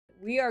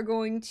we are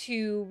going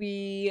to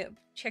be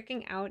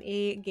checking out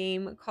a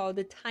game called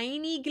the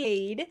Tiny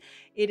Glade.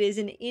 It is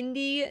an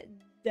indie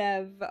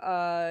dev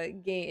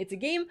game. It's a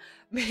game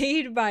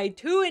made by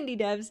 2 indie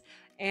devs,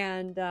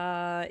 and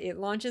it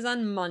launches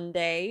on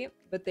Monday,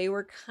 but they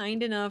were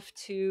kind enough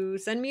to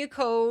send me a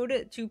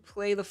code to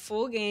play the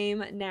full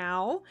game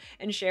now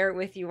and share it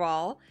with you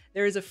all.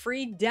 There is a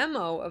free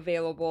demo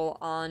available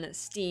on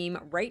Steam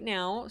right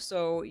now,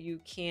 so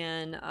you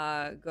can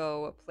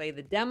go play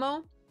the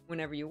demo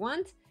whenever you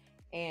want,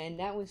 and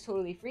that was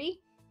totally free.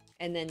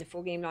 And then the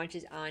full game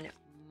launches on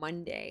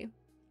Monday.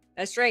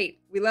 That's right,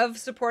 we love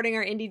supporting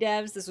our indie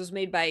devs. This was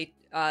made by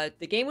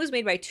the game was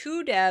made by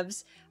 2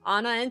 devs,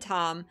 Anna and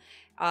Tom.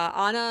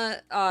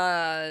 Anna,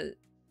 I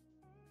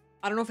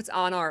don't know if it's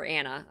Anna or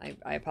Anna,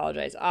 I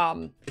apologize,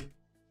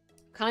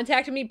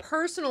 contacted me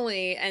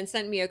personally and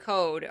sent me a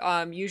code.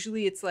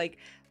 Usually it's like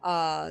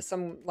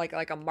some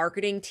like a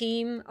marketing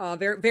team,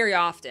 very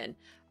often.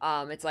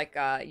 It's like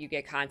you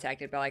get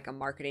contacted by like a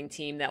marketing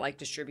team that like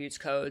distributes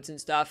codes and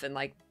stuff, and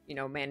like, you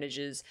know,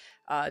 manages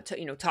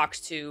talks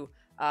to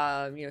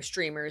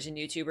streamers and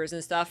YouTubers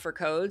and stuff for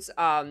codes.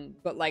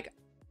 But like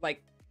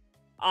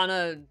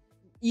Anna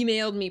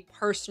emailed me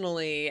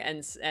personally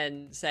and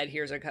said,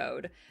 here's a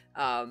code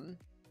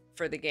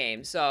for the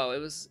game. So it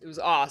was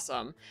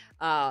awesome.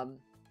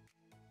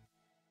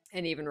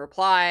 And even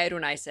replied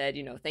when I said,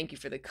 thank you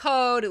for the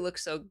code. It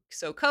looks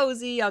so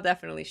cozy. I'll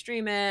definitely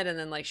stream it. And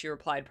then like she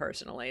replied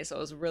personally. So it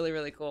was really,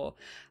 really cool.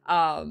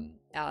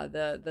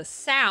 The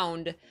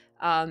sound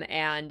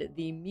and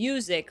the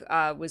music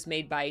was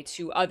made by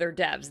 2 other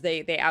devs.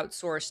 They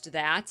outsourced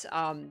that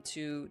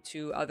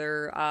to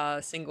other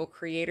single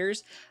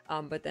creators.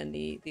 But then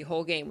the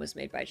whole game was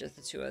made by just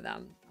the 2 of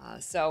them.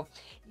 So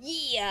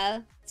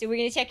yeah. So we're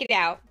gonna check it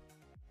out.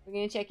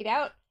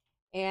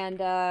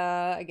 And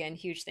again,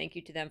 huge thank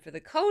you to them for the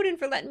code and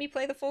for letting me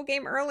play the full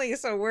game early.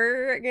 So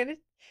we're gonna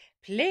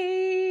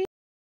play.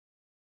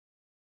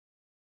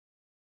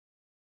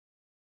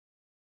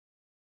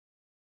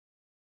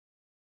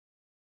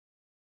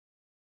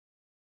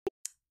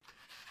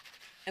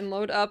 And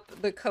load up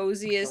the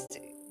coziest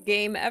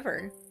game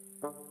ever.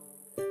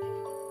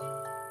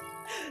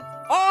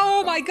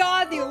 Oh my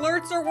god, the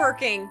alerts are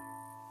working.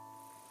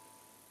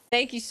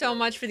 Thank you so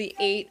much for the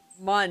 8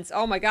 months.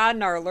 Oh my god,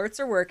 and our alerts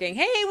are working.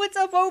 Hey, what's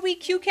up, Obi?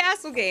 Cute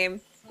castle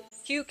game.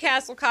 Cute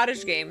castle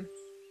cottage game.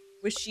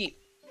 With sheep.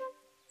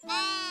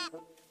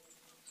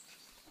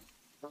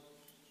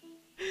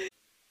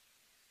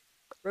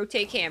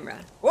 Rotate camera.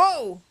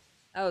 Whoa!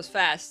 That was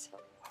fast.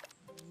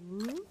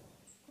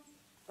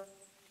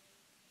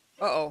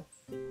 Uh-oh.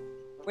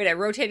 Wait, I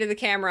rotated the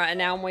camera and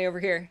now I'm way over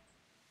here.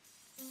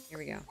 Here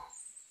we go.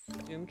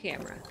 Zoom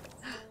camera.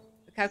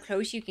 Look how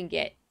close you can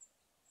get.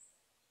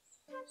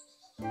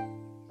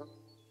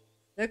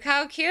 Look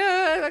how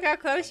cute! Look how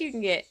close you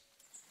can get.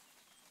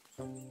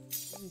 We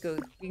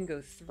can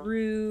go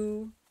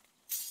through.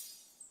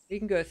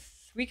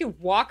 We can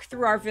walk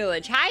through our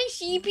village. Hi,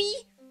 Sheepy!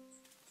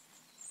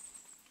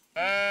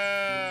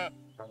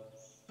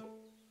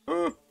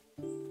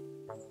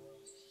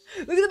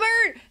 Look at the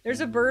bird!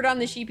 There's a bird on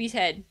the sheepy's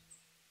head.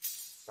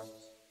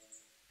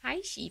 Hi,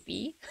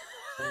 Sheepy.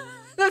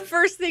 The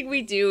first thing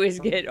we do is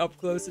get up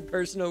close and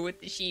personal with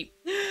the sheep.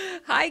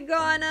 Hi,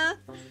 Ghana.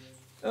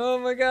 Oh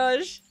my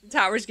gosh. The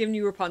tower's giving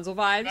you Rapunzel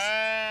vibes.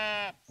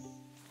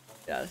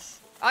 Yes.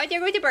 Oh, there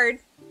goes the bird.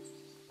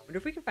 Wonder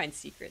if we can find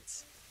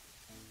secrets.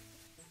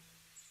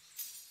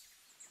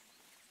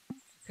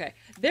 Okay.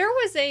 There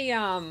was a,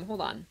 hold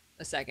on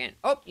a second.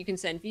 Oh, you can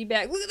send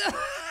feedback. Look at the...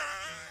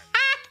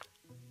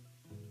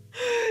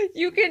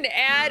 You can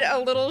add a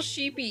little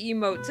sheepy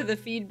emote to the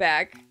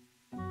feedback.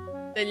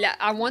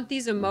 I want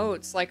these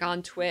emotes like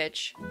on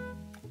Twitch.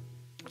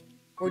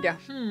 Or the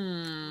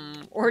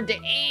or the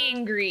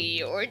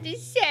angry, or the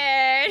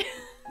sad.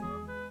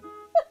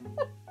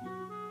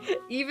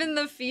 Even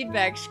the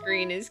feedback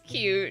screen is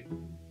cute.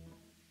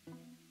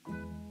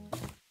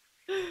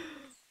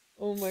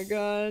 Oh my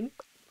god.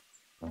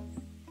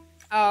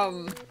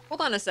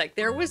 Hold on a sec.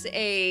 There was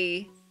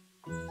a...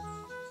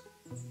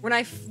 When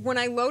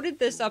I loaded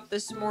this up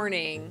this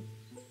morning,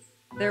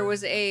 there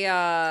was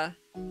a,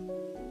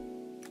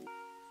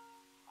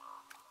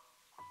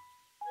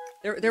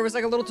 There was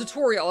like a little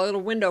tutorial, a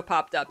little window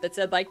popped up that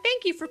said like,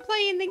 thank you for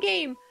playing the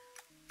game.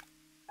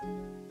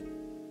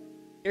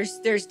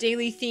 There's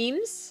daily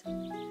themes.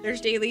 There's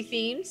daily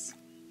themes.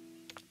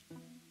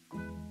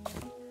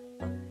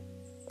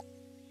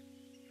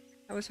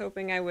 I was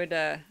hoping I would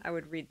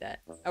read that.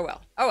 Oh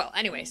well,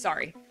 anyway,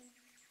 sorry.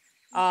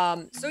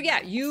 So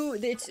yeah,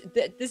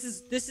 this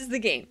is the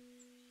game.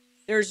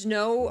 There's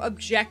no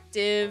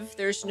objective,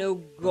 there's no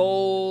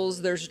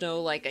goals, there's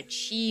no like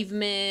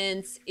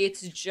achievements.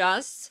 It's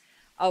just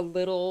a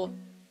little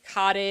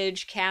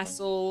cottage,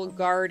 castle,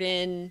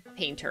 garden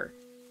painter.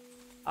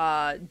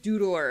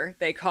 Doodler,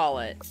 they call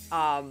it.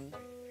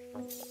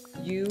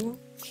 You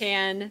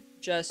can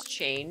just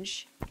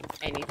change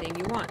anything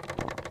you want.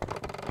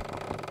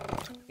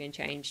 You can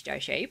change the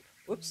shape.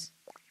 Whoops.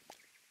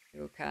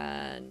 You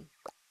can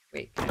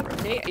Wait, can I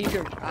rotate? You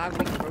can, we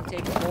can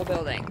rotate the whole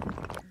building.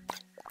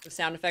 The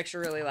sound effects are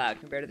really loud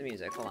compared to the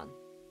music. Hold on.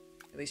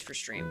 At least for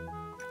stream.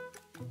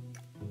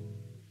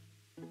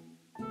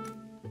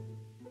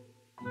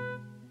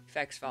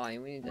 Effects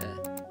volume. We need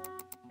to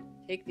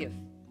take the... Did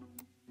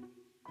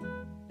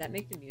that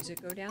make the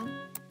music go down?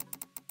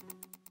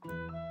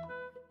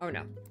 Oh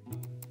no.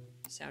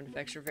 Sound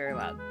effects are very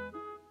loud.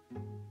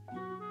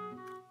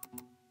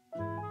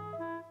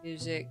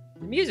 Music.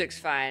 The music's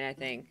fine, I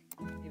think.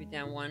 Maybe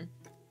down one.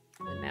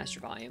 And master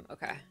volume.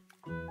 Okay.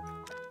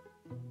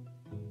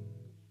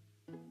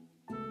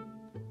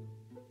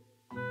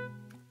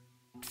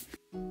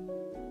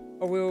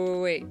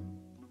 Oh, wait.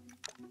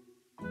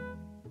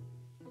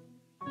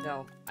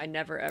 No, I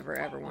never, ever,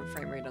 ever want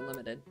frame rate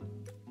unlimited.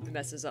 It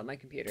messes up my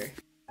computer.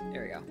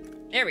 There we go.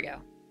 There we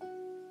go.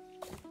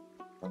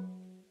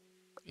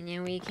 And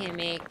then we can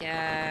make,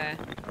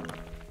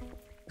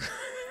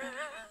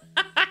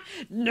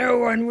 no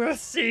one will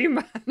see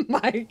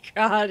my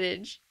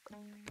cottage.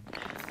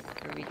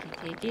 Or we can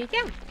take it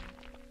down.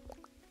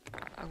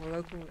 How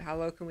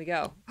low can we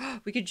go?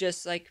 We could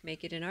just, like,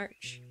 make it an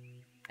arch.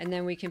 And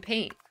then we can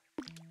paint.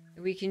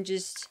 And we can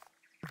just...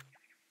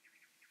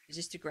 Is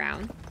this the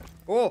ground?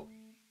 Oh!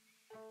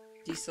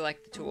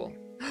 Deselect the tool.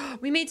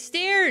 We made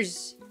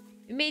stairs!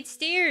 We made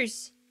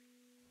stairs!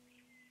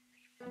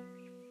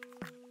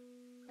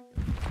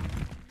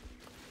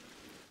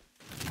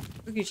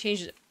 We can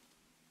change it.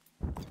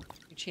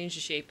 We can change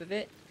the shape of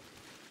it.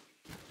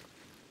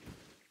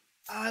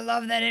 Oh, I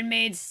love that it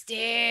made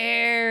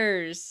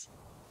stairs!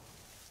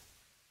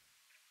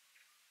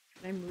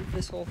 Can I move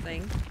this whole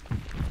thing?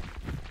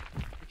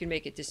 We can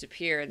make it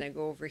disappear and then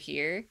go over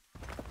here.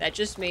 That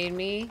just made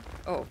me...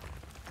 Oh.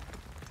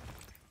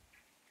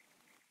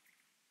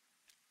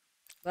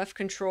 Left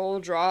control,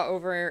 draw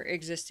over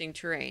existing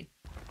terrain.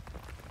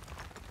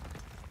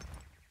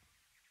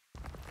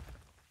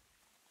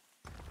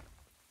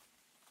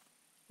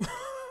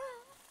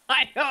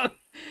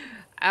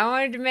 I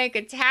wanted to make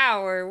a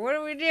tower. What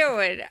are we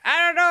doing? I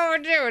don't know what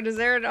we're doing. Is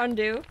there an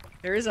undo?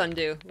 There is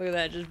undo. Look at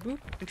that. Just boop.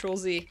 Control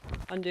Z.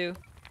 Undo.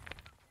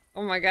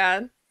 Oh my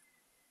god.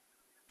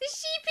 The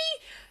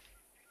sheepy!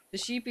 The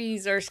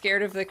sheepies are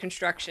scared of the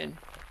construction.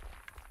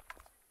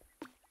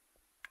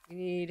 We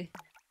need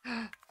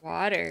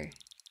water.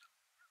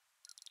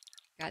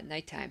 Got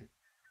nighttime.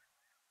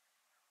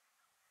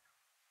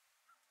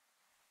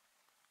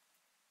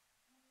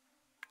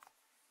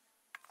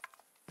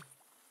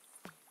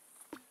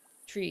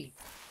 Tree.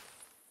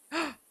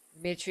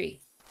 We made a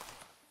tree.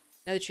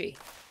 Another tree.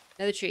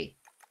 Another tree.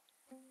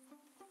 And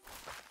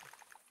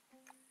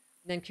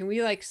then can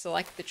we, like,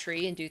 select the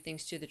tree and do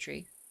things to the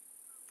tree?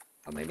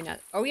 Oh, maybe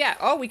not. Oh, yeah.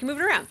 Oh, we can move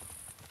it around.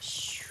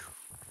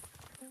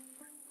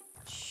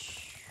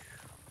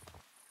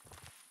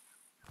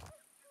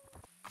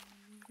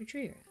 Your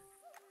tree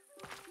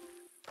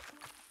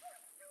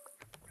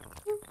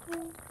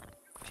around.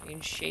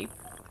 Change shape.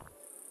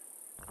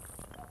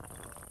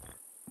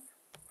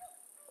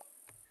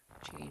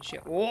 Change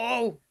it.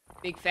 Whoa!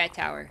 Big fat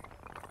tower.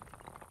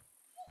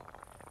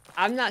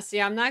 I'm not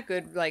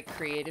good, like,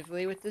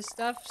 creatively with this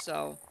stuff,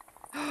 so...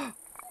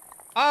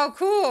 Oh,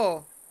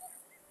 cool!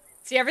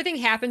 See, everything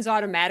happens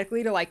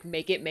automatically to, like,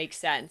 make it make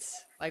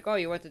sense. Like, oh,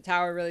 you want the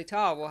tower really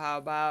tall? Well, how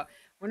about...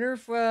 Wonder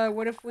if,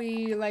 what if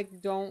we,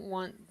 like, don't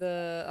want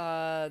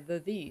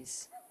the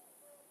these?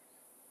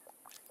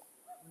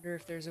 Wonder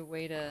if there's a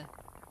way to...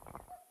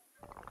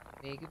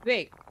 make it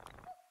big.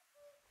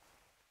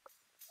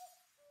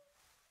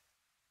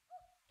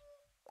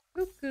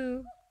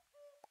 Cuckoo.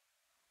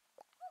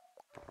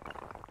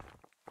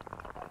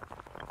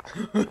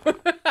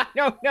 I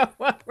don't know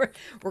what we're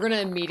gonna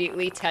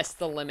immediately test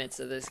the limits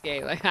of this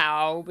game. Like,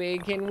 how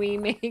big can we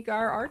make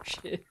our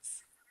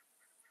arches?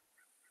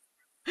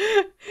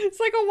 It's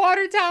like a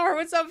water tower.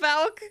 What's up,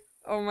 Valk?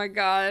 Oh my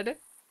god.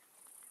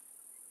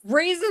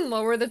 Raise and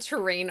lower the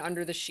terrain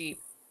under the sheep.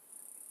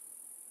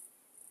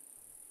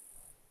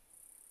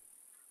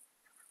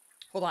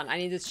 Hold on, I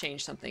need to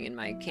change something in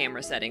my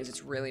camera settings.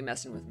 It's really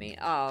messing with me.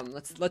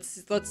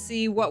 Let's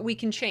see what we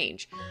can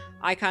change.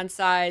 Icon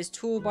size,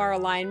 toolbar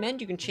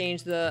alignment. You can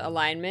change the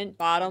alignment.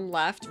 Bottom,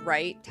 left,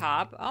 right,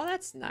 top. Oh,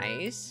 that's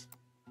nice.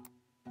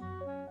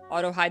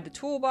 Auto hide the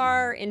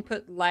toolbar.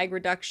 Input lag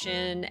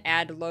reduction.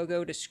 Add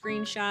logo to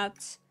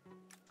screenshots.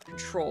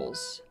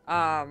 Controls.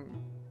 Can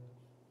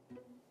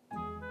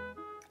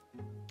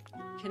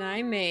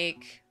I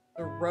make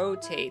the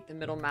rotate the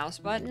middle mouse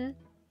button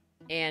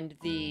and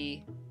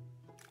the...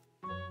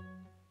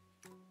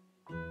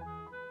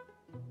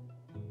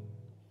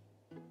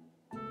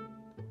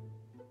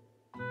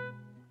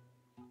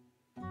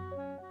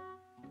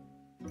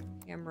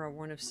 Camera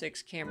 1 of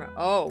 6 camera.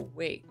 Oh,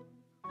 wait.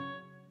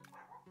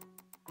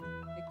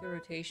 Take the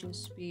rotation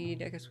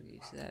speed. I guess we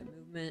use that.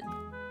 Movement,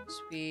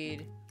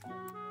 speed.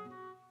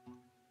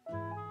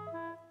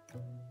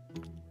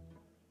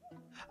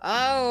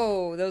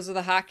 Oh, those are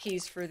the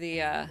hotkeys for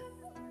the,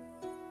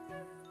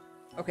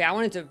 Okay, I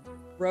wanted to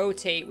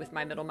rotate with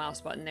my middle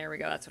mouse button. There we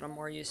go. That's what I'm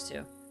more used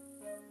to.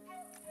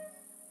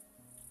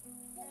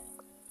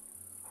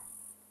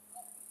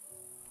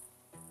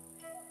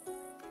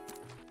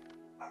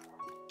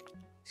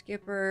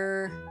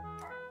 Skipper.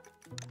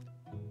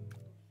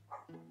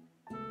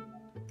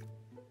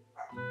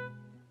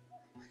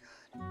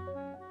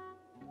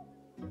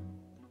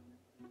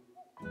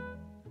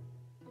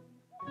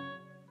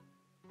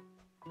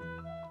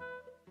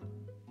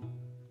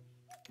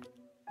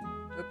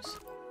 Oops.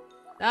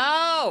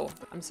 No!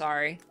 I'm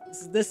sorry.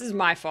 This is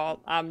my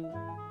fault. The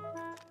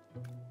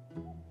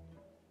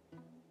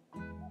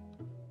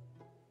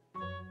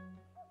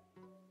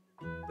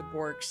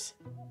Borks.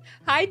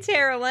 Hi,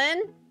 Terralyn.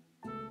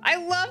 I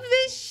love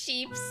this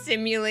sheep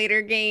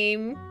simulator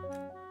game.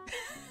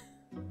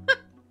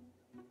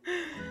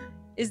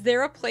 Is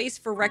there a place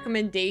for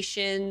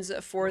recommendations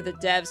for the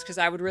devs? Because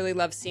I would really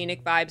love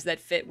scenic vibes that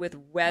fit with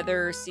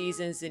weather,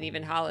 seasons, and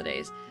even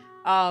holidays.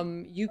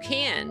 You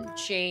can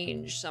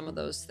change some of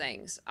those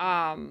things.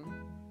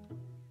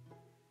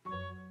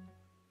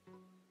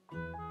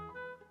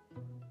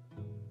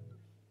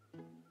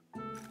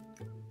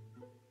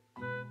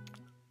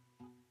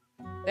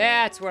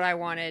 That's what I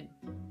wanted.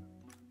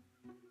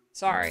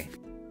 Sorry.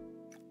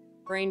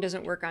 Brain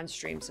doesn't work on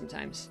stream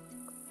sometimes.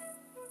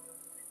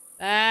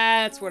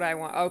 That's what I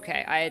want.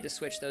 Okay, I had to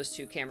switch those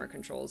two camera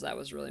controls. That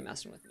was really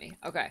messing with me.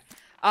 Okay.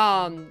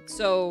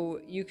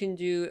 So you can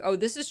do... Oh,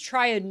 this is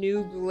try a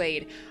new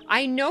Glade.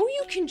 I know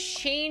you can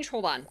change...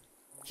 Hold on.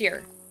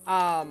 Here.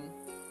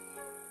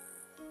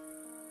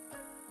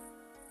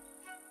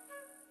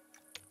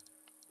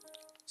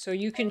 So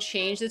you can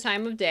change the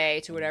time of day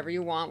to whatever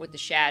you want with the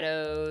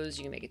shadows.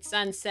 You can make it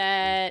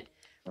sunset.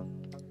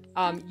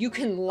 You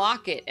can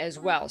lock it as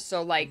well.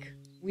 So, like...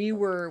 We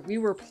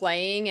were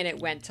playing and it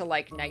went to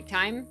like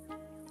nighttime.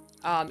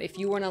 If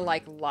you want to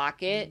like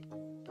lock it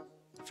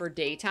for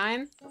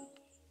daytime,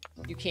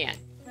 you can.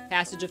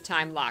 Passage of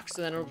time lock.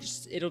 So then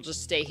it'll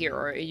just stay here.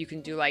 Or you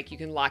can do like, you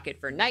can lock it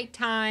for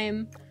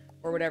nighttime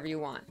or whatever you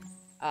want.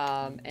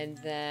 And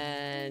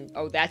then,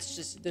 oh, that's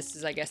just, this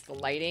is, I guess, the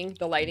lighting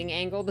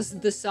angle. This is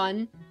the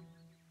sun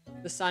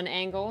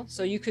angle.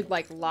 So you could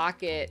like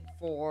lock it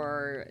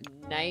for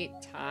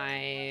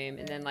nighttime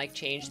and then like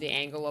change the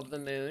angle of the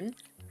moon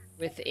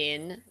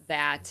within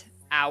that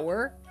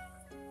hour.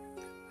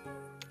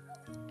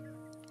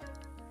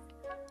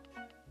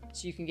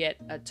 So you can get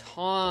a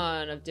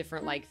ton of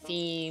different like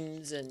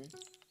themes and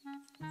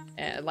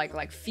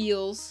like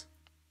feels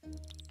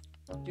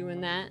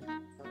doing that.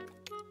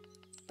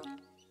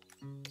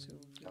 So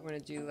if you want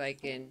to do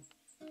like in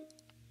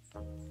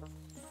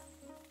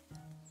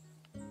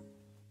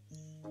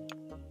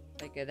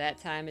like at that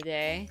time of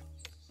day,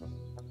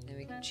 then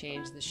we can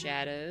change the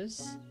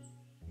shadows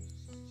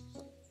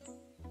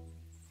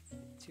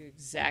to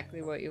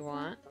exactly what you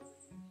want.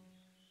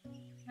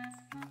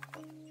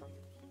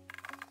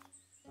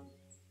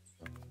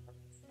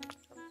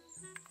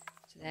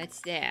 So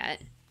that's that.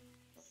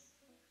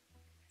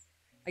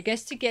 I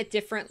guess to get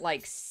different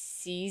like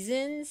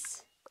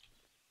seasons,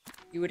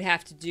 you would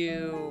have to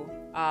do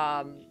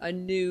a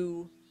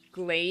new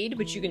Glade,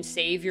 but you can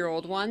save your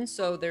old one.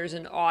 So there's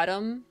an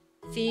autumn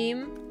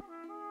theme,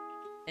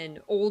 an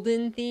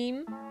olden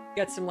theme.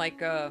 Got some like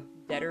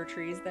deader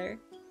trees there.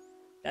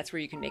 That's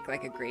where you can make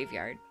like a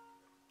graveyard.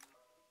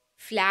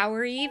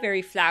 Flowery,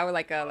 very flower,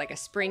 like a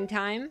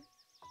springtime.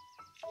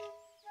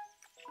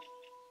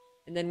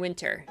 And then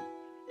winter.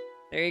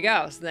 There you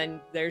go. So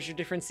then there's your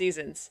different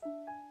seasons.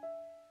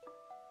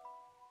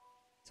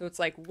 So it's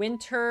like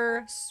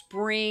winter,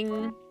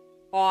 spring,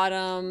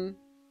 autumn,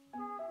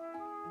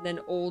 and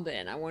then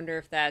olden. I wonder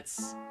if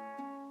that's...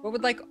 What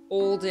would like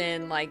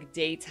olden, like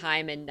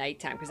daytime and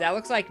nighttime? Because that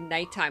looks like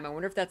nighttime. I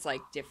wonder if that's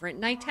like different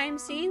nighttime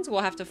scenes?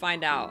 We'll have to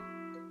find out.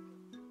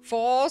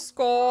 4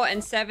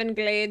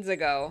 glades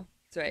ago.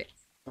 That's right.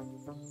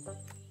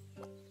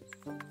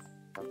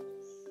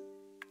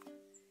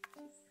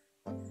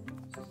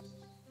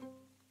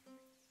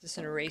 Is this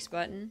an erase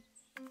button?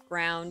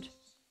 Ground.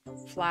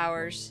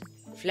 Flowers.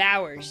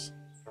 Flowers.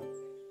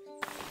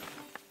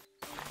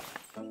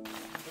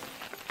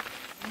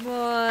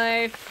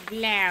 More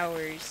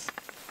flowers.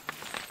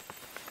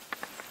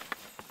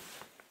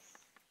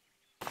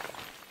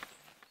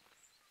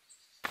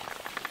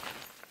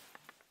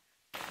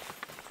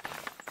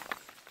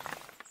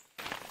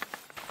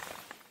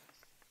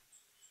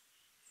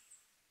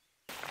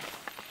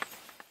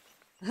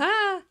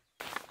 Ha!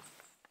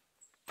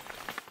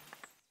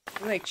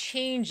 It like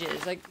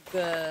changes, like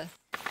the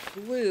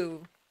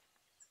blue.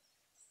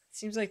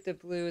 Seems like the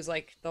blue is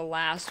like the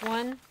last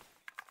one.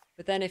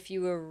 But then if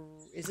you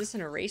is this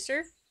an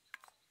eraser?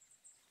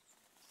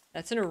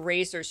 That's an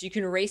eraser, so you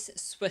can erase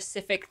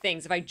specific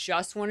things. If I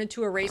just wanted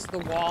to erase the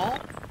wall,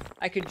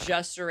 I could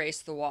just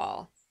erase the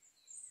wall.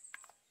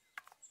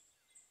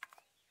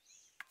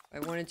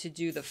 If I wanted to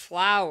do the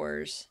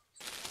flowers,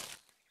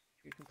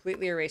 you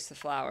completely erase the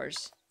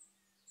flowers.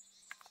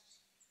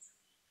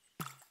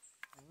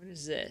 What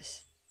is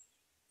this?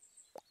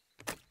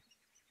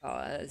 Oh,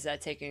 is that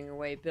taking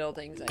away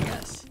buildings, I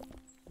guess?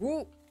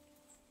 Woo!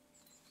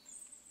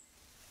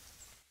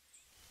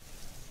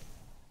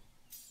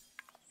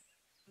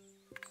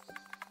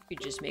 We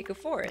could just make a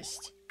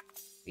forest.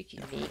 We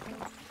can make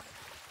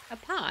a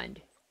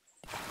pond.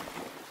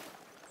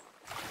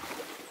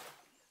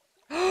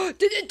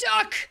 Did it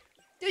duck?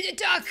 Did it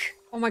duck?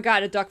 Oh my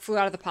god, a duck flew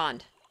out of the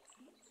pond.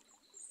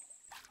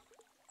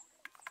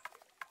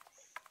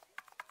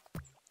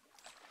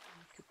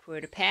 Could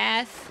put a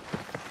path.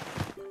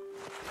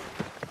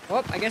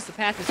 Oh, I guess the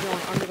path is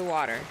going under the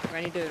water. Do I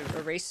need to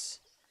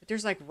erase? But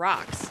there's like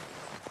rocks.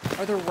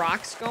 Are the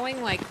rocks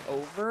going like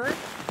over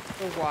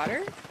the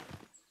water?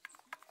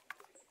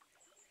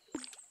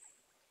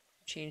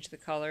 Change the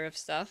color of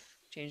stuff.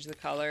 Change the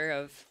color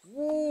of...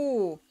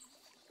 Woo!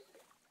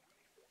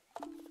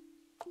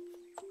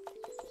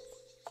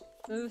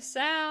 Those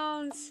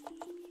sounds.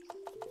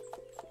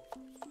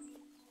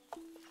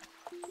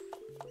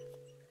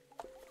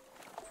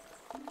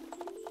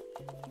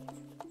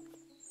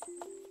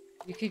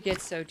 You could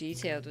get so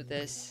detailed with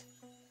this.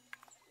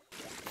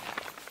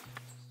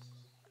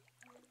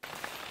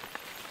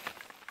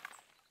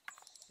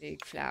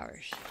 Big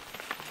flowers.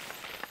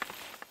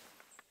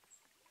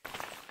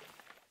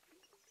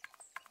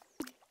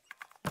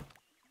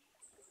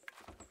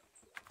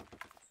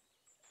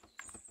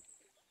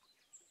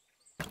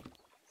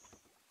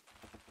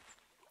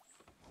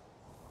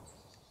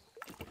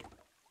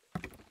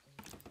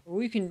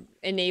 We can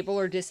enable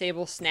or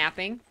disable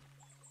snapping.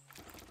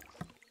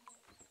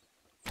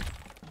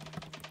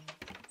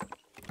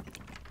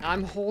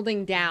 I'm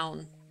holding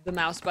down the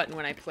mouse button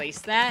when I place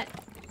that.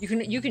 You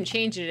can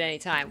change it at any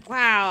time.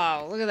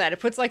 Wow, look at that. It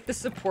puts like the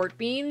support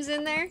beams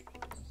in there.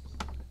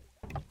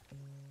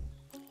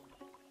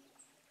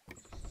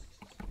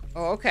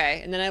 Oh,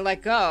 okay. And then I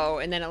let go,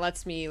 and then it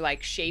lets me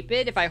like shape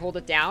it if I hold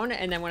it down,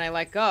 and then when I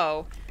let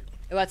go,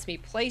 it lets me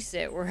place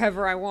it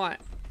wherever I want.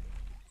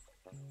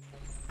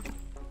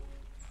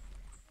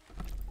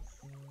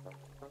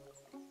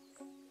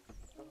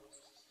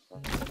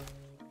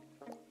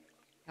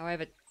 Now I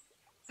have a...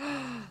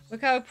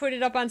 Look how I put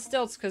it up on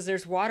stilts, because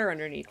there's water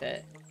underneath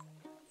it.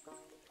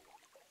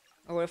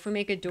 Oh, what if we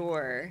make a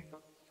door?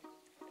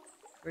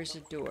 Where's the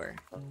door?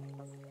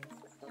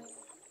 Is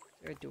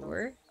there a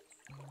door?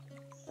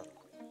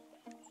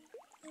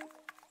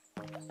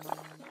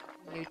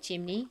 No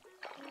chimney?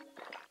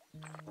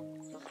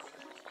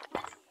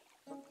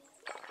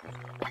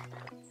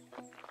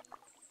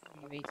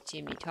 You make the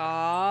chimney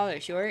tall or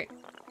short?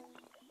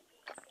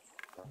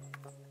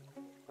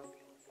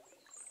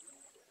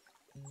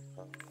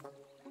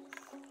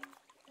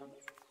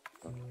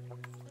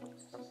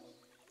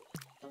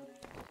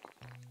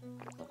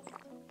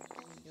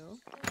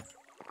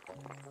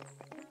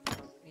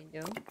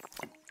 Window.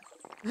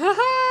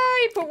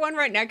 Haha! You put one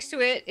right next to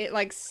it. It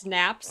like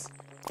snaps.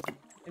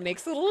 It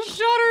makes little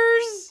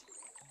shutters.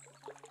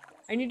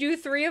 And you do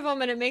 3 of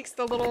them, and it makes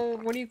the little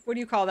what do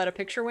you call that? A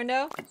picture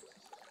window?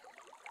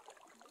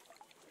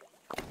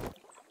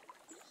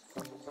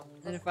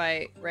 And if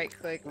I right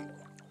click,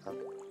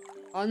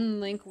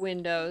 unlink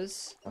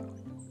windows,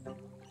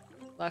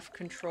 left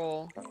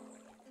control,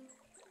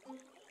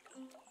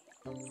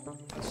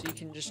 so you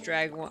can just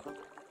drag one.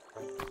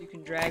 You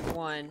can drag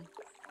one.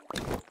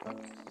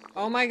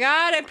 Oh my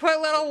god, I put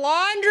little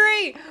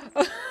laundry!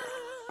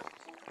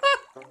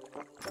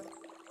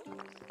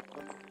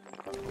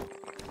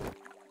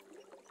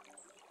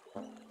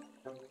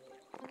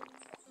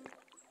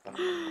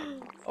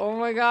 Oh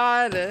my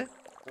god. And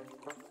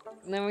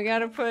then we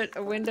gotta put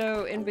a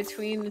window in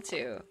between the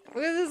two.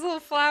 Look at these little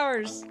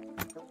flowers.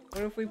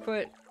 What if we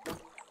put...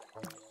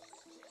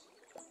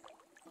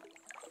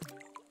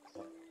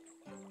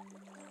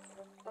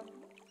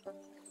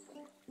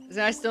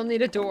 I still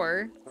need a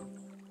door.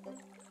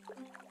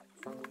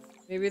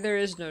 Maybe there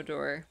is no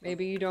door.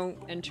 Maybe you don't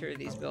enter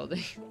these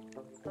buildings.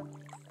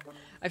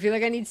 I feel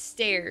like I need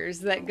stairs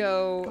that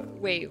go...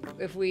 Wait,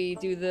 if we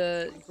do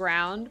the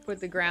ground,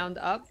 put the ground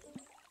up.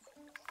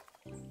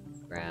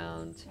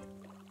 Ground.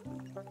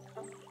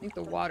 I think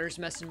the water's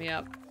messing me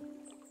up.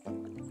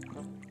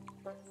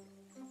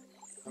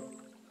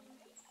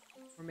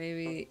 Or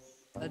maybe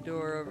a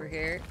door over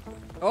here.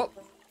 Oh!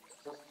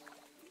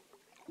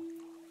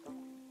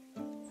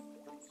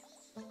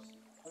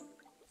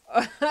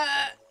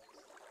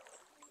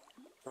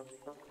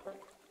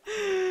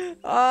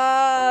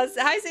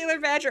 Hi Sailor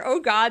Badger. Oh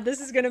god, this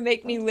is gonna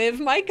make me live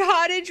my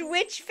cottage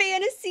witch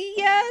fantasy,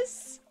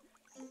 yes!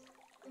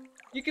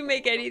 You can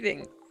make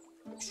anything.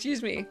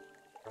 Excuse me.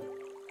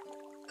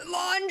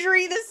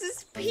 Laundry, this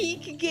is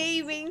peak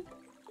gaming.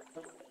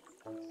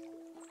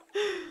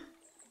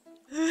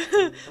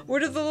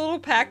 What are the little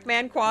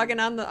Pac-Man quagging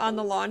on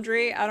the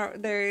laundry? I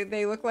don't,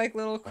 they look like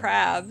little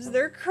crabs.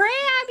 They're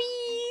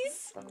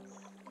crabbies!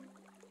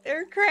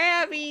 They're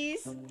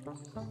crabbies!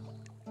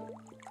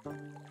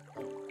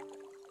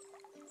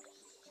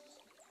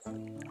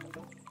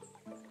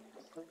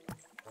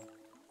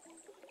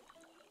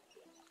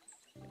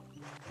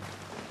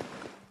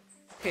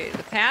 Okay,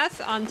 the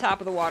path on top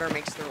of the water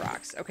makes the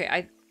rocks. Okay,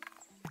 I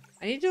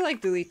need to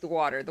like delete the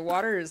water. The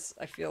water is,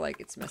 I feel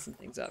like it's messing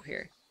things up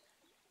here.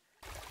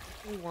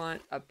 We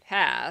want a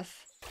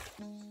path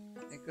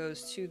that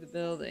goes to the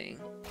building.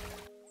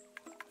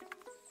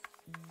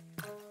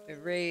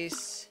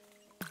 Erase.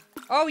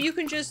 Oh, you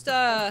can just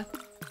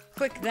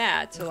click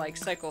that to like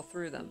cycle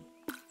through them.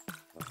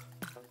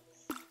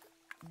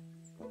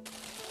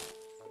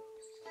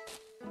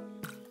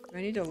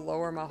 I need to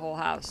lower my whole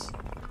house.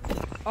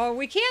 Oh,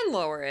 we can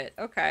lower it.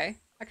 Okay.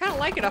 I kind of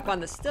like it up on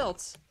the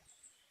stilts.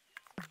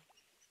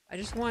 I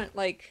just want,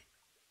 like,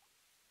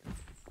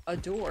 a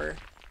door.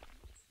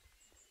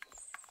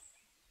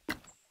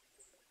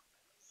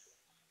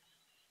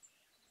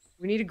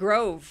 We need a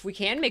grove. We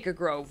can make a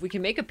grove. We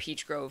can make a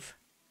peach grove.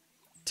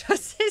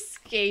 Does this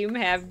game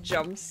have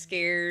jump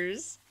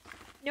scares?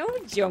 No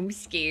jump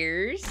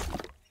scares.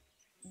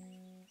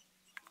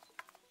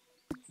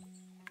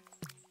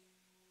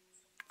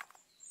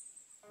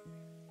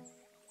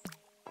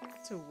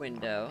 It's a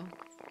window.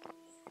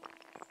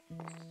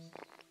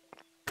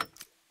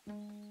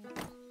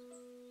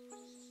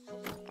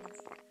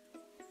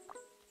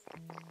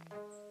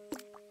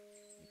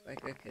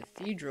 Like a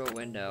cathedral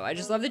window. I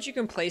just love that you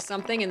can place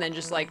something and then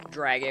just like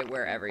drag it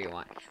wherever you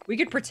want. We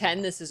could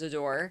pretend this is a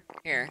door.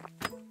 Here.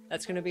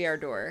 That's gonna be our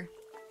door.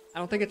 I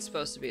don't think it's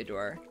supposed to be a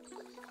door.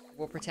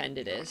 We'll pretend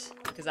it is.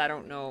 Because I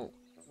don't know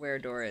where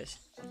a door is.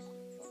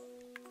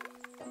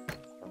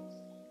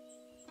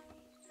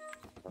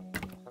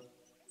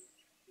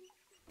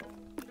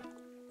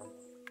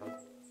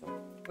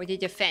 What is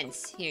the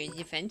fence? Here is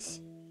the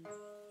fence.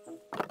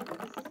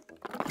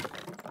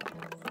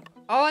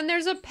 Oh, and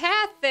there's a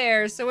path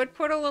there, so it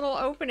put a little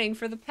opening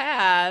for the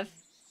path.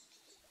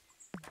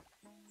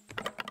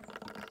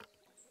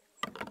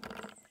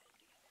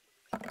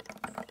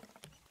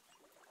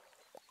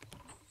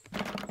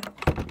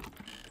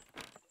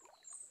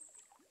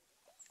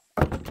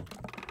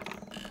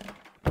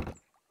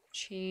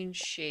 Change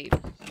shape.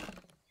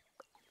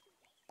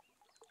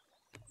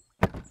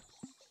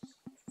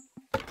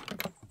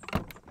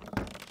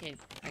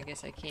 I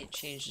guess I can't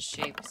change the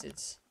shape because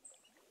it's...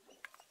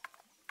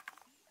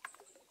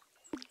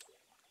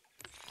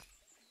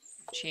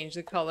 Change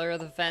the color of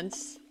the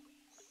fence.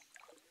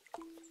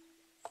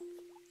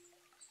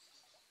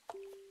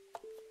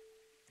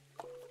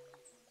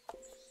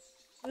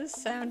 The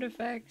sound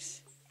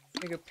effects.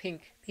 Like a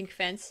pink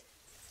fence.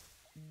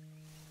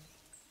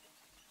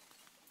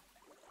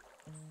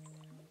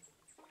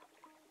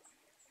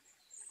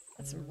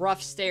 That's some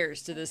rough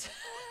stairs to this.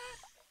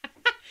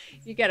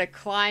 You gotta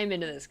climb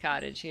into this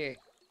cottage here.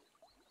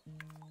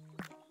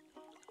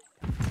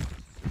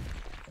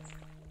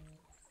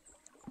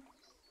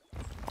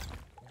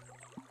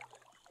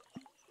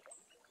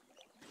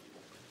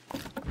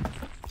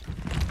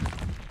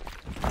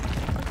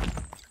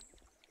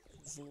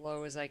 As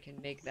low as I can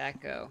make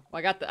that go.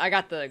 Well, I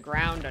got the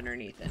ground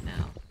underneath it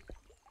now.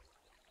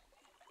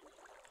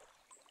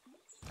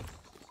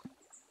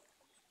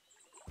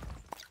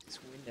 These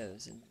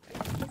windows in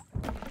there.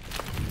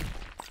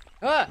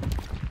 Ah!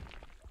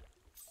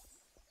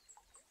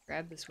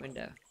 Grab this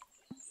window.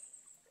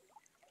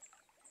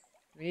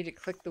 We need to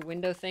click the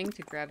window thing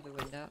to grab the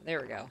window.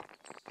 There we go.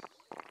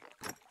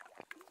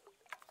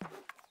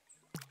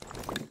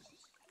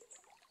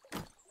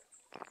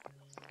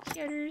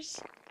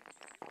 Shutters.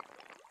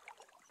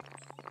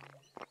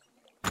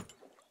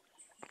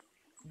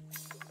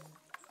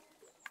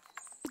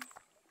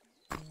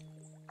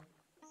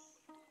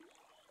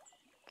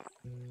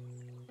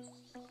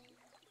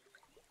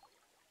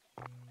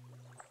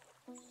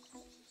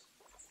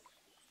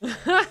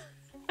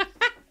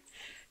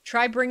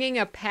 Try bringing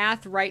a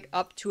path right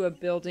up to a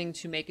building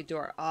to make a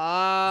door.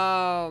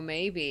 Oh,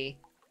 maybe.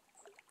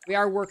 We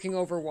are working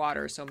over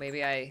water, so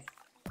maybe I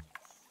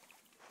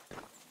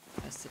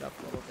messed it up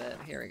a little bit.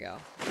 Here we go.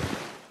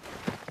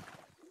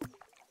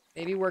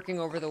 Maybe working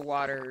over the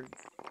water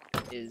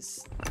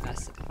is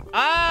messed up.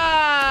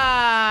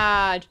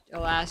 Ah!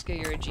 Alaska,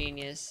 you're a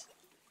genius.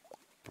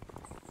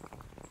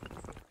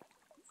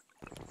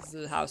 This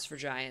is a house for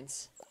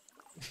giants.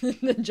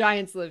 The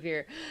giants live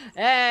here.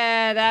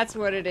 Eh, that's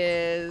what it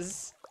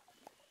is.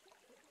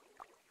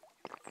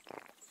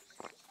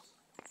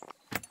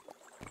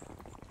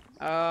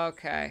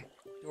 Okay.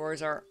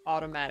 Doors are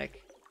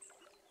automatic.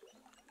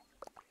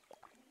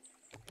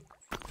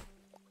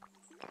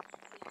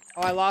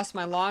 Oh, I lost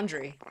my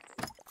laundry.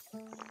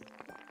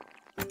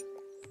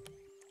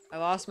 I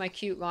lost my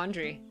cute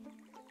laundry.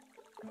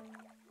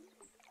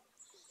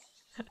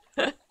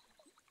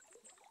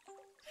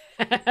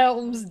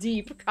 Helm's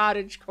Deep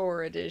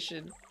Cottagecore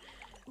Edition.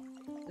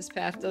 This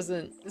path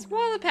doesn't...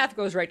 Well, the path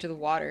goes right to the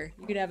water.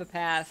 You could have a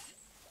path.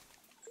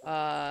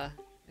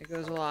 It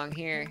goes along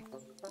here.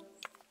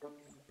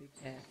 Big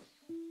path.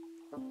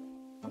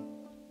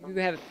 You could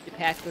have... The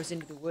path goes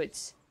into the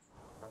woods.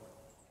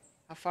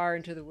 How far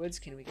into the woods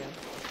can we go?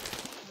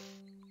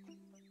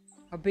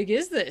 How big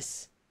is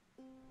this?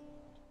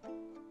 I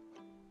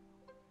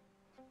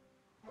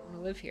want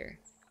to live here.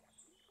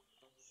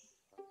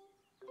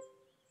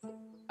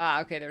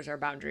 Ah, okay, there's our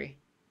boundary.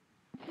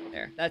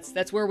 There.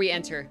 That's where we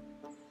enter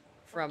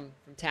from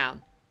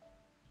town.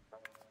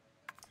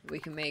 We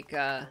can make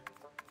have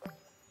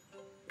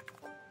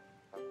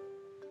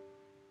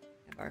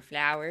our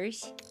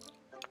flowers.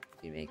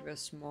 We can make real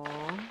small.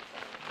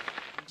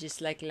 Just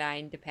like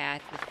line the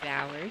path with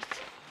flowers.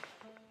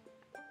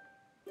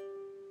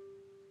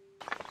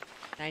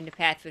 Line the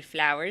path with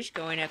flowers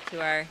going up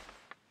to our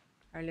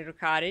little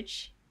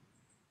cottage.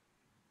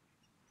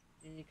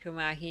 you come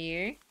out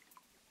here?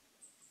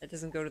 That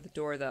doesn't go to the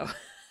door, though.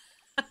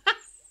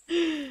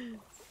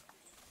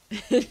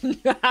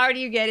 How do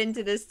you get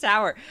into this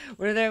tower?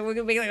 We're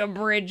gonna make like a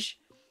bridge.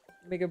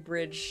 Make a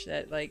bridge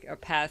that, like, a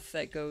path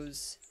that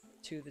goes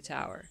to the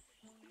tower.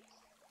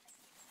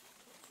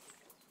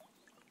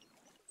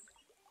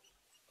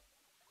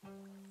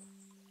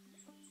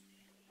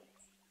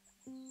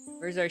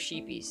 Where's our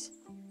sheepies?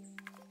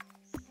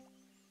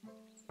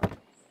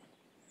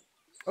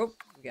 Oh,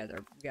 we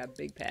got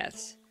big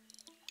paths.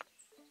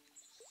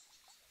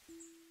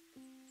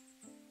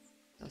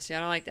 Oh, see, I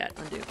don't like that.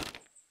 Undo.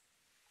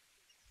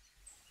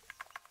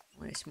 I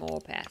want a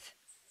small path.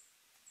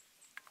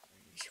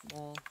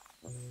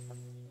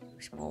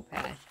 Small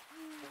path.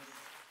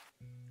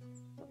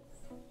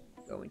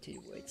 Go into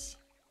the woods.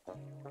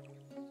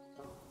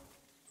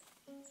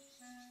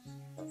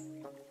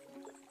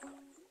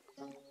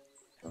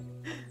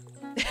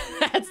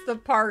 That's the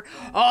part.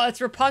 Oh,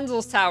 it's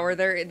Rapunzel's tower.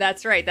 There.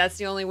 That's right. That's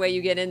the only way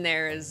you get in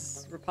there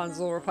is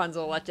Rapunzel,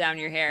 Rapunzel, let down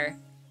your hair.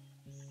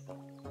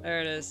 There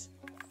it is.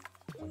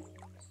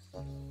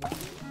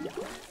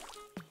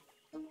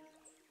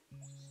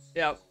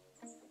 Yep.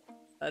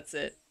 That's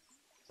it.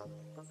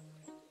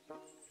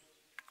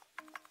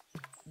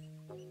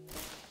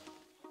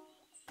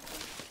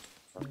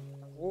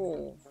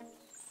 Oh.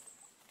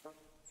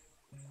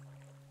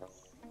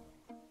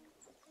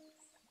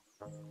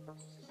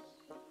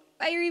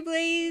 Fiery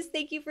Blaze,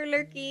 thank you for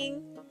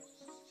lurking.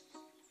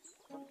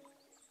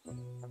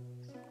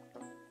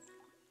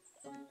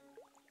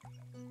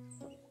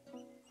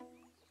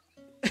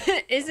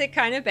 Is it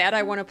kind of bad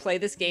I want to play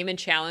this game and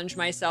challenge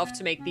myself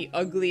to make the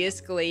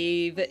ugliest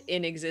glaive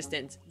in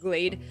existence?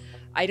 Glade.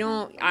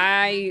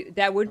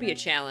 That would be a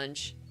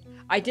challenge.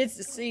 I did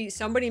see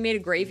somebody made a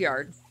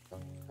graveyard.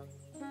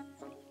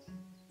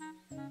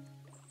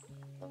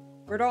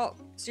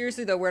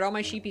 Seriously though, where'd all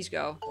my sheepies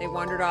go? They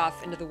wandered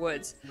off into the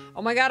woods.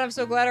 Oh my god, I'm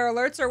so glad our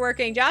alerts are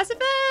working. Josephine!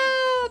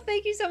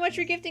 Thank you so much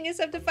for gifting us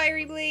up to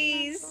Fiery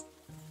Blaze.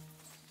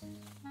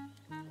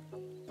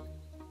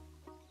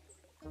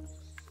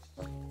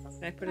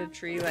 Can I put a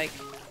tree like...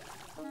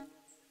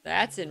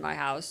 That's in my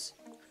house.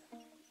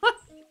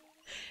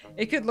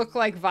 It could look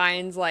like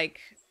vines, like,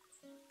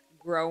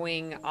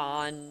 growing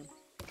on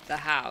the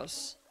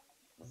house.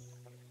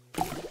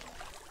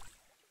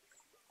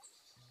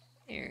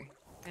 Here.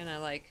 And I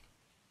like...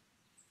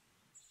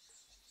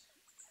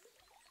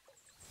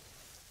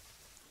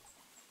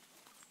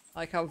 I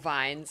like how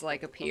vines,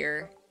 like,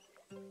 appear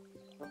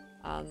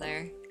on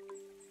there.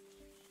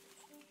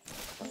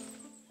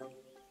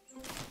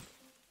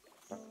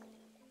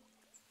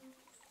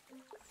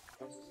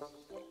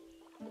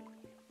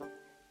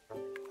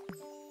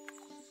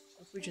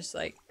 If we just,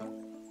 like...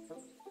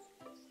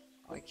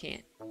 Oh, I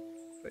can't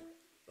put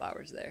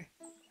flowers there.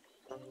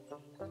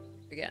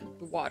 Again,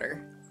 the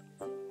water.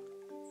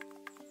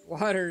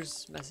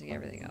 Water's messing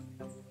everything up.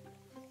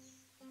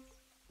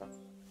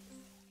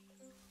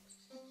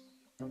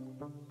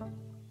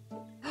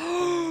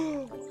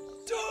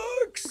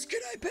 Ducks! Can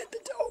I pet the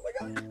duck? Oh my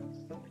god.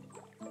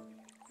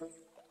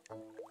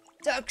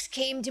 Ducks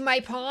came to my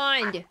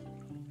pond!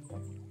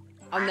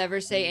 I'll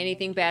never say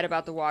anything bad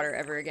about the water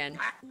ever again.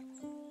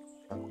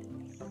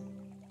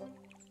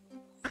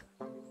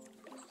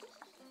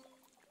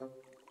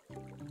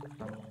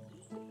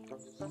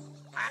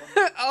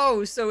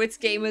 Oh, so it's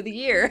game of the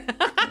year.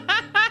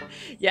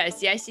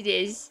 Yes, yes it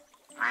is.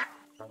 I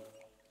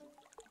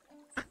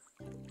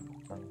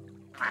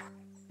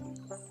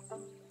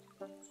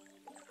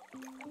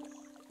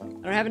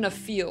don't have enough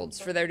fields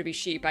for there to be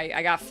sheep.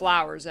 I got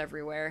flowers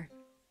everywhere.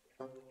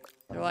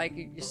 They're like,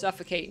 you're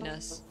suffocating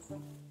us.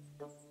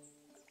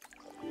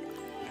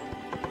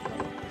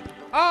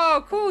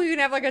 Oh, cool. You can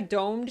have like a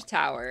domed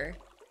tower.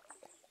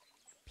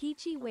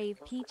 Peachy wave,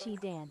 peachy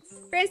dance.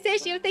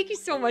 Francesio, thank you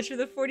so much for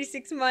the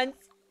 46 months.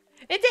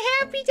 It's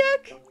a happy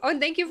duck. Oh,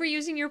 and thank you for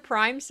using your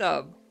Prime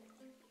sub.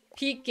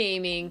 Peak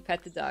Gaming,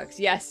 pet the ducks.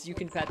 Yes, you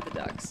can pet the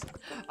ducks.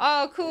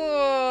 Oh,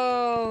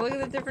 cool. Look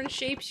at the different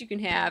shapes you can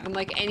have and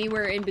like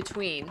anywhere in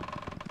between.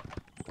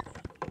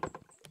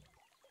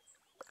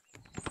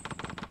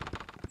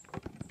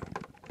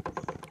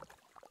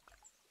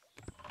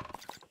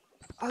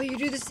 Oh, you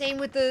do the same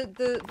with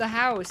the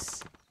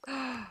house.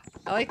 I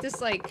like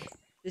this, like,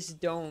 this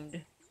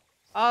domed.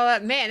 Oh,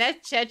 man,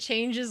 that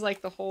changes,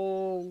 like, the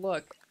whole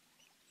look.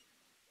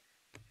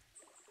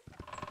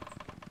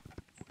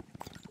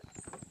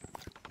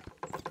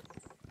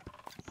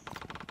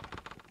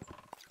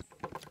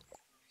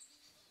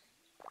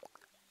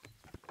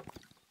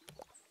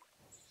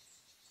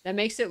 That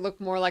makes it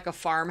look more like a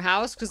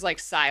farmhouse, because, like,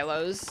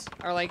 silos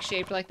are, like,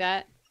 shaped like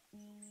that.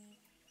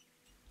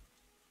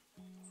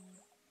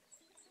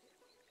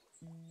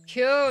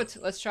 Cute!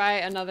 Let's try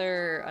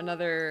another...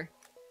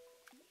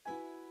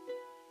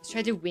 Let's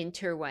try the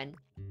winter one.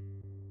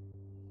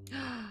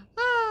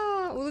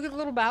 Oh, look at the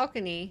little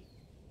balcony.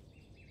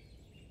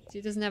 See,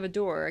 it doesn't have a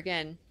door,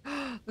 again.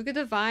 Look at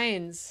the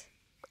vines.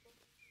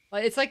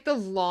 It's like the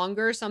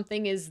longer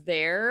something is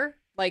there,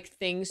 like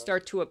things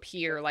start to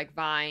appear, like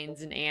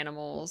vines and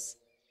animals.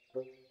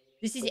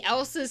 This is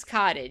Elsa's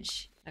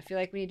cottage. I feel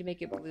like we need to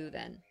make it blue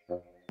then.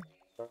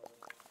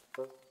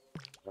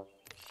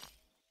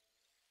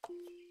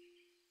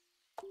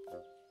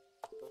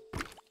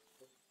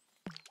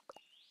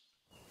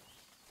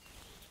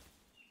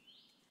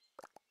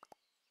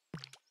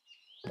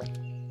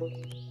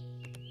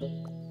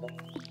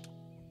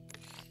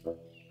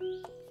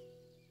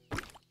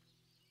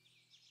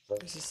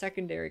 There's a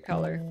secondary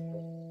color.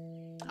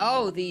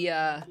 Oh, the,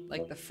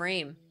 like the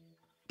frame.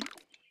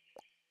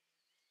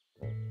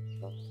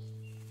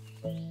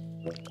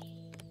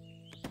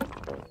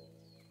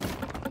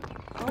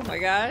 Oh my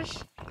gosh.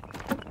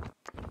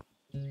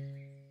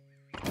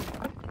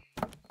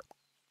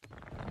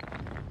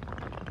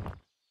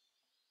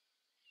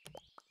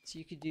 So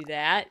you could do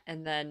that,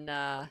 and then,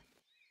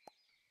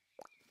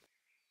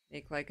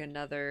 make like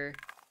another...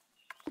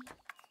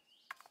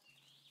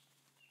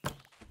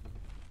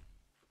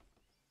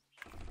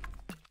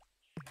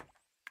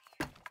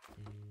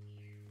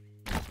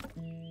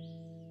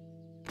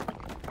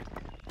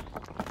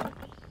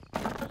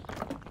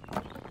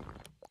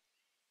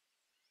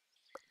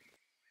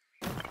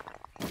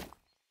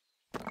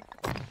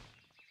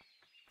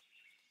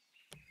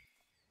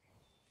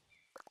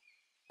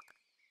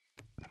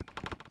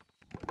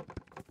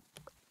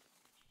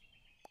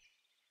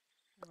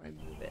 How do I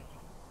move it?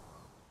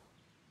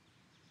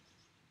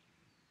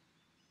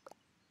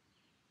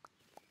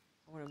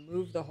 I want to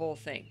move the whole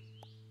thing.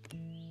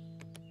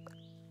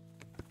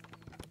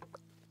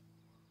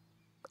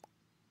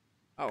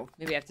 Oh,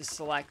 maybe I have to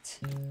select.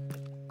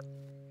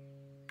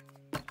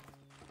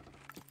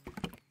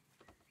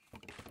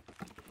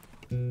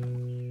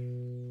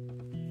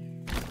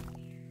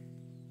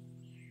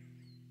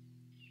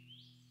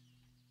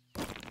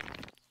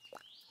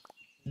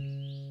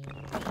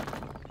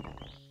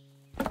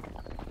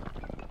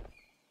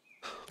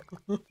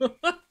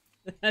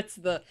 That's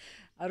the...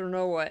 I don't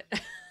know what.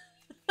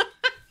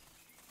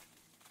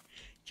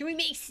 Can we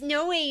make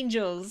snow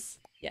angels?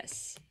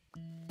 Yes.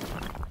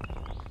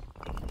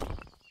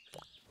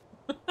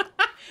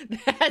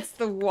 That's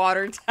the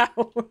water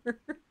tower.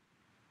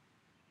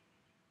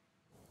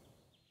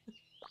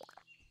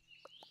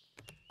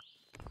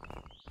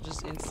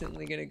 Just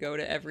instantly gonna go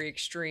to every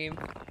extreme.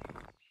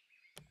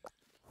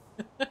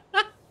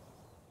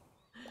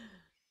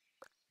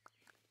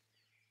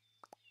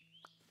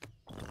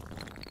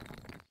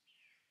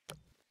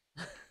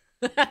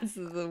 That's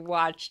the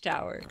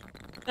watchtower.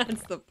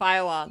 That's the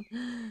pylon.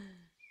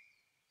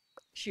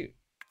 Shoot.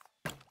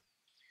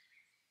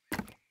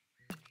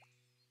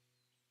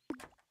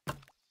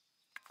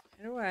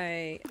 How do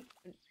I'm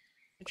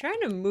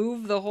trying to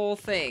move the whole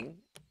thing.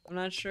 I'm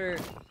not sure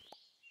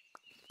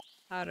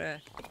how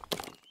to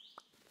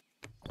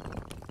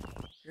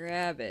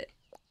grab it.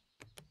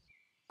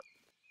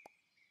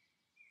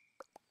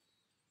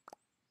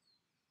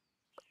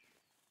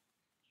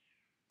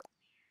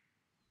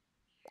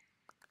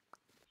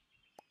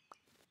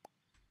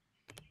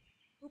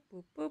 Boop,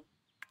 boop, boop.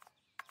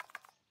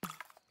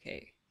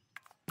 Okay.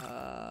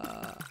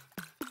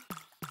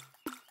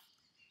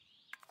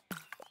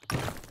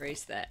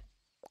 Erase that.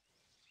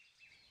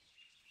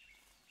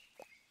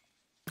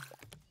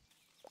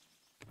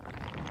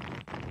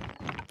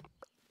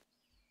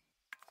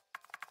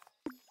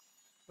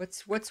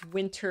 What's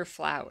winter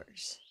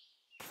flowers?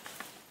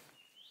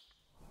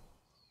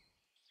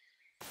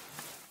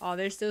 Oh,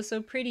 they're still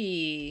so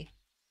pretty.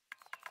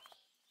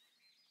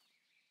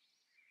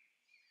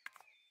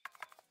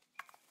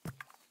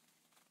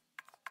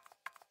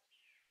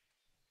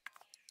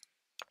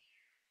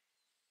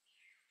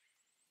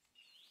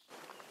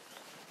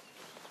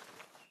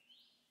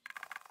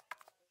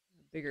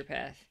 Bigger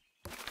path.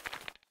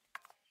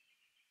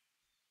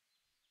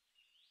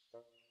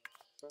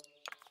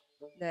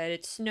 Let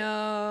it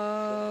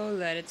snow,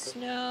 let it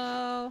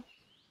snow.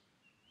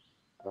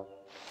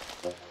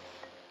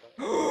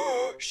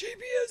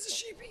 Sheepy has a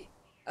sheepy.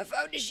 I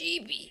found a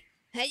sheepy.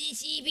 Has a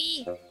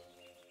sheepy.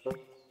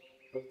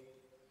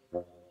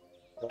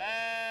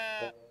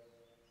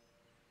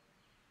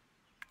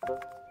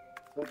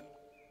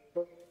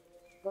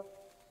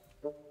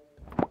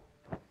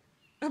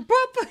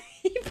 Pop!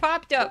 He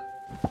popped up.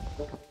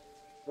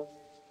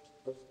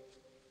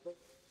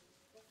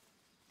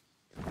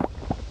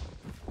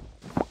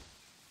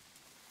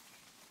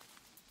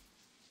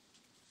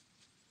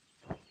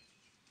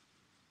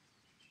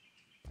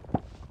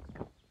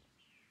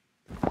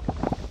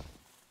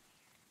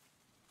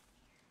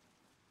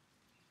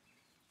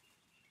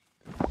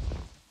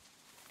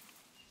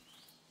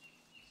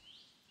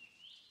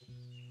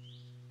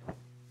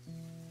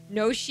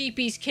 No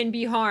sheepies can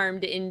be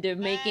harmed in the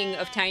making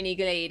of Tiny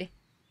Glade.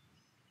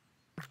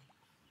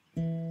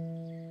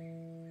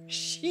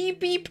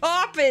 Sheepy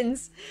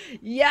Poppins!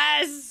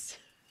 Yes!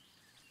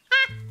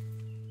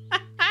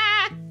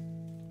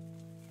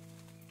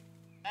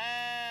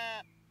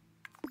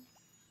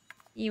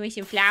 You want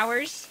some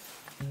flowers?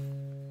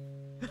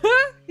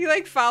 He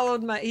like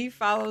he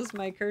follows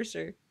my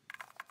cursor.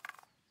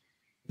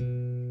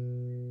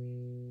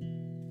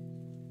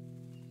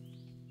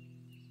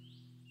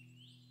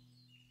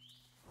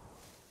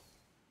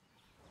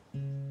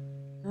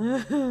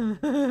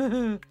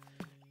 Some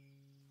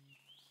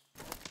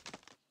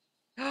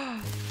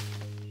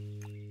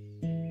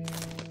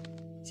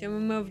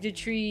of the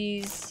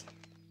trees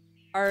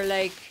are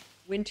like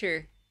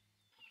winter.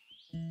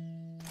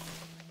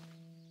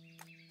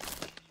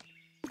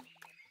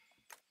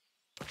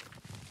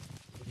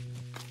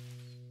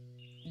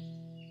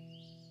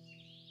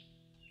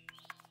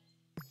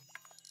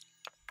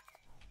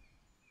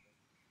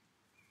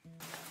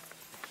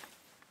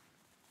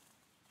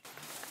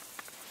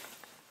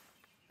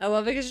 I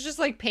love it because it's just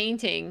like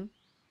painting.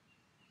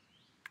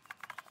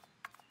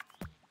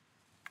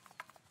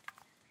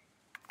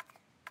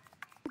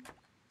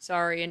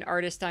 Sorry, an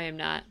artist I am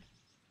not.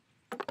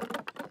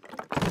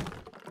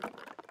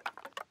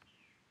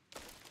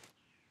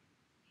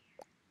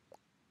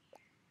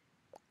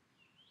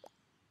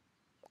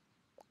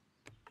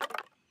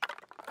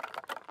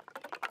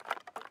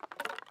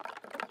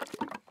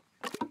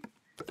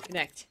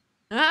 Connect.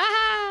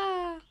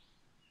 Ah!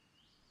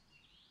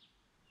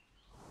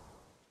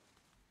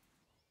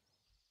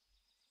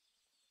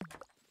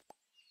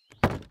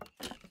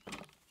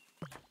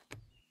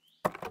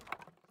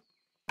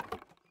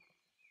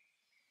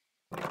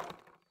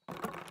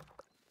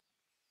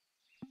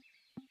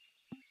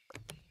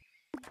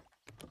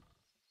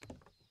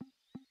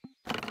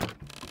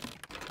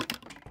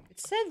 It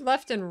said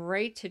left and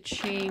right to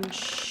change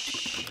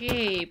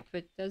shape,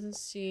 but doesn't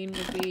seem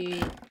to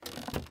be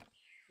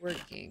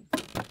working. I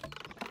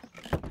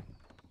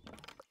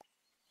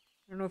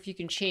don't know if you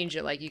can change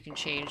it like you can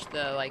change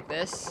the, like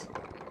this,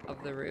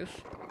 of the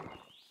roof.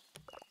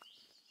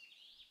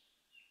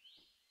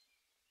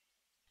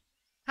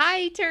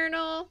 Hi,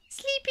 Eternal!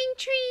 Sleeping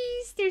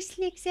trees!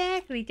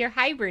 Exactly, they're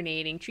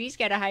hibernating. Trees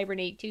gotta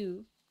hibernate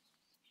too.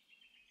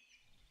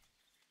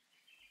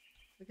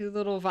 Look at the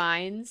little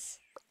vines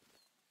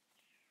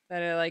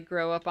that are, like,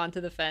 grow up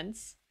onto the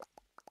fence.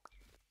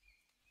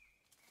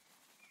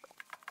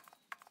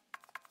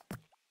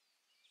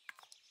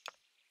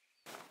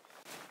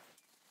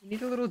 We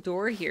need a little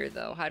door here,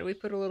 though. How do we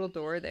put a little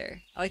door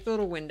there? I like the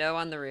little window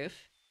on the roof.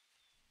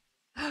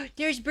 Oh,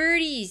 there's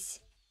birdies!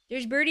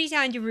 There's birdies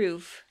on the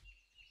roof.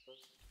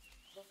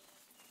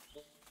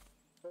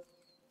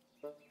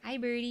 Hi,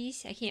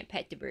 birdies. I can't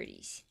pet the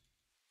birdies.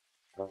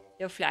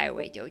 They'll fly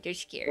away, though. They're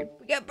scared.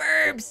 We got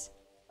burbs!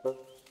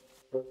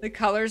 The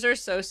colors are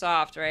so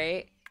soft,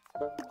 right?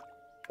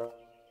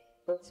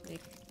 Let's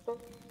make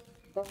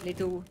a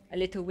little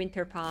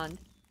winter pond.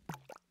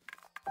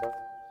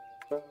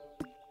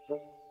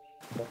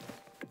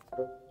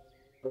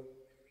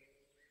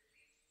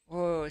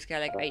 Oh, it's got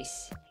like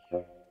ice.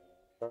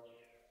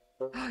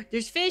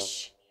 There's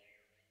fish!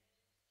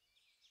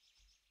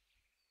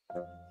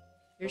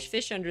 There's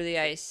fish under the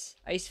ice.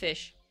 Ice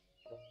fish.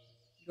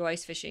 Go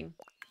ice fishing.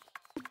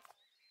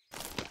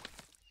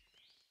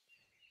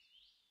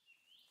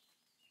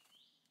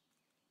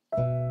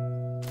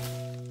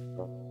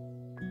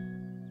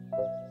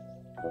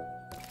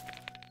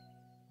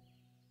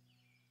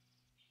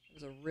 It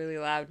was a really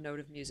loud note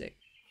of music.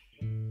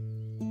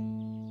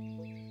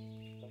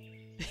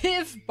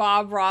 If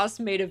Bob Ross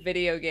made a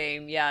video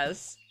game,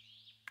 yes.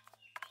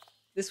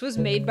 This was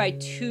made by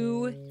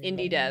 2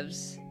 indie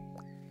devs.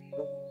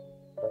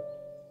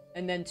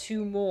 And then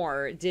 2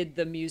 more did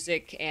the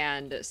music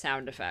and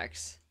sound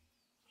effects.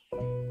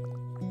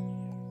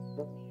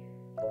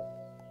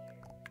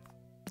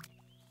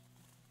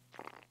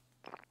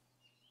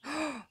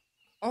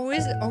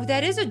 Oh,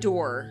 that is a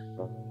door.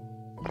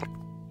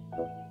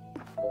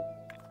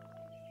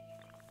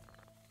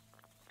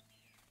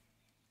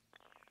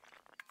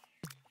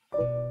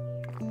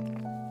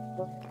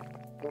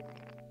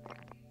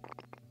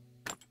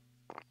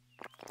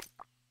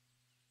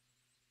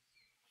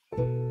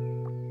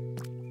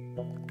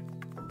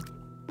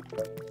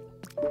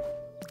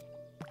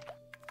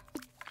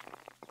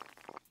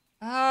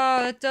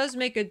 Oh, that does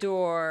make a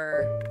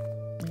door.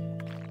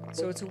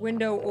 So it's a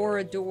window or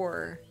a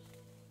door.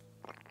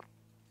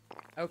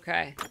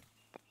 Okay.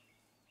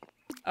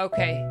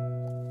 Okay.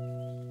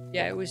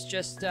 Yeah, it was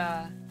just,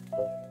 wow.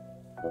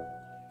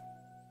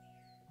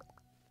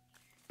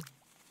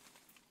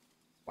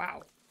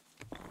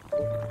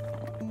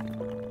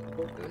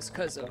 It was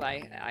because of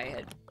I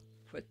had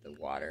put the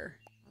water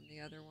on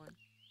the other one.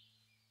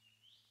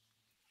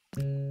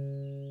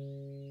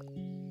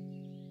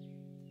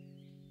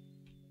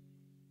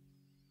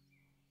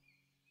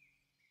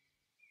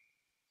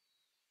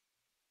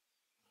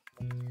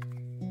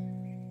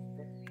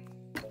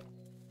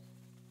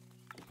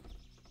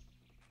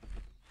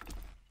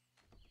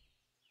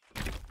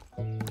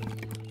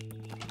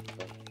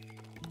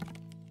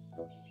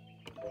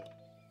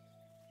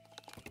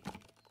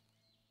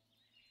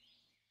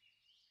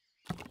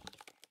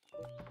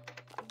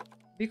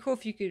 Be cool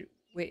if you could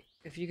wait,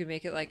 if you could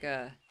make it like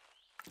a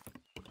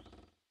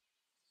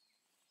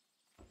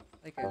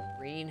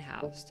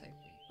greenhouse type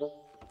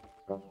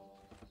thing.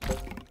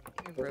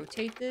 Can I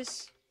rotate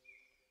this?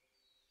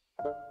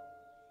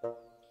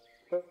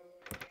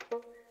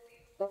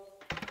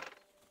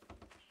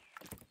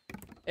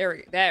 There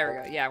we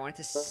go. Yeah, I want it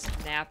to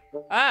snap.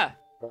 Ah!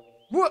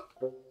 What?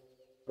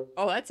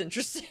 Oh, that's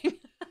interesting.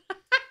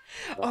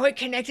 Oh, it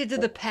connected to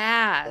the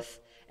path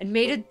and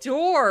made a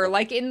door,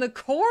 like in the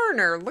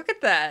corner. Look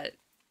at that.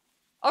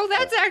 Oh,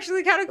 that's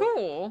actually kind of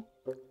cool.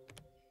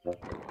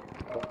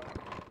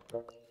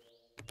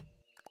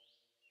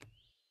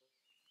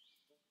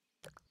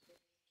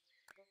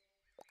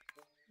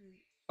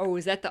 Oh,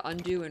 is that the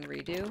undo and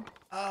redo?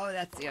 Oh,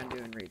 that's the undo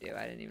and redo.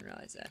 I didn't even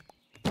realize that.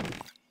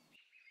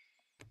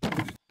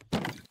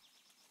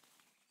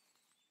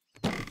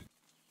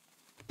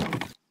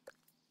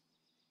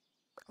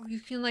 Oh, you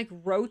can like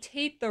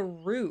rotate the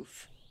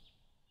roof.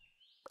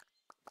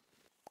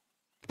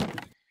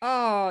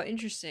 Oh,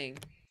 interesting.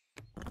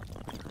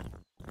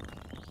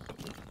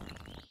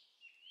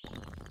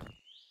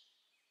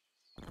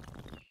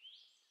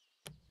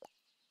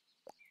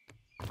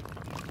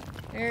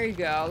 There you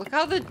go. Look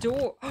how the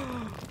door...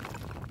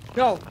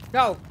 No,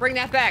 no, bring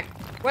that back.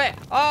 Wait,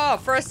 oh,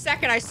 for a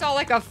second I saw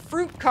like a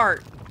fruit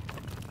cart.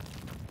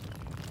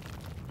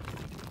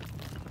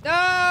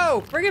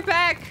 No, bring it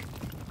back.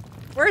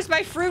 Where's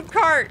my fruit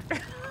cart?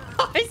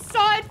 I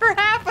saw it for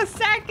half a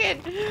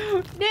second.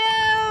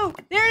 No,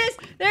 there it is,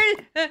 there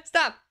it is.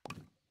 Stop,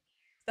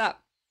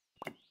 stop.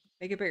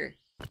 Make it bigger.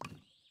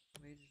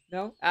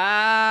 No?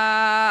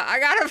 I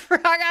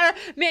gotta,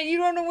 man, you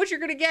don't know what you're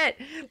gonna get.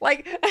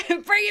 Like,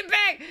 bring it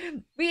back.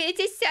 It's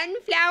a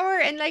sunflower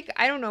and like,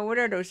 I don't know, what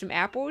are those, some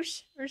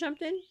apples or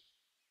something?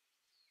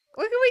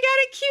 Look, we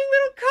got a cute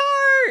little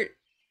cart.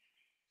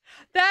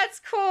 That's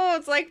cool.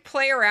 It's like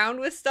play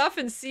around with stuff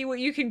and see what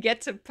you can get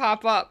to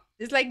pop up.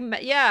 It's like,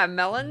 yeah,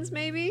 melons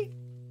maybe?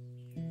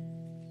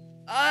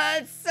 Oh,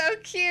 it's so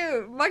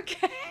cute. My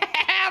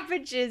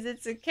cabbages,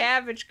 it's a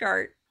cabbage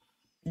cart.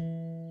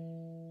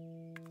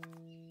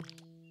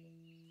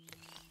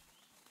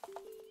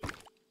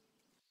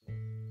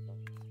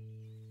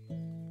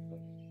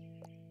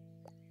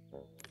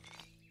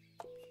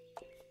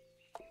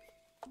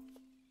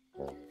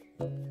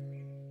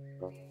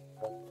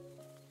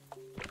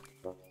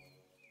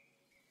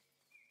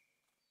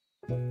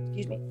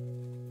 Excuse me.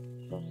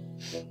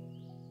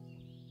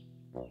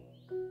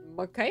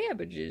 My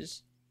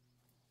cabbages.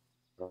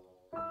 The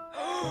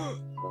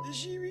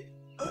sheepy.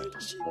 Oh, the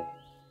sheepy.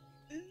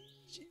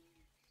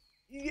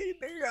 You got a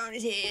bird on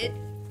his head.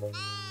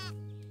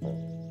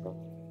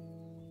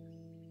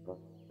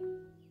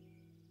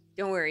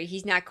 Don't worry,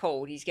 he's not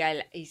cold. He's got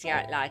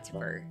lots of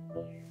fur.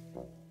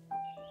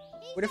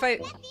 What if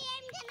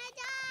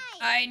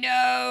I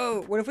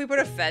know. What if we put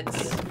a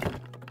fence?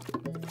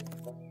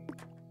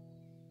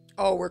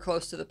 Oh, we're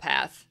close to the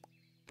path.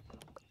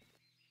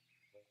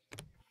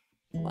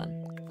 Hold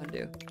on.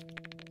 Undo.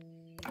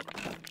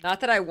 Not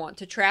that I want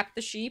to trap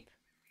the sheep.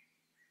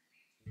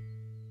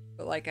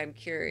 But, like, I'm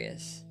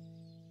curious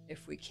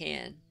if we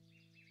can.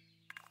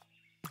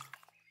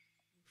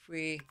 If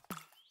we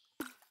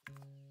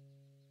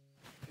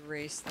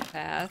erase the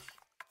path.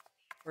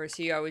 Or is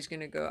he always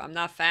gonna go? I'm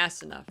not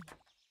fast enough.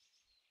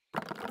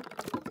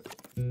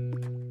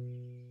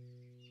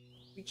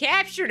 We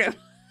captured him!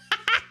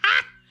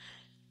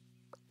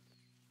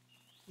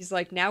 He's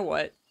like, now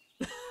what?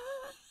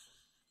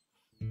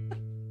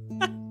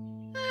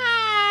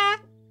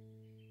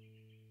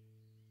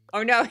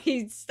 Oh no,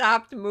 he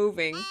stopped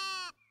moving.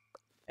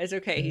 It's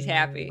okay, he's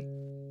happy.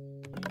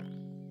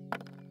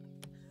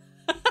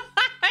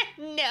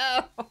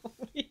 No,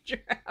 we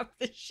dropped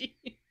the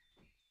sheep.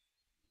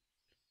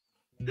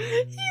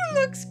 He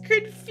looks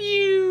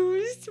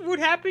confused. What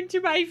happened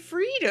to my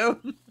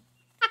freedom?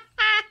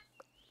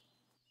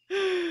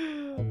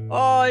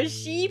 Oh,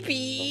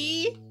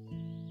 sheepy.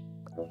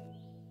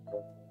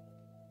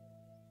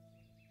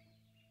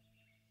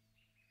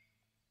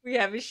 We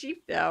have a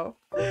sheep now.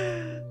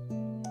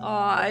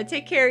 Aw,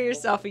 take care of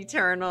yourself,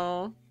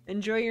 Eternal.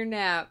 Enjoy your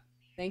nap.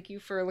 Thank you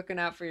for looking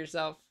out for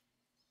yourself.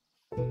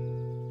 At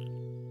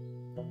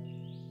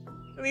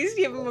least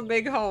give him a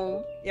big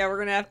home. Yeah, we're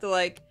gonna have to,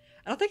 like...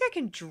 I don't think I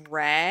can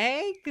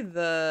drag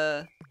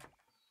the...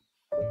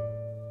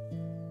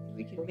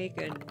 We can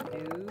make a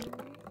new...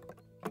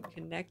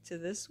 Connect to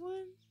this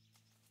one?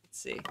 Let's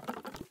see.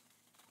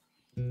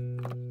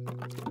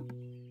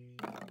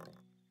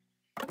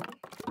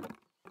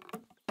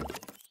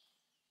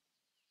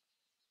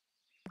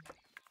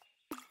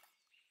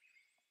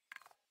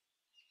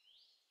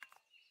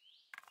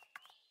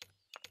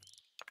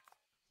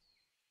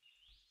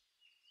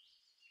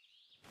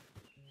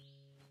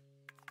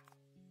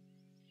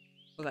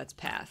 Oh, that's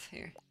path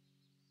here.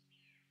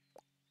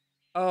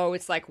 Oh,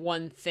 it's like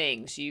one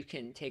thing, so you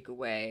can take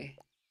away.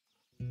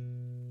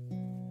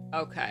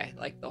 Okay,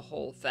 like the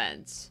whole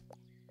fence.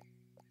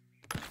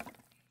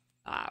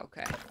 Ah,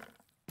 okay.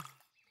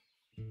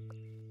 I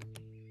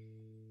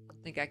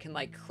think I can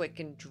like click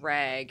and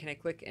drag. Can I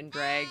click and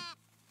drag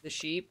the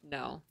sheep?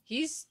 No.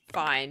 He's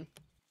fine.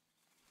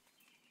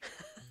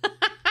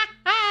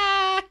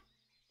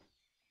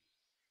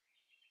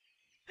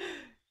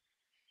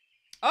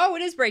 Oh,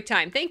 it is break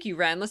time. Thank you,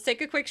 Ren. Let's take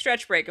a quick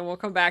stretch break and we'll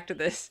come back to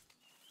this.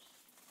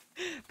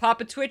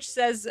 Papa Twitch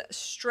says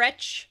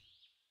stretch.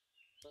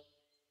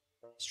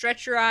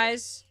 Stretch your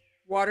eyes.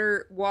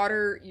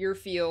 Water your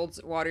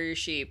fields, water your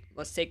sheep.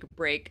 Let's take a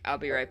break. I'll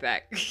be right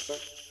back.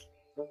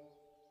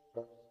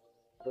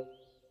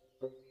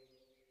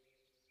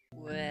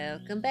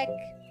 Welcome back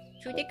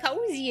to the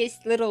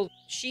coziest little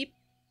sheep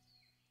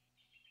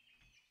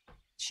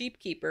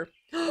keeper.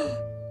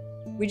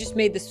 We just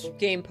made this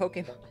game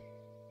Pokemon.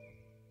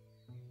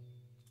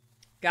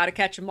 Gotta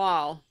catch them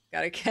all.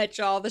 Gotta catch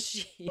all the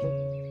sheep.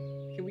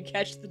 Can we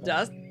catch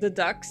the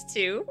ducks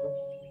too?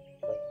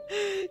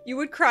 You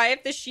would cry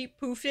if the sheep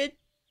poofed.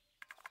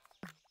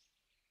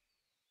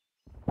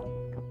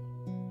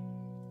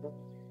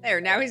 There,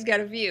 now he's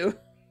got a view.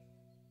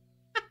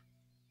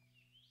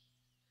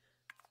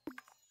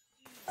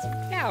 Some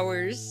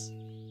flowers.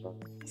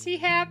 Is he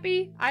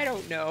happy? I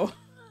don't know.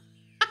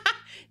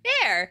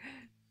 There!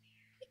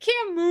 He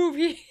can't move.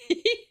 He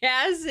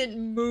hasn't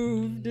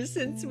moved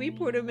since we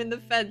put him in the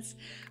fence.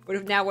 What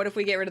if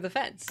we get rid of the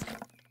fence?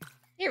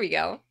 Here we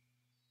go.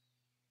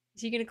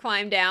 Is he gonna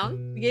climb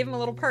down? We gave him a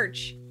little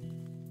perch.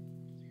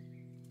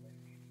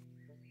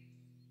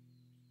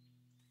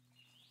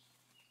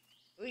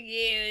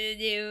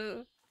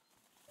 You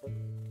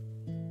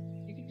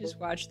can just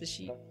watch the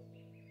sheep.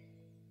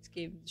 This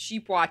game,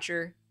 Sheep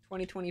Watcher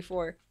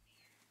 2024.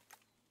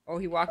 Oh,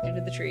 he walked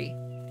into the tree.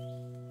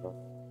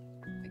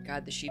 My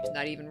God, the sheep's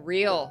not even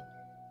real.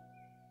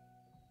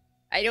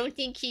 I don't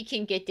think he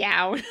can get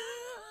down.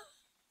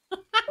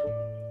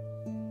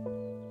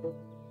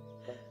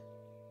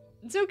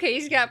 It's okay,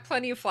 he's got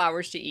plenty of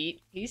flowers to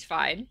eat. He's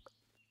fine.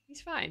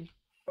 He's fine.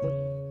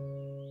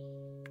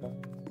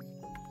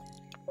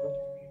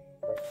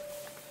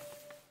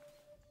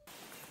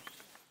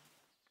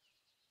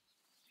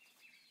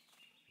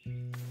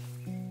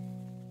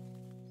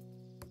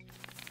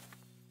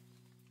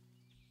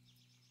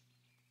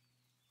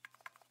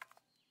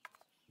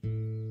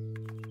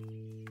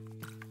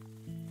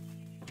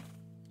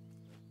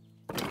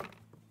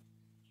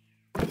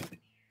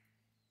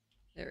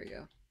 There we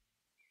go.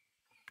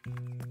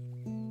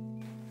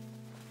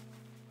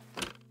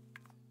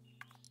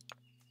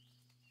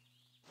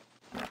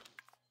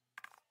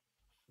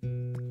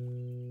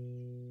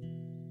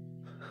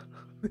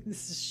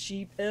 This is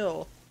Sheep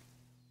Hill.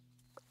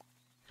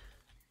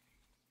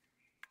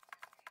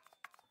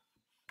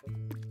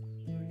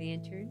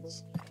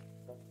 Lanterns.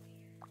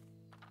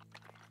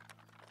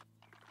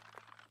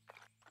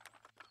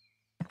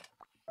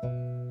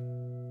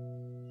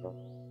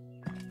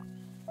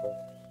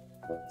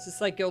 Is this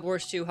like Guild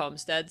Wars 2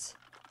 homesteads?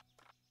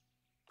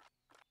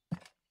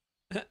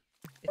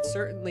 It's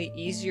certainly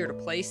easier to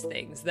place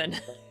things than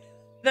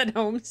than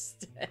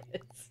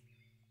homesteads.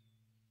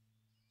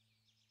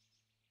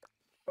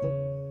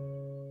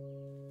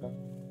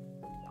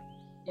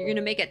 You're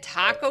gonna make a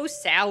taco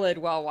salad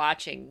while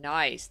watching.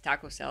 Nice.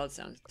 Taco salad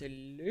sounds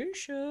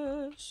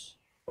delicious.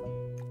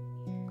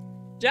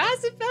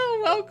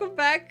 Josephine, welcome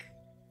back.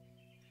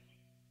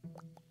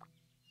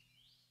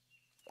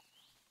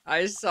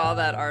 I saw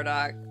that,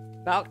 Ardoc.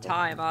 About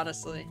time,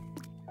 honestly.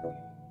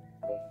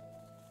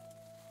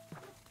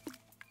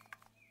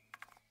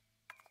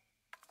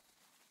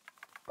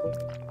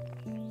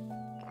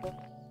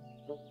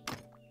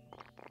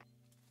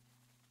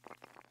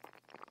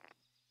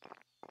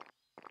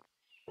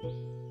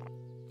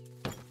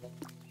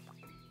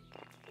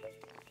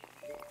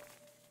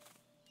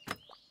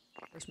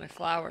 Where's my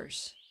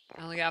flowers?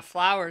 I only got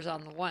flowers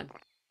on the one.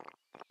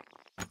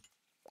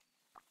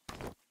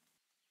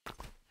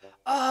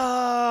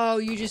 Oh,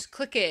 you just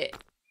click it.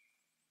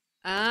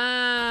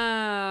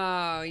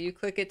 Oh, you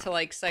click it to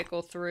like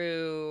cycle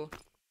through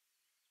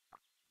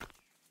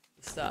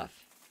the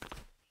stuff.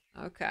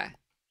 Okay.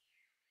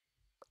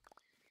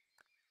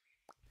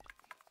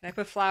 Can I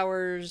put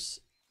flowers?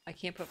 I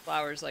can't put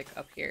flowers like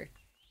up here.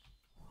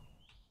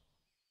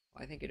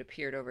 Oh, I think it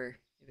appeared over.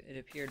 It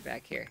appeared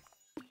back here.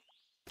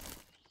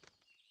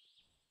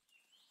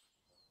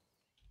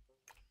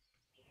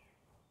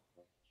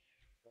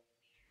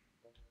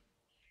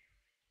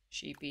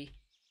 Sheepy.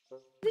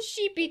 The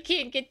sheepy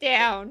can't get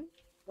down.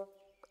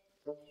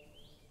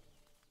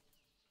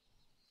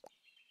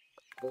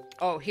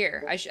 Oh,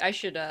 here. I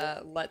should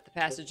let the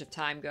passage of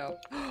time go.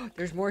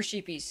 There's more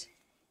sheepies.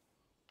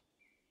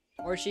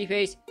 More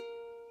sheepies.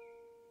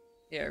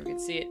 Yeah, we can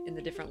see it in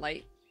the different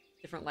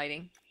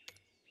lighting.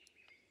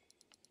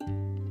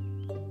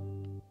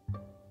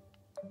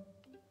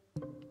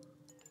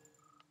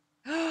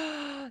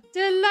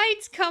 The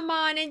lights come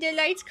on, and the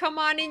lights come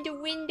on in the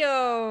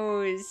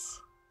windows.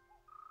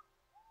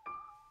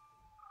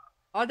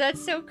 Oh,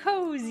 that's so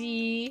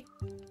cozy.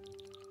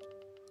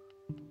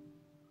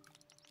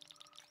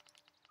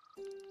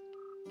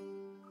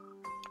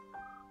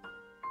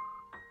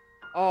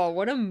 Oh,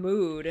 what a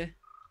mood.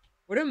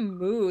 What a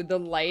mood. The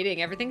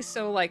lighting, everything's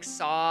so like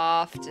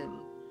soft and...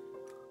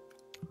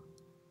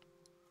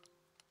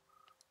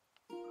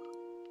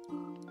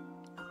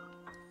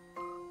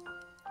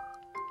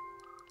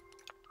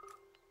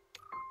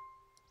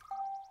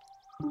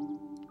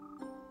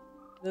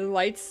 The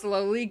lights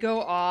slowly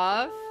go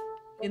off.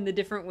 in the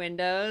different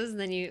windows. And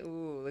then you,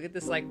 ooh, look at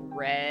this like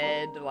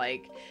red,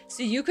 like,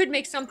 so you could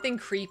make something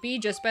creepy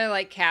just by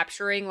like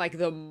capturing like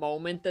the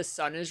moment the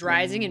sun is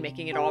rising and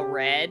making it all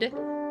red,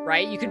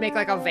 right? You could make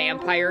like a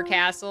vampire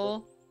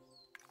castle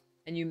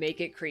and you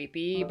make it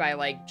creepy by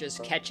like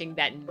just catching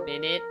that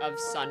minute of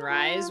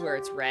sunrise where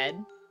it's red.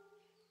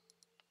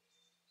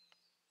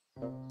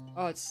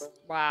 Oh, it's,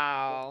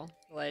 wow.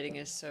 The lighting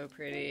is so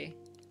pretty.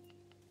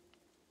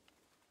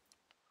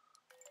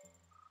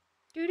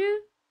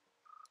 Doo-doo.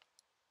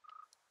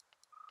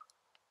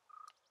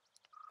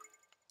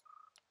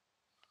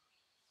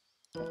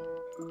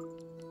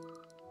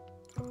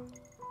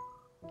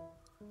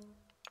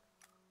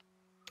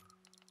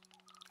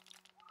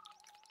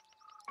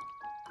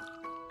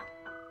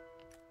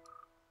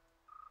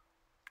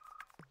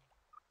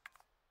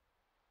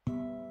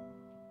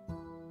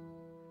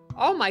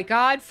 Oh my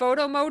god,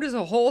 photo mode is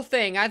a whole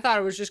thing. I thought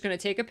I was just gonna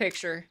take a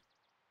picture.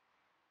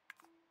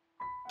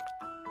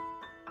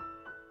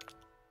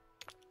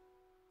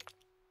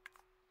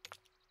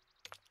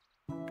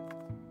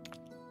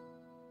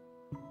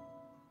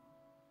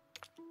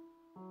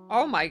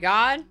 Oh my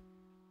god.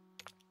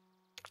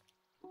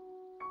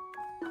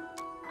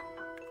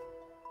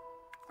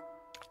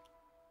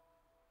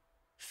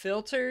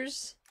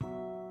 Filters.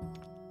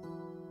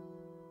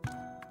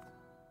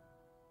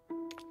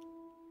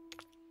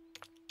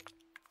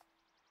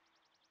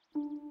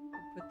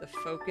 Put the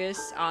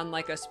focus on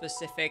like a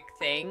specific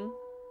thing.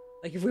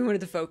 Like if we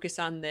wanted to focus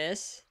on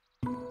this.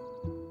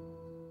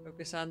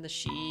 Focus on the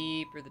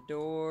sheep or the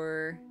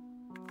door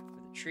or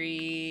the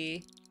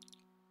tree.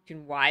 You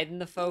can widen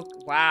the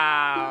focus.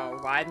 Wow.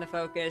 Widen the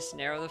focus,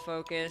 narrow the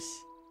focus.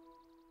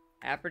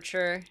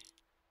 Aperture.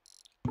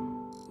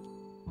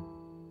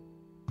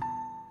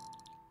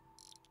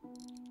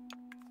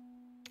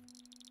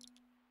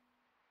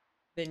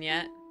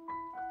 Vignette.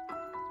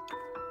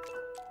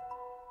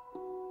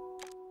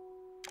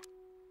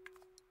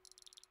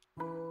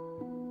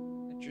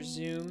 Enter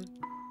zoom.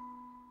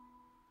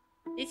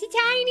 It's a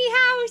tiny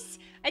house!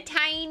 A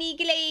tiny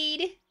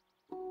glade!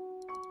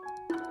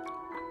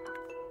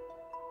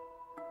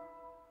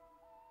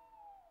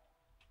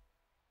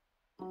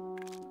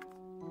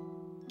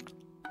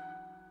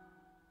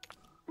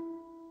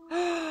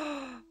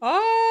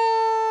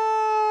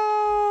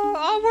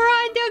 Oh, we're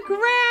on the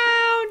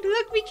ground!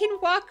 Look, we can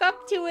walk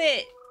up to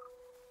it!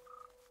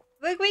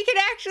 Look, we can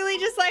actually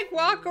just, like,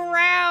 walk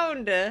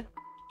around!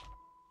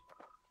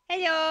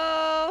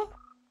 Hello!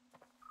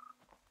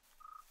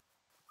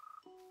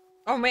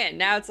 Oh man,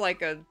 now it's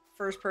like a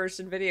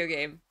first-person video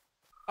game.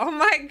 Oh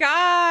my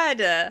god!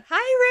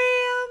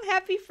 Hi, Ram!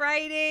 Happy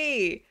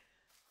Friday!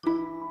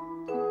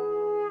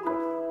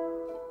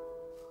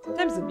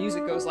 Sometimes the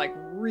music goes, like,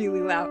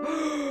 really loud.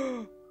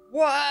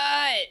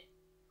 What?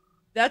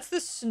 That's the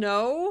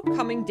snow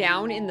coming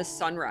down in the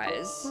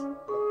sunrise.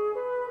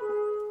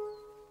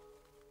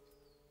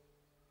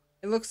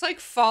 It looks like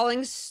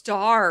falling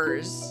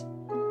stars.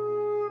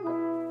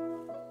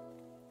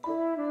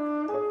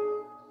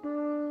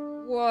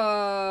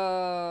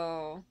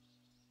 Whoa.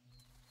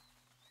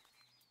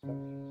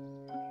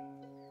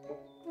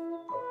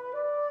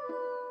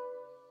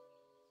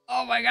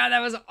 Oh my god, that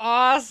was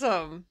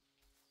awesome.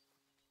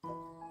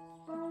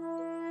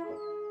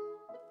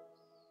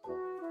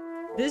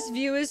 This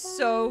view is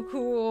so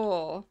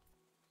cool.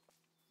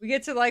 We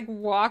get to like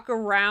walk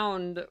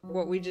around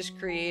what we just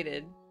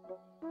created.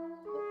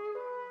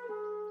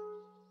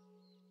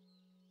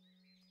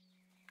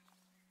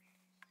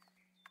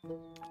 You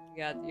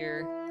got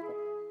your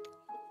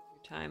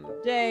time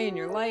of day and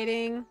your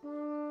lighting.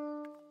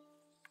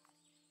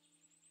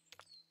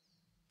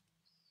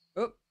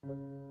 Oh.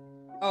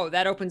 Oh,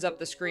 that opens up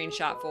the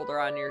screenshot folder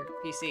on your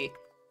PC.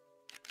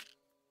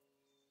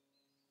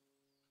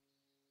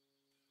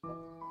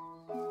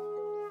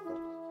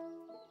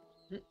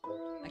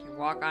 I can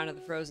walk onto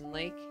the frozen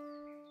lake.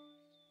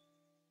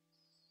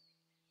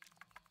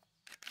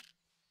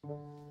 Take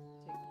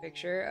a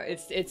picture.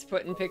 It's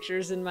putting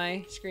pictures in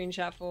my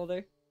screenshot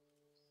folder.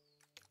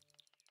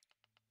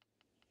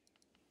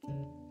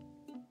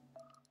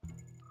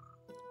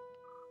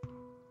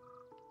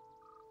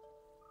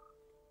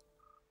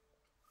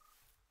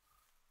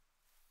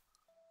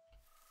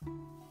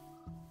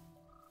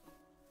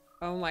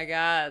 Oh my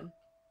god.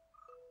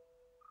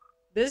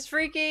 This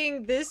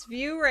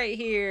view right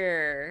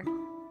here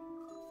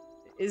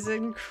is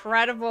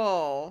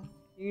incredible.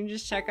 You can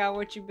just check out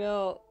what you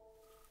built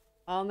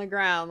on the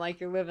ground like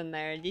you're living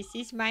there. This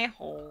is my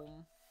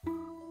home.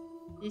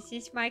 This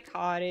is my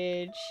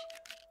cottage.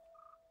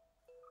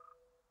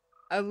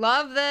 I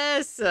love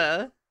this.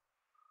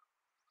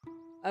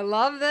 I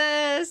love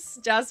this.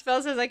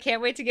 Jospel says, I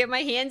can't wait to get my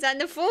hands on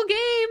the full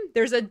game.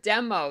 There's a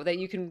demo that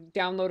you can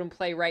download and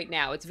play right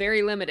now. It's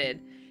very limited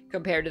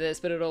compared to this,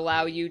 but it'll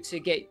allow you to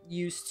get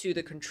used to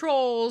the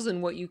controls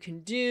and what you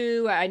can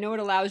do. I know it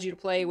allows you to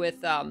play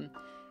with,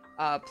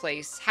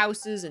 place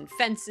houses and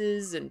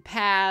fences and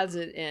paths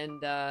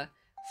and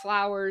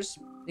flowers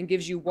and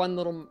gives you one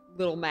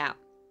little map.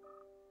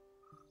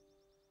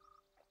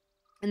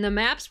 And the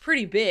map's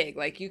pretty big.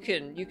 Like you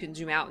can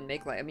zoom out and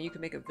make like, I mean, you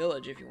can make a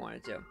village if you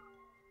wanted to.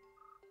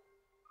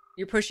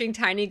 You're pushing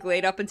Tiny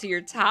Glade up into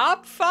your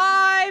top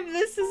 5.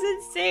 This is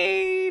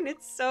insane.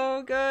 It's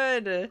so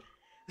good.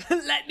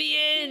 Let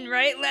me in,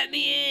 right? Let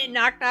me in.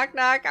 Knock, knock,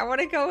 knock. I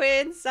want to go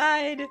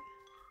inside.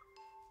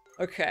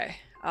 Okay.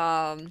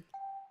 Oh,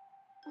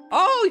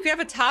 you can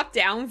have a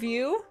top-down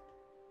view.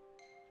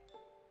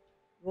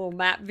 Little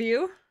map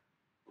view.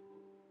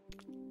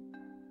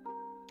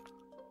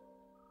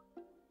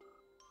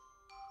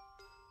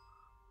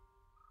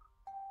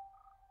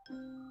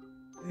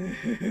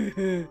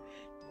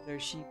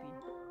 There's Sheepy.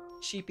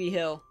 Sheepy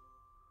Hill.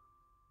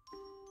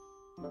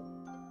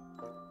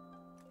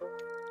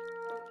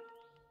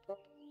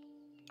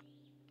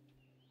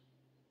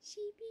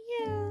 Sheepy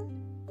Hill.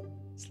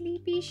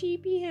 Sleepy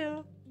Sheepy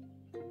Hill.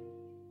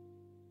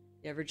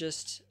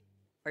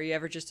 Are you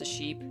ever just a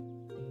sheep?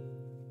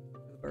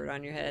 With a bird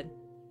on your head?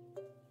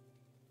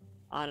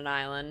 On an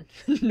island.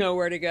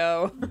 Nowhere to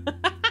go.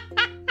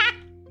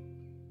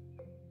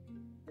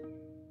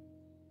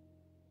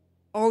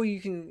 Oh,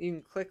 you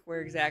can click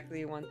where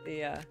exactly you want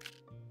the,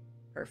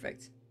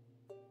 perfect.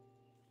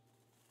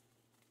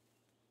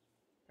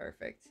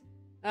 Perfect.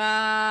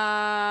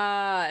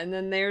 And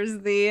then there's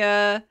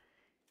the,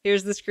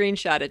 here's the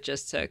screenshot it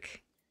just took.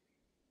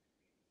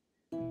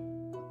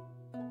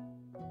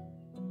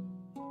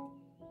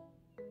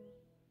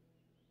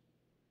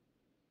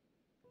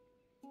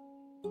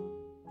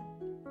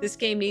 This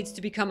game needs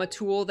to become a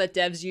tool that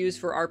devs use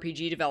for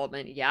RPG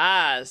development.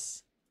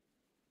 Yes.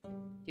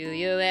 Do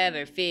you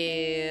ever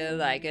feel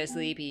like a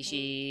sleepy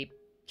sheep?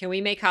 Can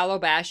we make Hollow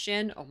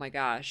Bastion? Oh my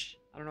gosh.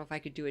 I don't know if I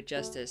could do it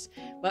justice.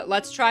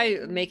 Let's try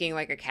making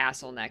like a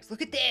castle next.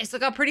 Look at this.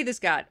 Look how pretty this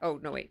got. Oh,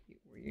 no, wait.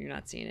 You're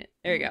not seeing it.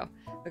 There you go.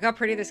 Look how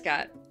pretty this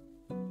got.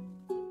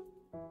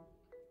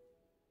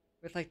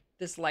 With like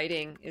this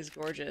lighting is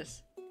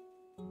gorgeous.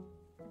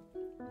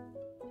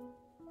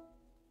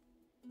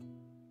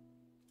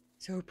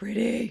 So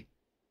pretty.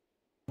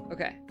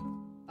 Okay.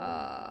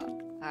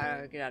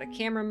 I'll get out of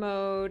camera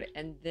mode,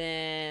 and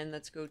then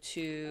let's go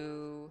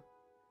to,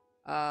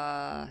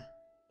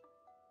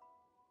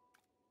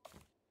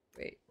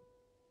 wait.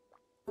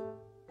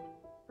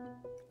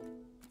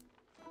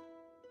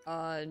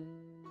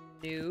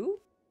 New.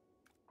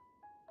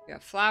 We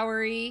got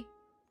flowery,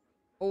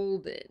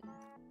 olden.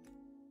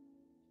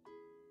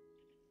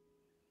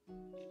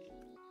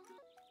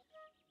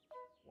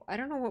 I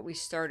don't know what we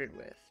started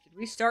with. Did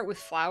we start with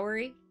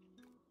flowery?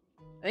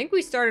 I think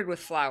we started with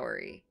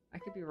flowery. I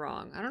could be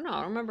wrong. I don't know.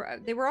 I don't remember.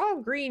 They were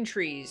all green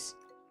trees.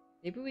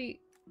 Maybe we...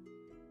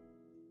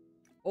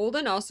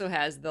 Olden also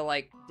has the,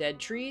 like, dead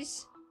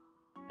trees.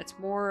 That's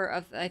more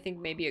of, I think,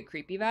 maybe a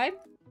creepy vibe.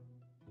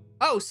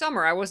 Oh,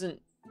 summer. I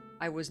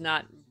was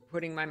not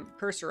putting my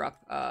cursor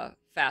up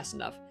fast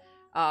enough.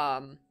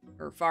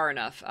 Or far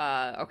enough.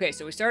 Okay,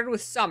 so we started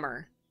with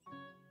summer.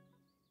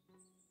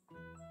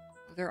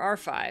 There are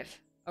 5.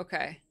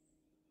 Okay.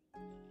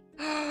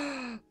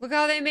 Look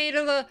how they made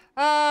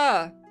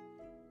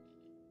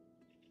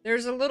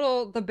there's a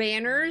little, the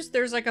banners,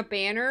 there's like a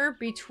banner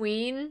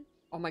between,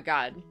 oh my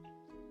god.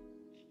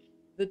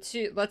 The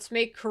two, let's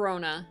make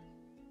Corona.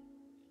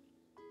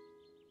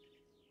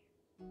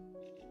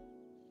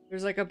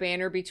 There's like a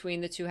banner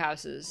between the 2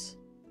 houses.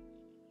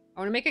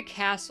 I want to make a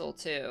castle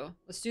too.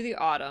 Let's do the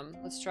autumn.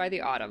 Let's try the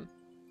autumn.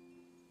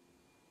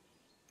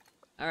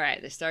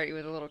 Alright, they start you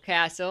with a little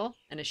castle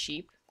and a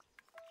sheep.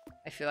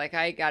 I feel like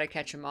I gotta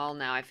catch them all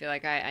now. I feel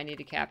like I need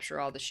to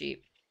capture all the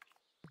sheep.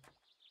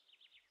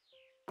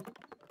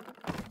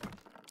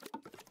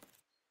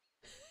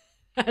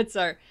 That's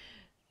our...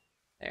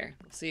 There.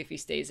 We'll see if he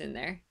stays in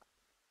there.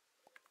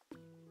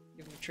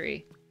 Give him a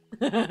tree.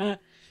 Look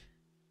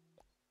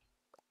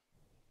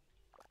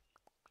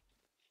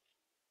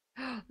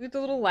at the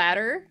little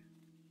ladder.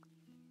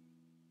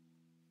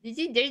 There's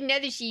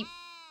another sheep.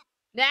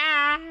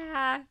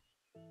 Ah!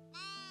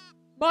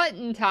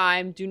 Mutton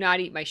time. Do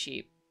not eat my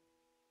sheep.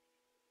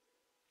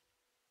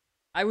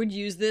 I would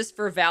use this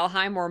for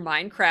Valheim or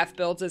Minecraft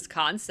builds as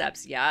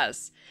concepts.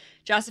 Yes.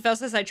 Josephel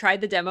says, I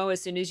tried the demo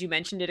as soon as you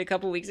mentioned it a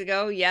couple weeks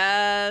ago.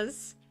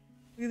 Yes.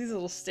 Look at these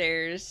little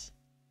stairs.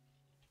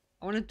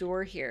 I want a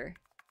door here.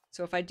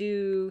 So if I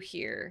do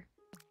here,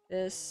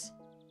 this,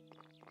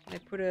 I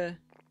put a...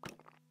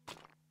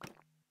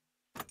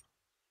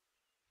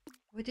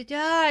 What the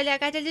dog? I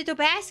got a little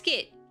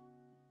basket.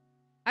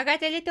 I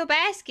got a little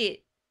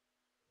basket.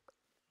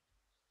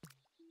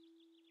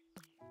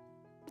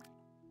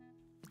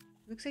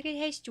 Looks like it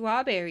has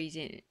strawberries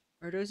in it.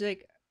 Or are those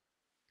like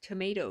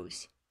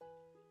tomatoes?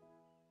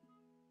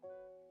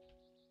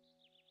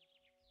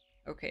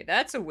 Okay,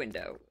 that's a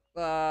window.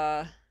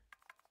 I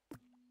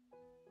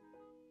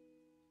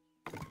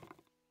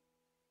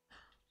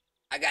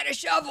got a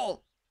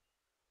shovel!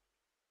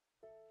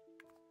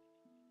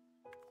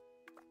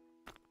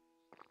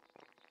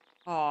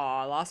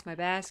 Aw, I lost my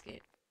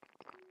basket.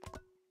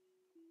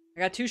 I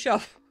got 2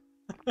 shovels.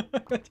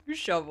 2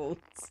 shovels.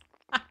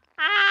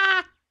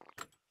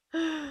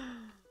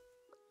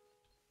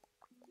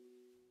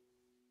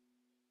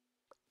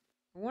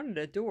 I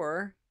wanted a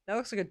door. That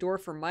looks like a door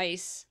for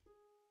mice.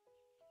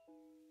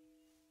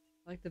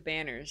 I like the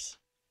banners.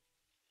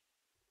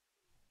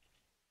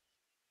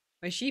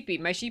 My sheepy.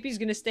 My sheepy's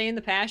gonna stay in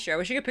the pasture. I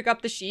wish I could pick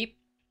up the sheep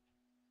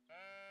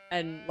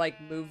and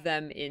like move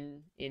them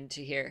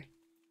into here.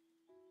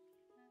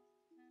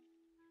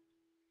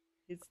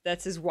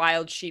 That's his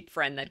wild sheep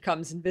friend that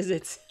comes and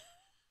visits.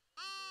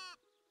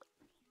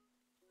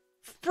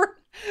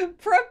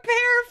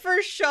 Prepare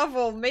for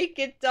shovel. Make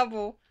it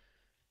double.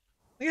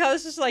 Look how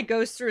this just like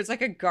goes through. It's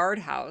like a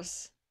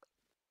guardhouse.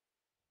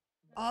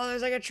 Oh,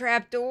 there's like a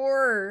trap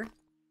door.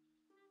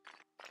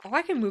 Oh,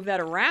 I can move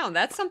that around.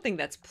 That's something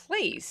that's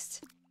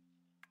placed.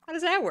 How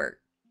does that work?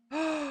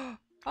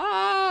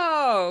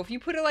 Oh, if you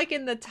put it like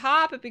in the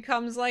top, it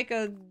becomes like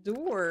a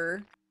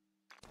door.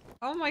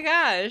 Oh my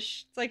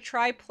gosh. It's like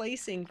try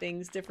placing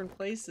things different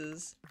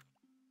places.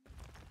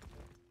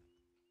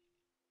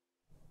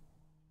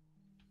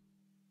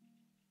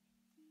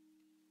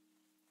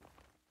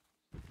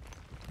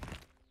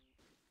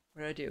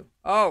 What did I do?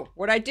 Oh,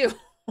 what'd I do?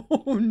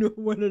 Oh no,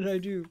 what did I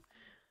do?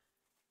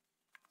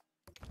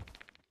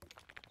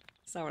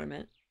 That's not what I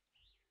meant.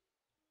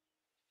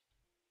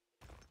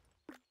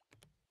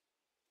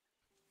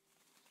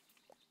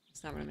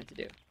 That's not what I meant to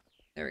do.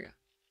 There we go.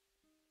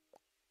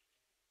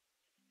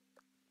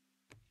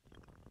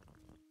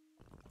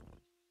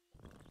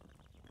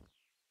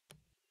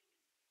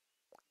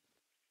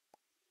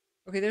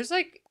 Okay, there's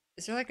like,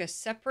 is there like a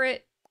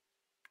separate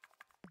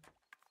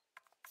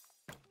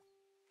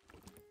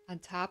on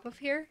top of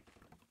here?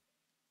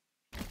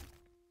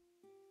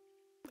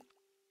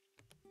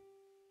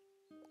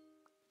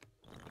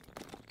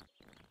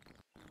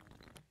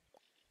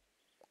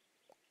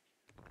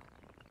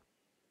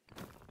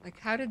 Like,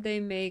 how did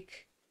they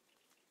make...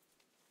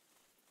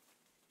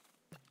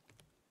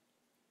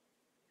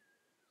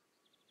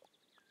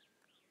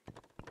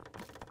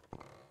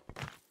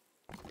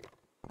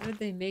 How did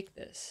they make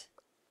this?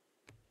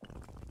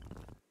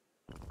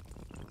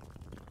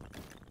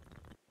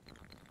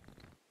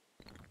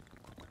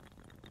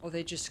 Oh,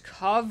 they just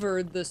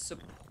covered the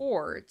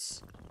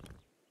supports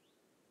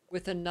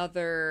with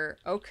another...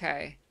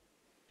 Okay.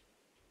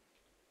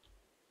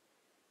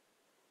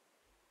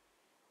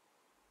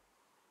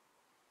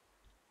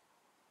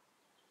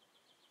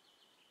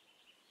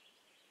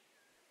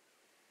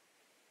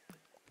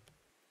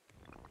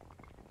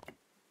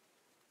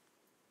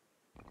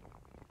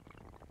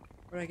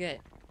 What did I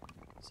get?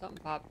 Something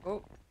popped.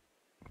 Oh.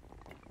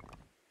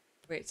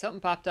 Wait,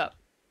 something popped up.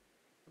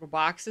 Little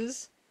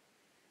boxes?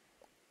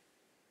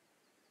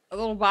 A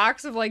little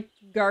box of, like,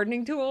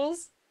 gardening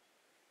tools?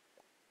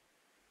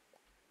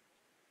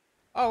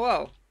 Oh,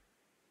 whoa.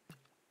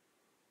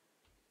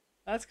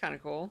 That's kind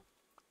of cool.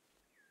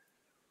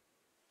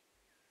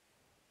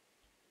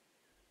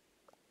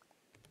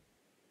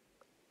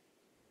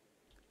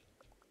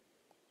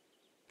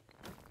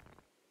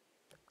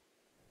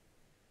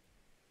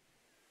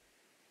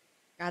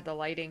 God, the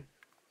lighting.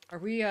 Are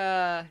we,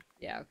 yeah,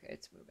 okay,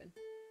 it's moving.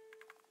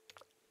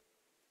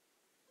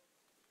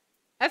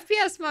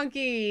 FPS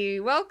Monkey,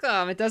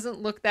 welcome. It doesn't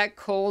look that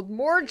cold.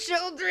 More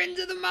children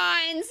to the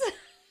mines.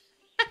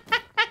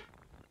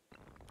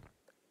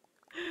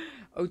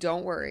 Oh,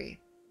 don't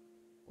worry.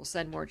 We'll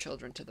send more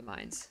children to the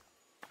mines.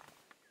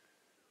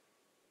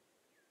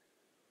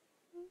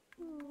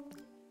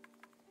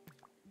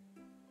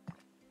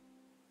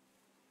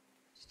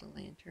 Just a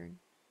lantern.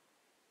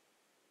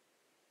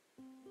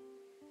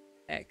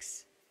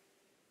 X.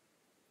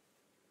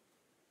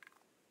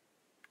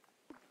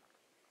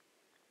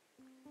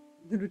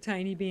 Little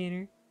tiny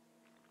banner.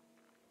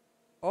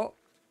 Oh.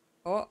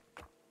 Oh.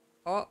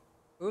 Oh.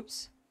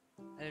 Oops.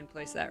 I didn't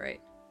place that right.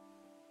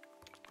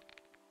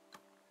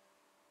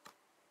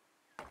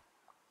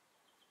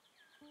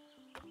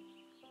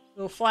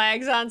 Little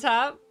flags on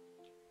top.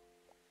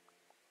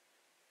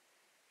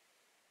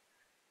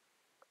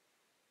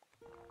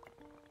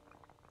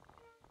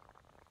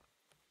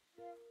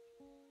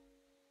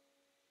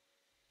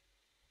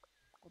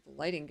 Well, the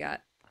lighting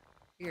got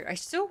weird. I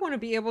still want to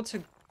be able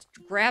to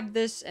grab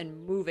this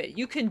and move it.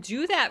 You can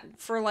do that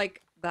for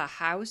like the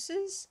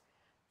houses.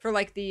 For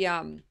like the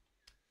like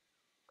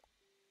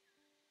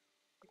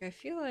I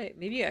feel like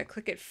maybe I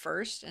click it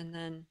first and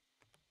then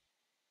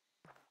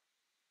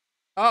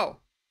oh.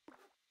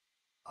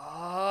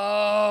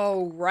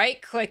 Oh,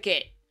 right click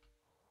it.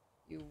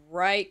 You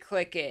right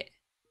click it.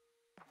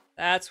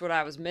 That's what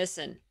I was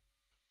missing.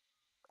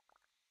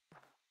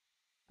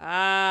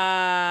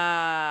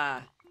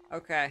 Ah,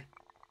 okay.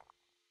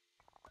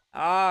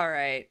 All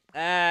right.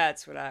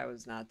 That's what I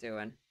was not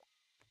doing.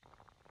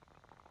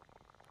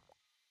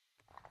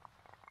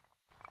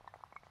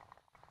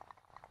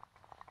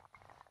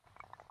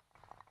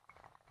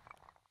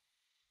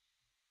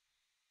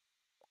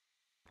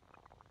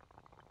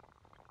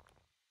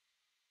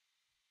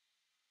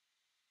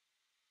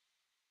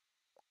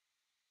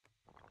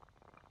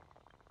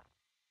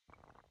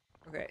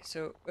 Okay,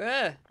 so,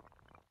 okay,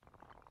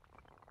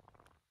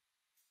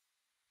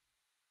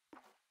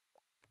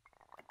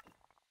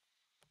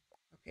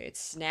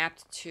 it's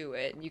snapped to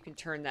it, and you can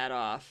turn that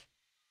off.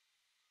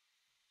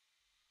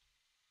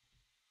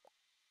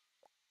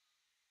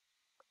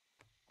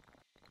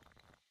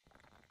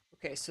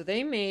 Okay, so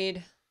they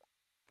made...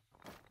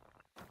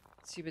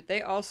 Let's see, but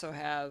they also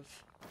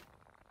have...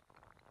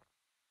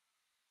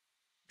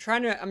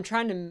 I'm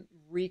trying to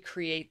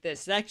recreate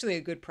this. It's actually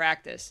a good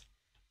practice.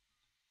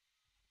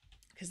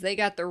 Because they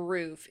got the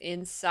roof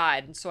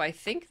inside. And so I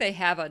think they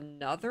have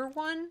another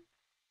one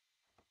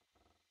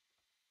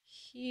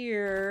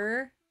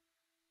here.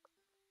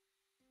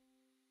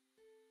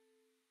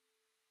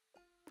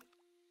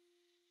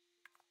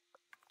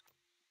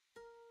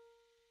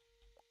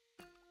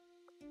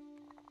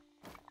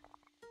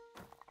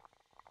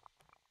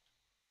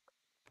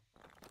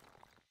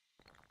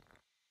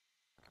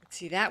 Let's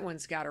see, that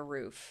one's got a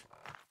roof.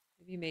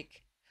 Maybe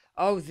make...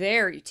 Oh,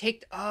 there. You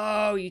take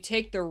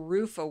the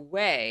roof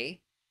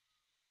away.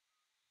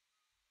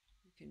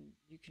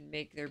 You can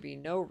make there be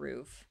no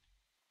roof.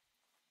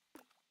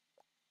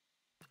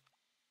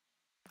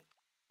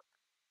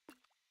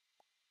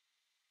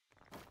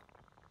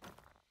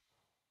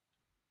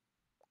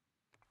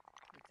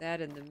 Put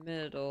that in the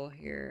middle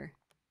here.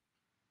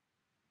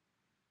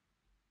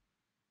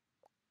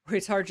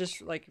 It's hard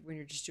just like when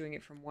you're just doing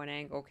it from one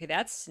angle. Okay,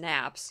 that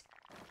snaps.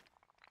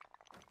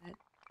 That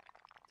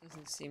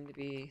doesn't seem to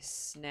be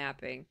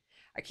snapping.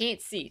 I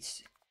can't see.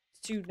 It's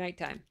too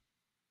nighttime.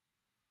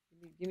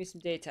 Give me some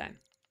daytime.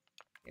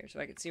 Here,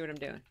 so I can see what I'm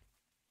doing.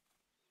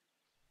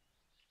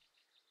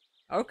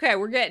 Okay,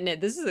 we're getting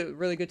it. This is a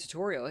really good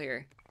tutorial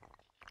here.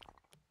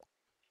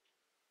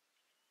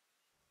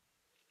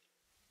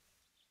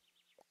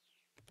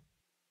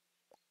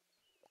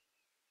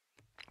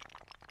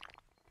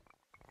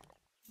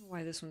 I don't know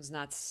why this one's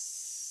not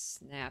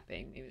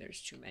snapping. Maybe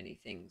there's too many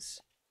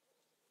things.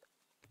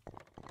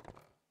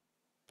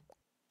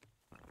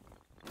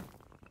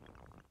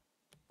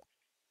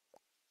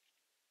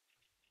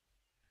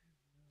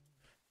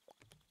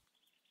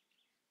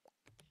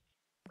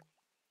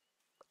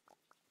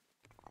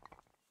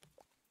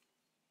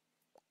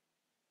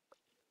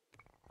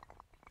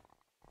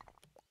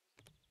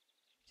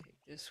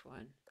 Take this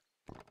one.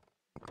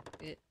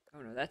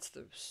 Oh no, that's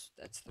the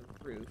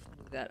roof.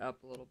 Move that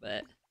up a little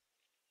bit.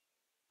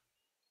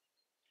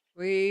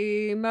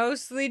 We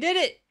mostly did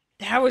it.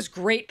 That was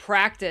great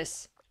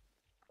practice.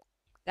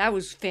 That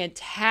was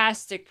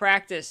fantastic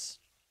practice.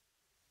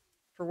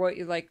 For what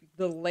you like,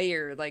 the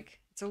layer, like,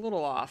 it's a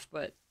little off,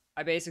 but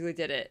I basically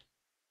did it.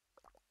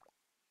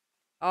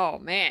 Oh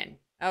man,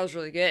 that was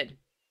really good.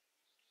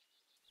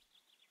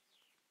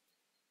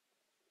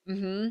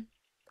 Mm-hmm.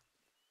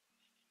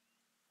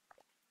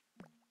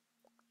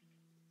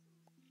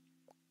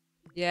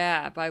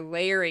 Yeah, by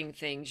layering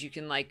things, you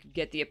can, like,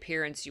 get the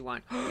appearance you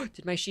want.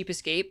 Did my sheep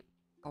escape?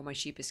 Oh, my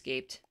sheep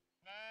escaped.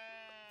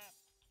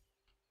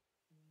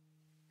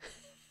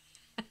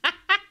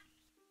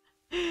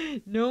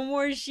 No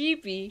more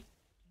sheepy.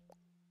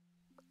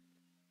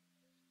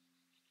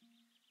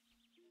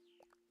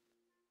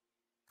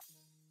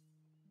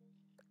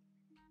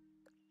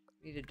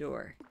 Need a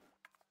door.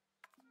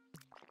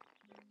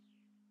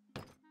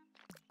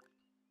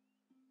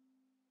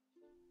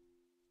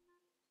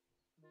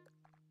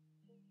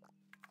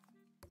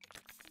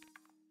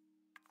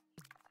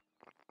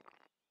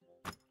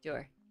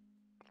 Door.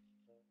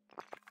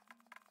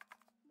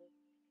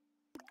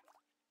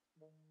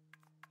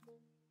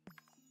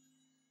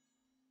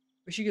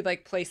 Wish you could,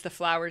 like, place the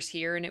flowers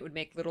here and it would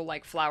make little,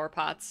 like, flower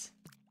pots.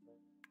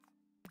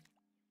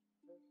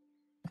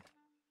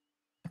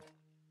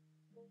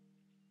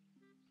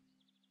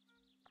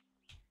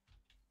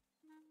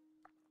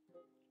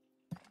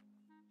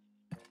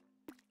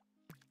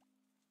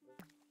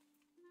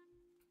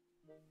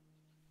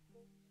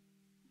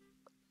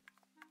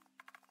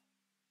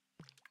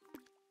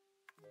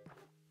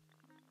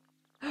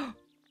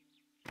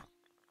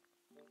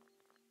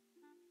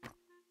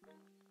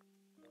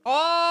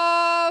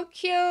 Oh,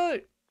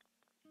 cute!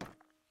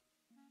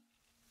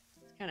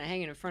 It's kind of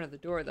hanging in front of the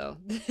door, though.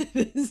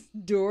 This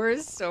door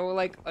is so,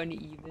 like,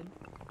 uneven.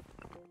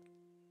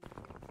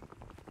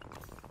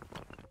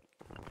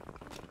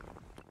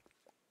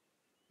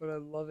 But I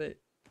love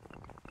it.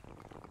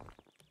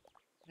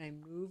 Can I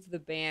move the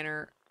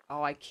banner?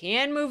 Oh, I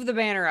can move the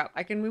banner up.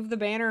 I can move the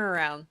banner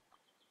around.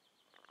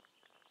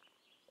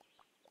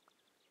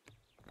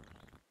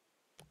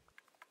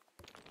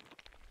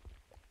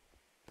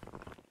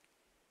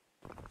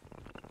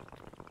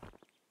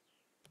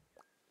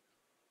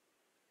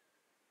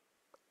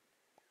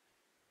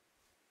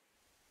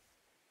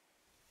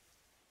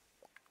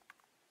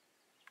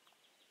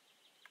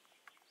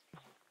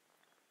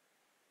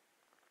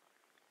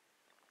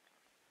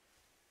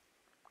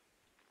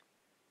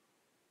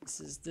 This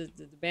is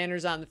the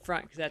banner's on the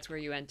front because that's where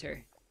you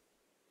enter.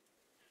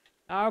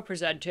 Now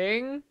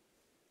presenting.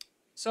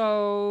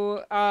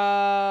 So,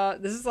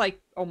 this is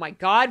like, oh my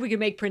god, we can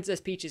make Princess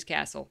Peach's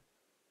castle.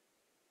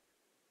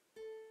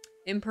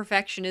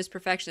 Imperfection is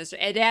perfection.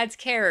 It adds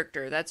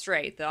character. That's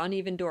right. The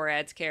uneven door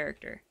adds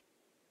character.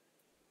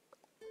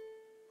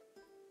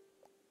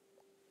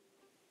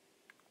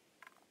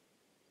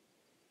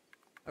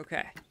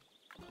 Okay.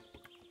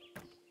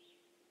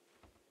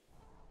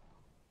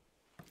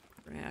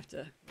 We're gonna have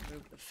to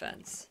remove the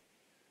fence.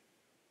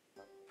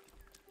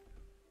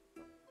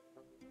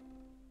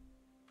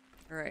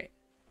 Alright.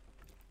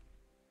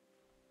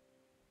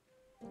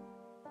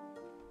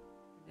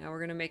 Now we're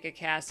gonna make a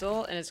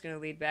castle, and it's gonna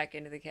lead back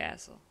into the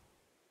castle.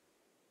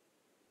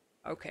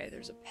 Okay,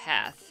 there's a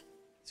path.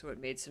 So it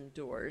made some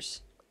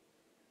doors.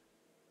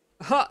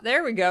 Oh,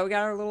 there we go. We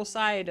got our little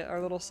side,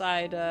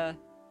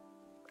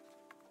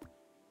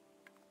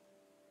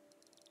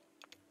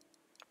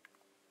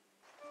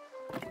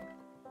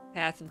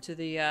 path into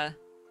the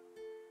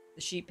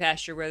sheep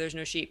pasture where there's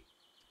no sheep.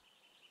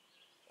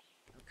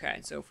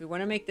 Okay, so if we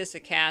want to make this a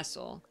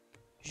castle,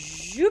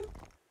 zoop,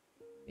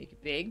 make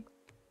it big.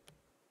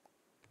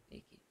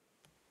 Make it.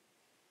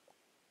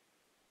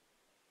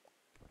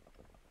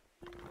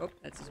 Oh,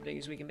 that's as big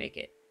as we can make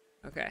it.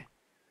 Okay.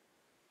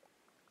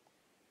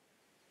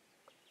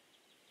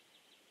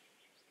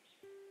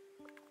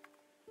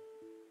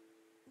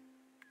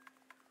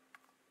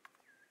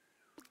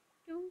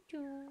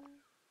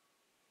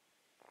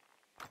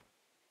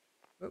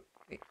 Oh,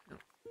 wait, no.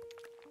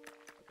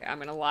 Okay, I'm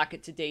gonna lock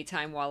it to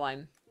daytime while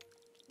I'm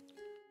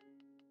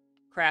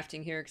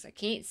crafting here because I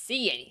can't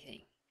see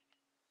anything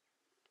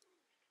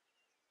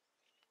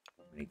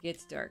when it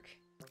gets dark.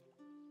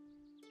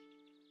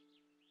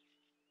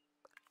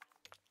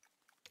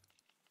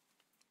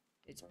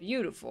 It's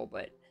beautiful,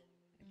 but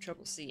I have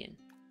trouble seeing.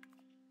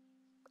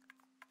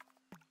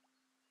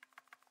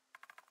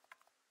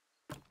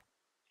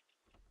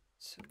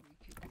 So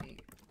we could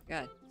make...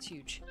 God, it's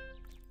huge.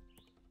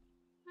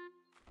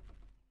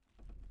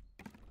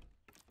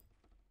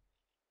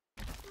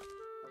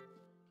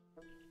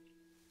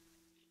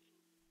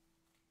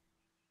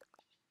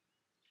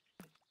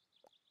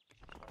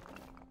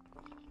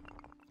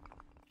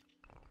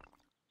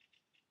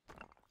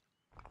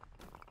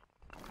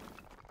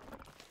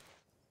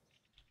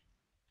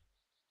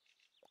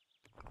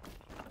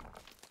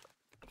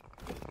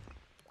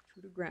 To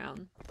the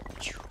ground.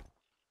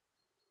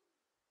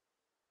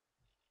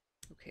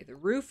 Okay, the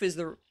roof is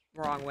the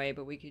wrong way,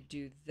 but we could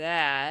do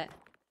that.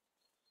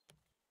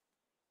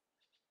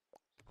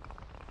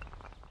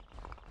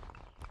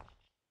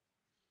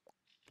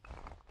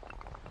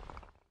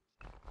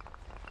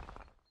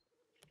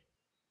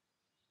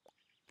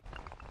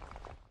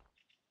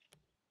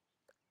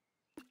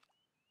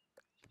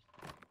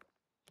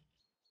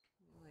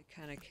 It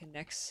kind of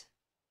connects.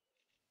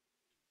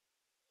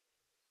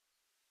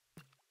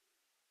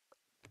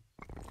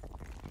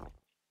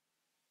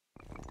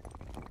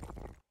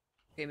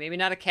 Okay, maybe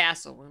not a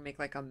castle. We're gonna make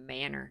like a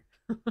manor.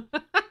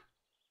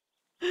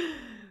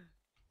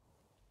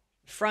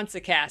 Front's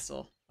a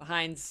castle.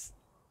 Behind's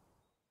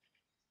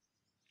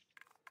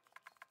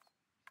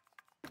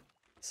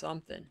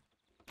something.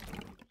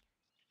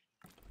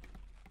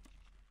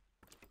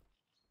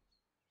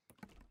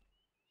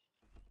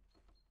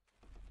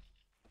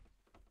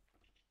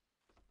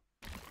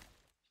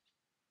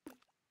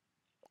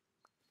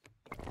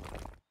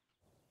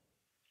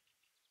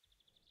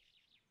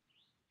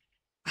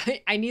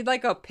 I need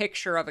like a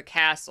picture of a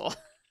castle.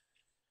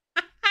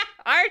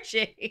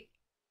 Archie!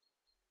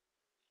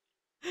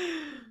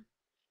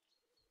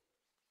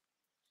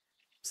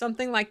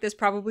 Something like this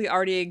probably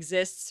already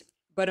exists,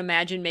 but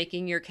imagine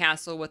making your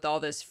castle with all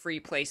this free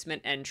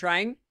placement and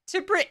trying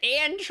to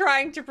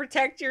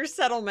protect your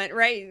settlement,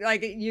 right?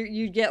 Like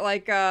you get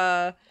like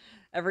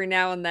every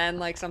now and then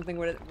like something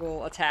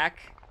will attack.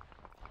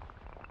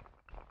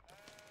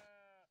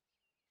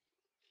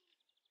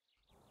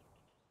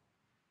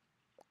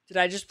 Did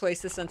I just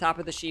place this on top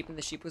of the sheep and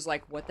the sheep was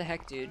like, "What the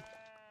heck, dude?"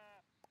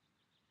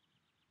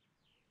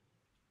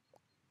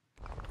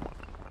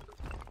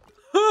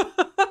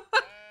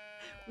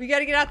 We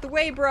gotta get out the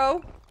way,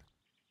 bro.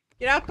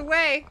 Get out the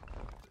way.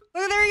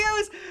 Oh, there he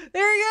goes.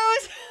 There he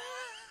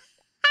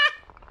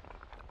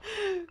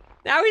goes.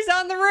 Now he's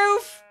on the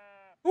roof.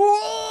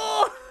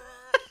 Whoa!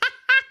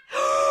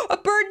 A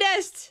bird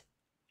nest.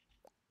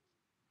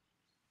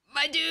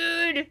 My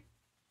dude.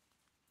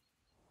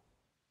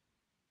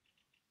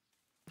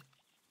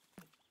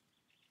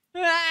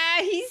 Ah,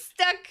 he's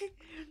stuck.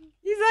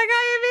 He's like,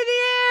 I am in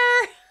the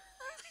air.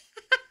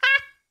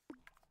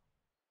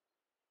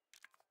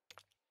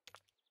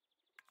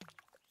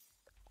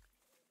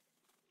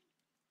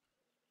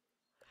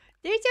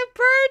 There's a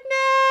bird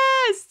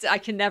nest! I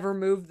can never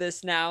move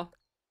this now.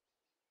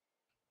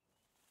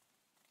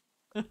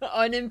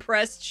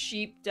 Unimpressed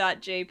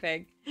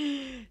sheep.jpg.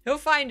 He'll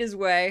find his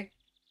way.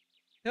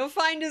 He'll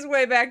find his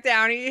way back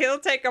down. He'll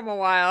take him a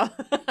while.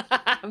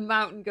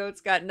 Mountain goat's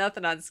got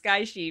nothing on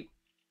sky sheep.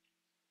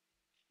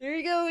 There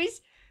he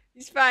goes.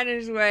 He's finding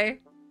his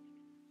way.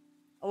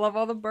 I love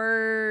all the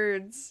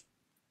birds.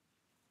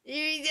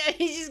 He's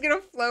just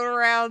gonna float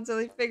around until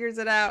he figures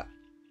it out.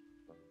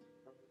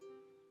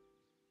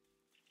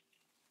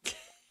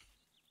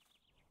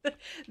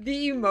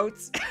 The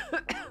emotes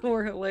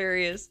were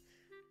hilarious.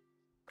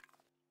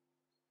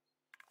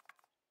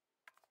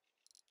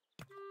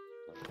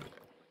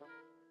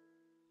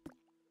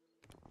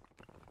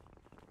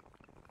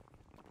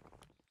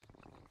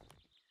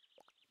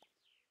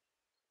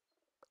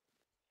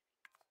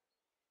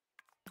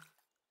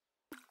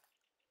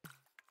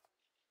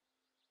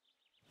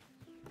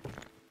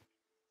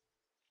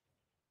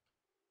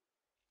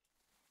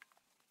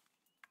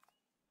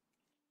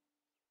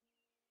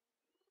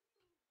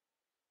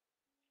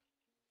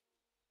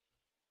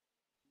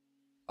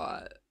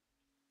 Uh,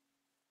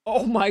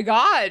 oh my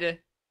god!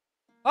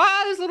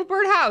 Ah, there's a little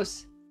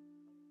birdhouse!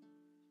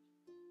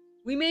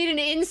 We made an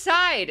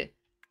inside!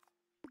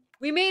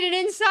 We made an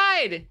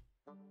inside!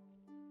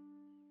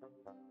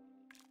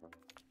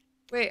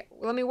 Wait,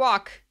 let me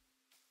walk.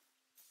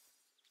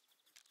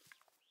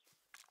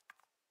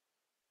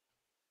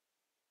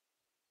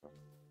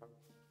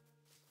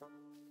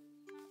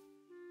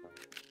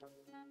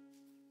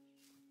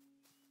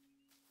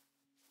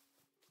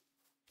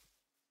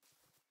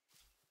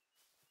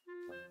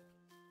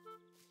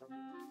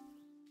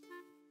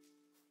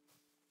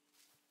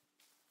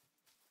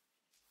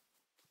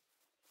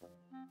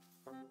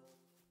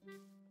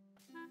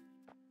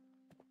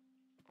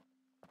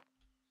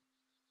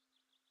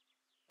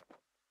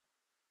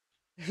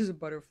 There's a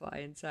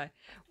butterfly inside.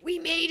 We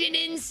made an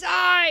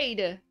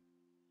inside!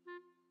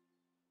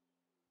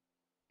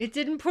 It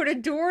didn't put a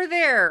door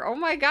there. Oh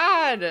my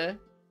god.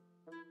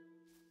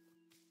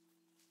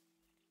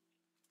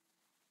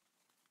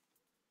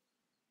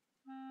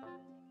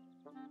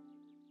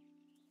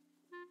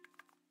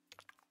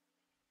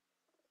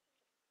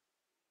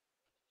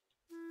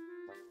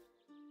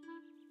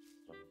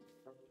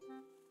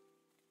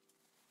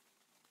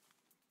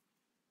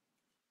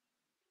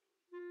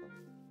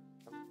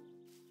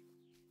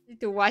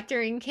 The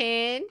watering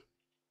can.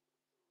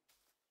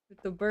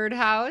 With the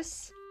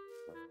birdhouse.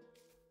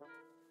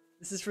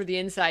 This is for the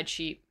inside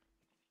sheep.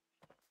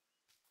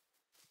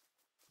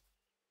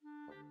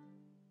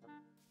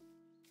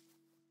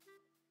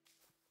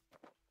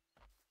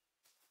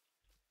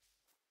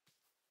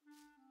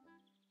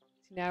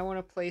 See, now I want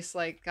to place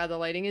like, god, the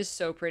lighting is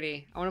so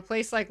pretty. I want to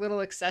place like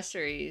little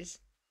accessories.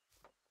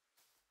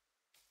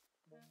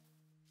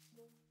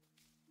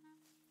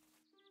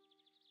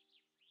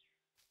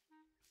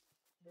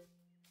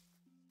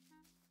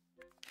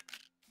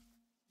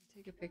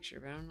 Take a picture,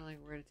 but I don't know like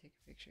where to take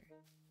a picture.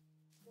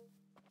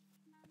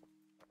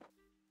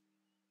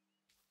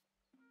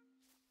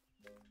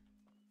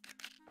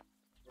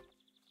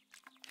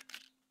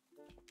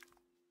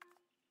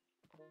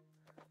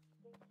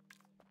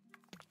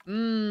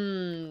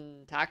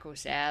 Mmm, taco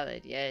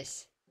salad,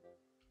 yes.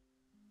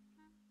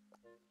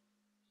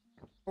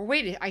 Or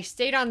wait, I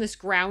stayed on this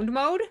ground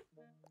mode?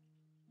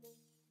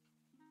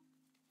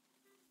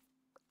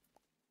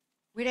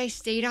 Wait, I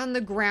stayed on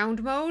the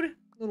ground mode?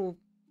 Little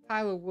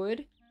pile of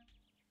wood.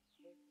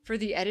 For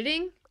the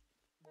editing?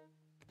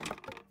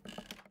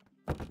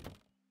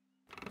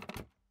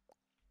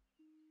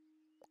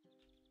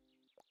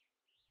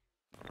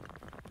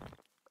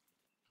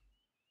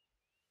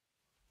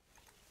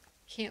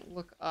 Can't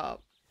look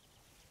up.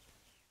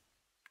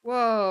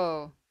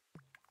 Whoa.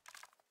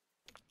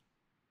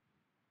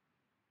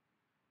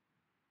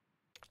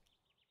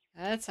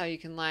 That's how you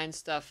can line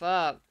stuff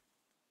up.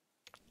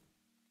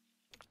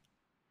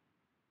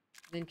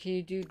 Then can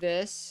you do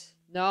this?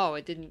 No,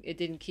 it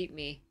didn't keep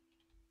me.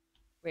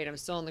 Wait, I'm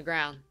still on the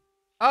ground.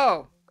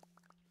 Oh!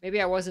 Maybe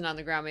I wasn't on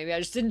the ground. Maybe I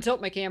just didn't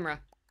tilt my camera.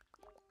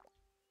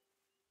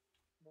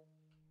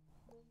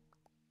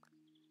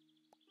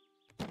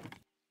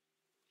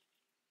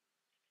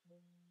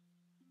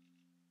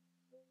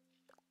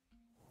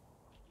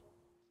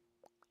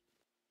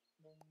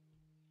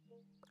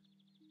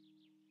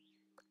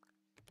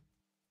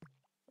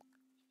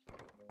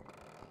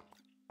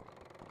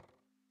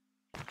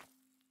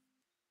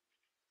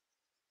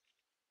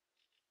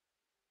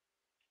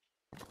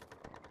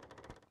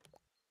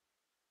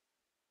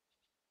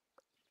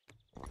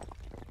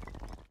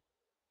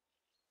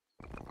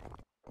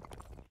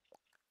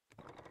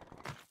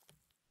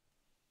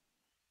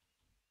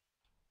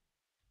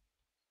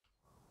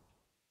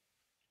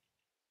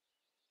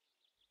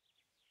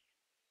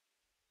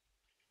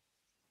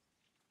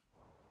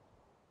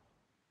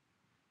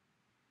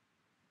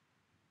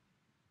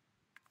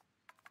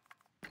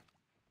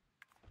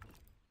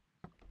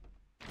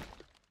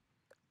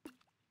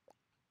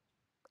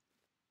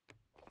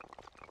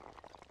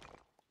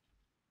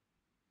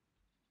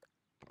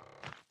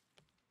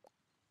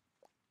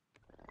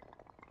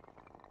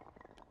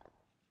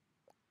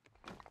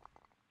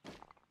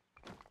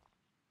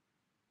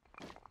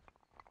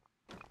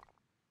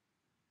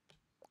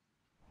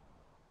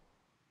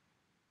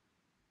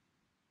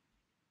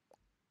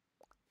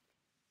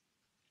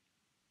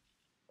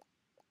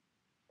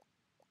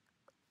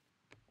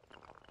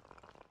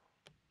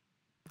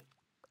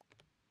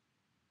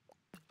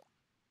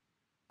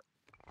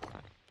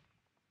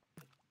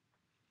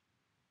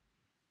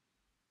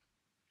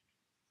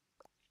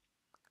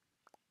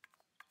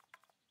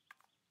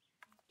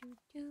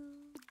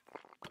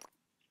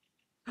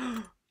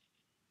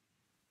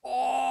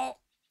 Oh!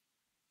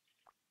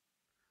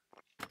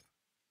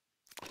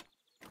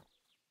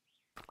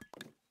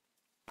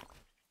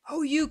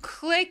 Oh, you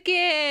click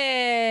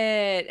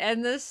it!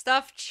 And the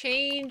stuff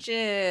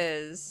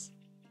changes.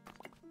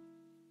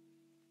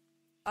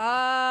 Oh.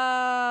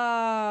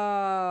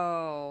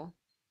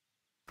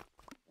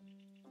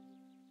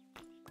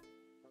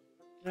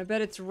 I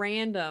bet it's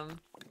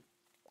random.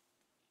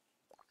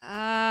 Oh,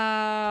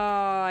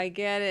 I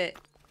get it.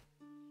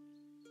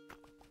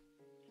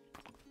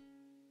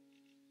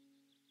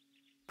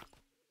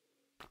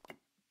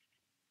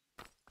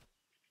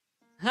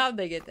 How'd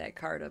they get that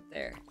card up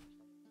there?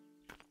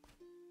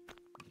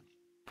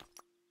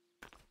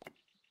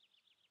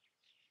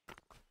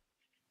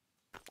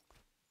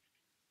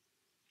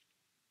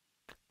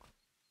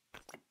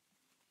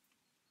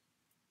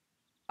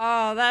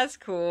 Oh, that's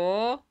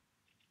cool.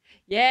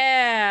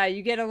 Yeah,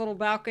 you get a little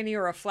balcony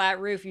or a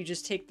flat roof. You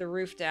just take the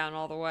roof down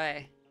all the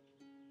way.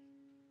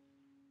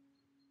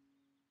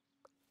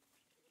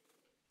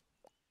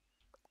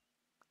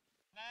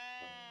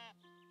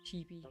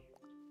 Sheepy.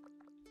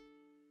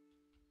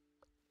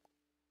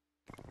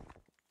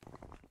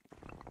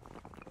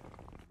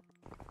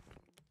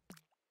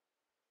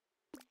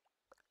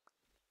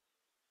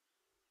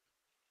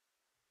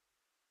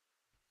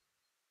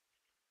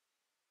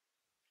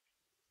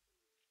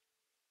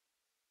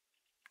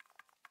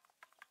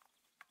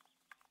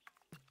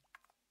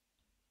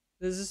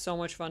 This is so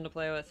much fun to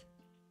play with.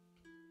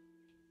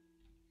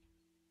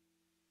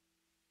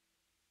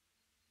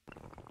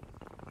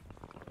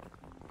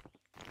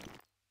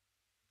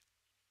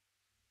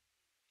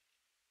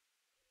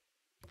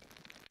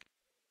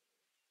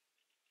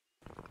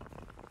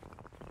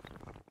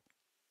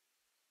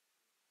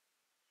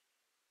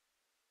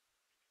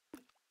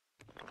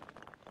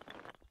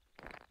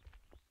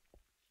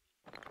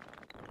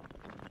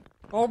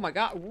 Oh my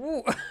god.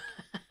 Woo.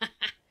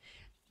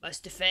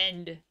 Must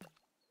defend.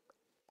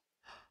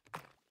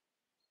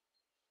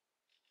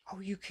 Oh,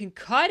 you can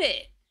cut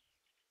it.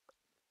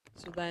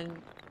 So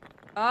then...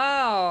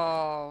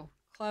 Oh,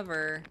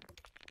 clever.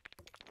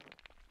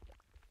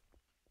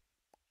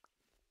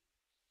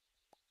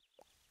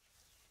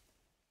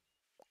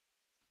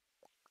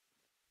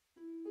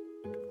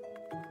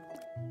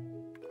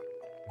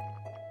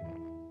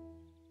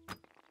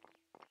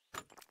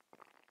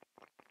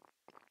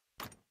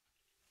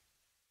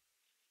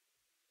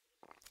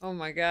 Oh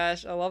my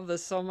gosh, I love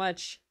this so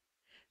much.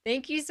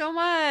 Thank you so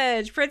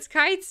much, Prince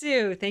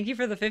Kaitsu. Thank you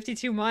for the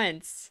 52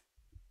 months.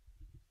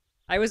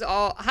 I was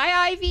all...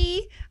 Hi,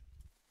 Ivy!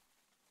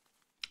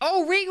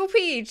 Oh, Regal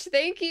Peach!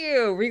 Thank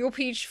you! Regal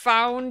Peach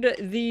found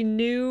the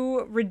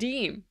new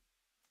redeem,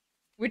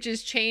 which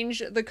is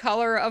change the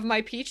color of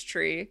my peach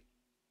tree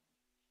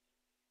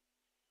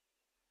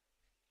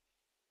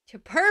to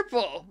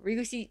purple.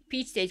 Regal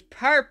Peach stays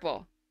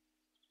purple.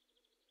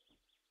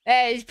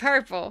 That is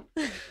purple.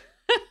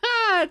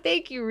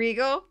 Thank you,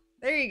 Regal.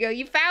 There you go.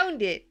 You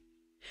found it.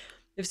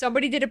 If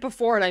somebody did it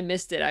before and I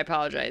missed it, I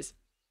apologize.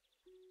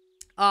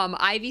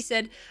 Ivy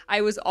said,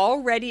 I was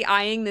already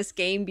eyeing this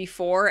game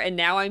before, and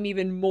now I'm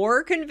even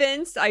more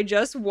convinced I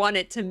just want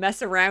it to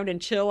mess around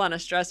and chill on a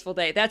stressful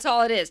day. That's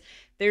all it is.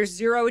 There's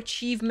zero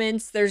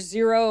achievements. There's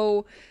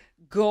zero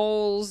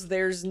goals.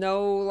 There's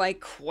no,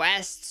 like,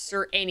 quests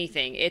or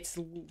anything. It's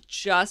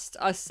just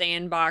a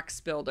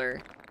sandbox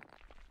builder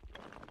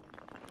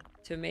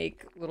to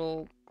make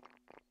little...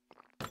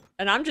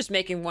 And I'm just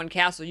making one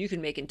castle. You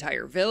can make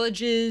entire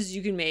villages.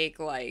 You can make,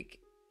 like...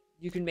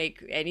 You can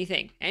make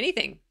anything.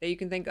 Anything that you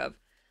can think of.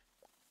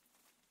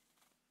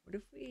 What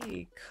if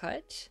we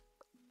cut?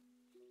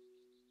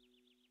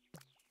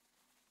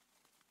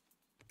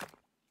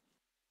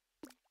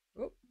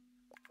 Oh.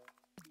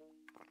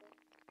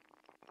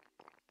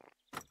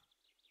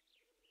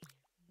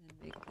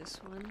 And make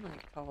this one,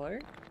 like, taller.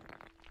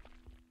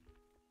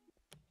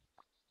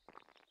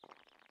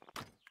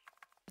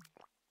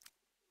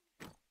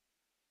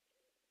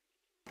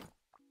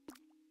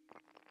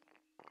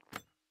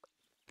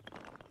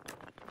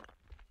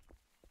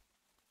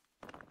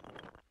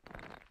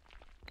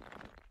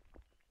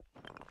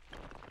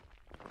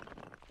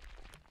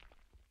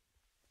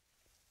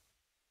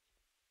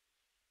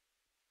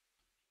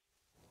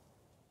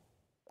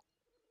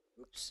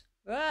 Oops.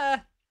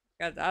 Ah!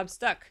 I'm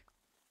stuck.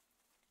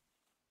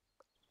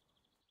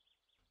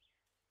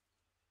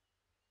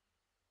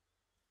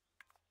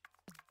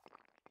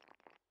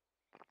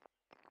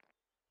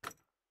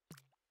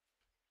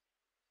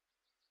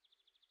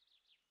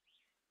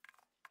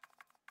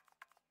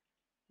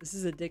 This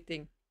is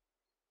addicting.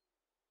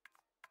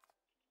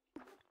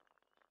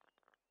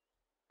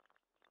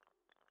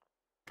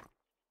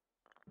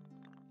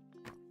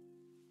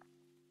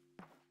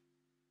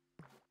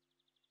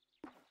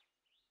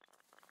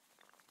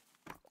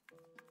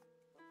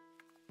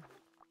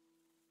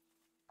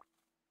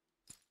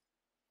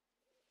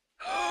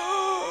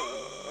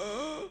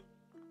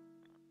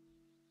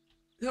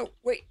 No,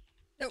 wait.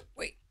 No,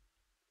 wait.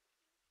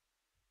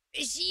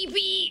 A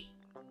sheepy!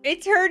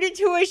 It turned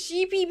into a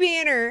sheepy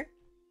banner.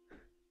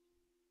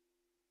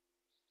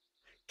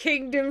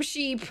 Kingdom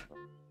sheep.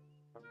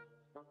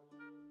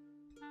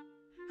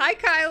 Hi,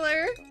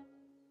 Kyler.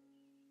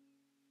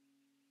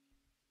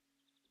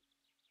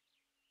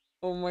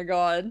 Oh my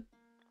god.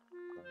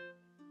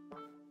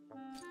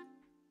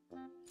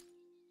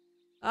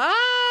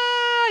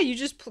 Ah! You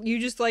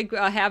just like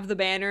have the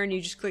banner and you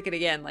just click it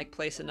again, like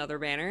place another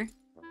banner.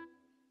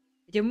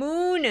 The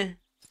moon.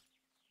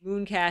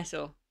 Moon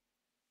Castle.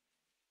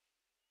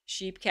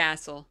 Sheep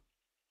Castle.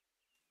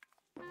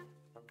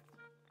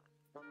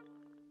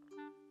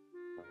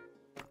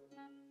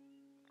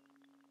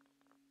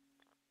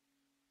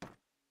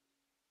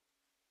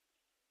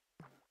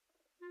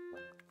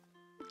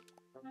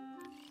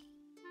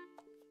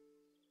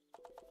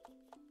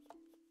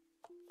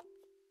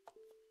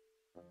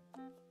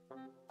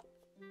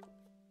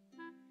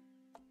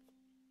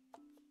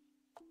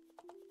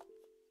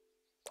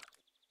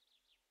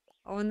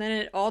 Oh, and then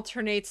it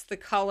alternates the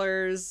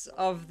colors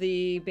of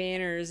the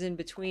banners in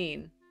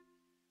between.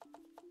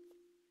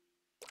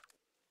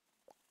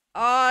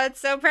 Oh,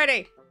 it's so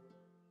pretty.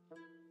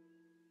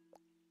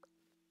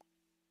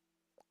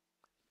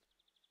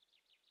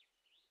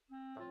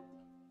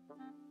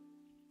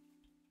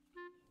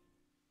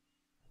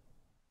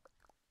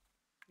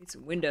 Need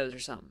some windows or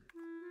something.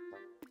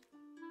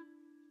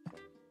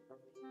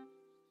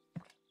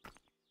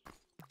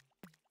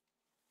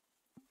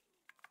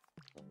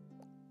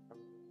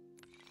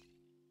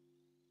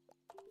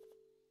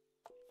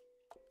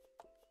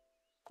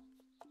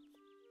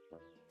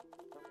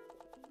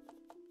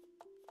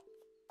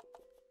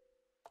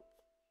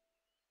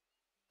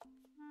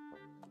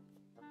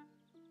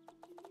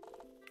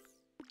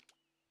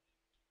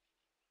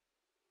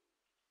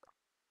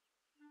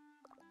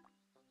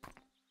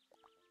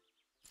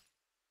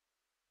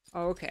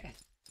 Oh, okay.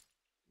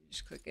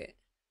 Just click it.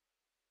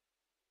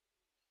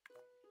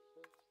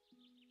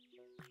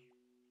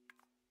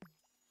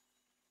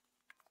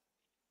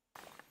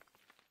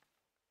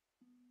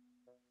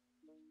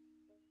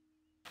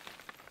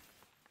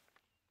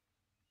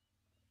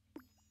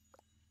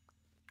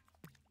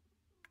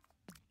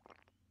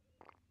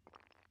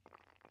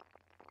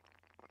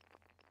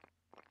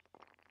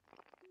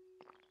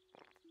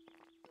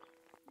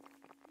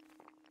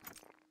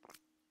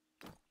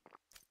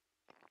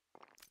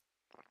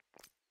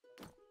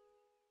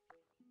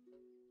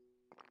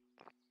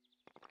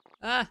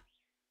 Ah!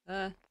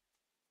 Can't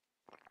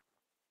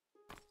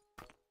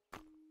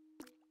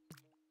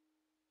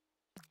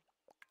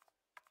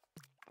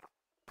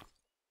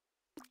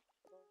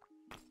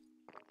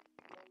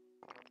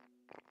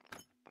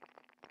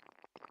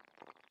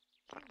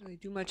really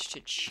do much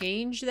to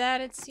change that,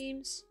 it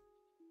seems.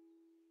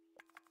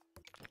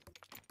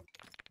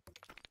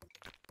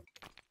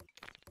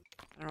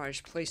 I don't know, I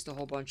just placed a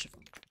whole bunch of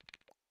them.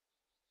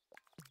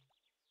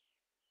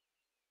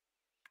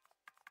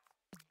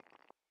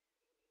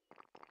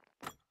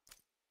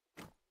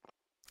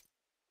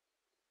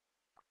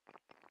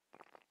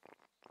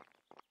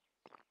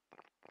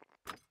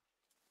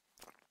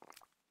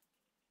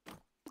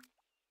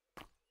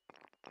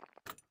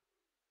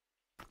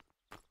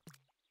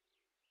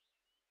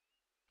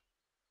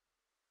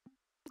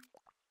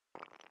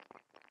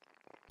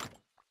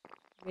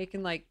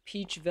 Making like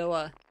Peach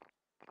Villa.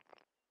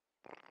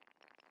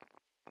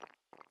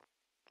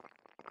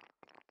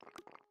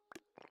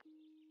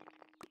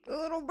 The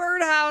little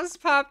birdhouse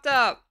popped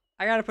up.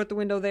 I gotta put the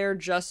window there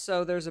just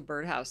so there's a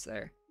birdhouse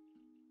there.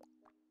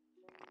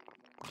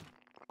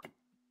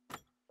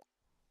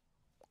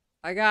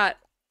 I got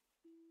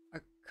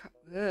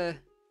a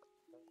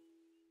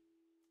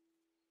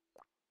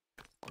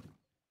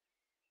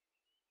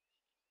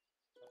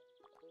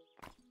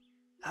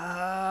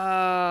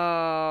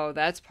Oh,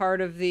 that's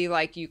part of the,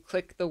 like, you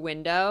click the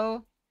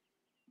window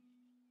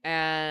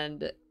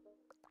and,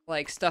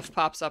 like, stuff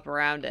pops up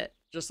around it.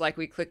 Just like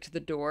we clicked the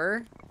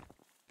door.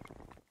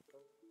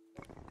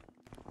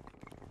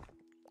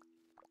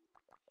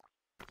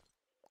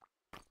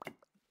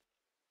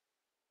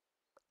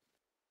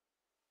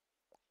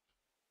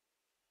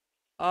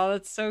 Oh,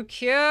 that's so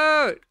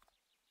cute!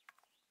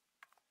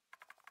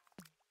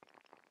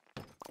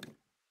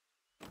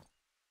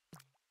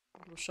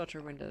 Little shutter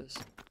windows.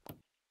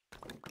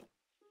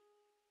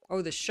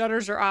 Oh, the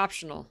shutters are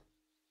optional.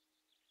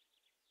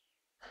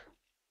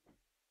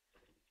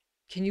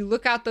 Can you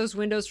look out those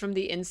windows from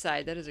the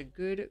inside? That is a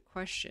good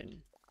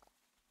question.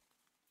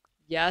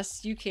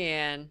 Yes, you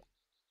can.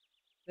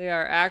 They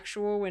are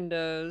actual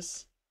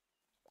windows.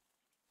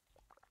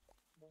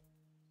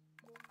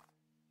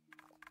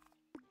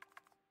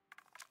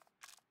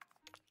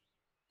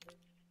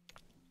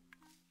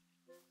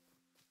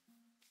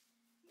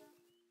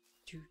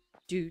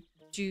 Do.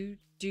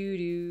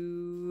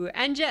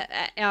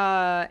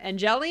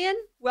 Angelian?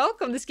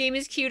 Welcome. This game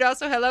is cute.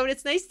 Also, hello, and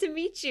it's nice to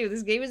meet you.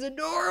 This game is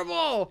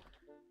adorable.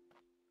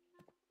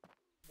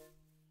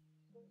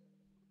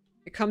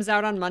 It comes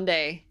out on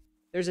Monday.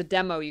 There's a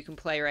demo you can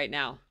play right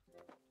now.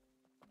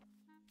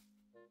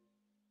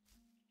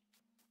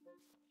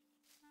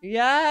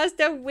 Yes,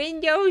 the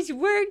windows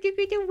work. Look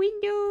at the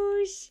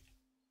windows.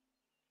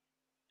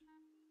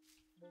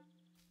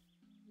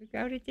 Look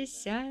out at the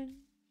sun.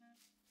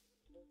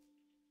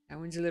 That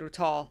one's a little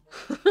tall.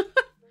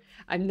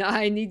 I'm not.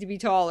 I need to be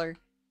taller.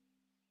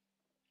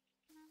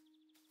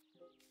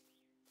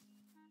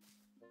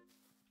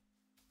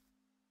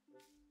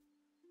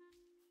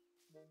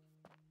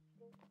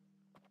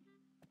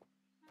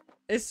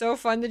 It's so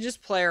fun to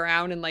just play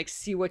around and like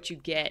see what you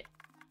get.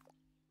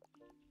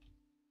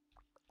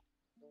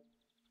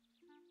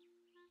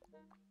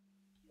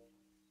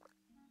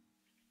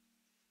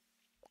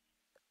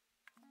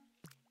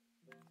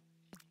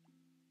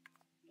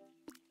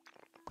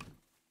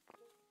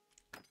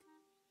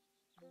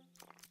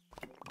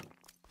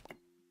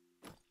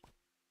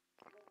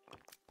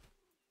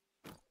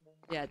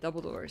 Yeah,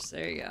 double doors.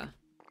 There you go.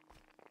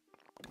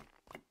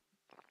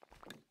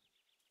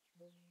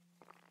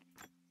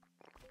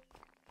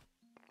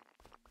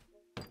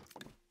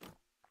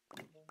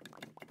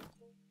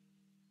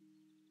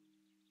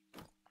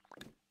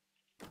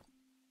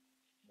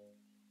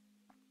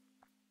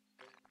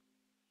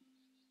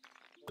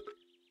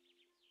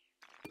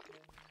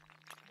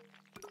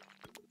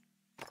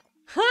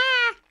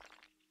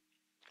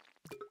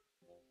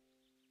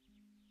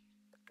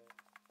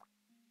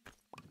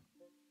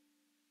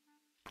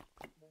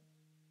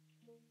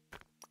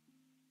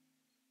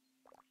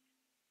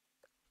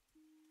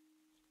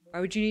 Why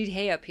would you need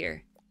hay up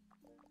here?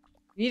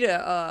 You need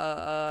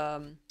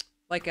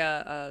like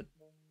oh,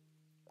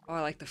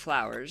 I like the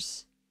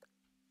flowers.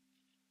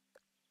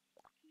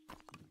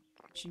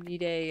 But you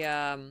need a,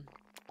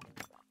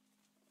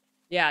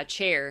 yeah, a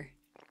chair.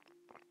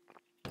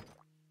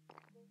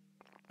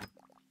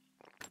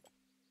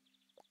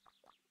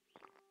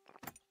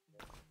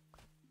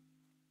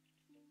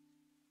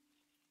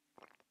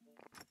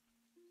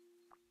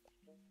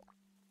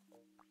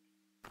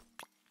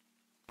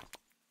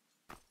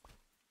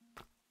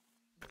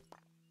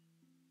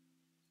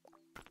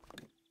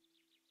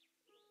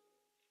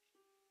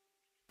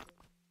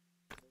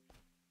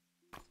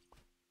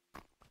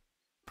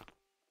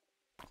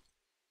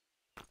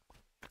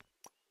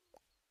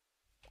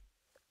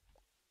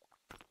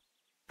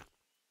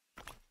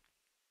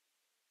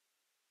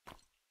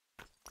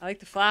 I like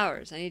the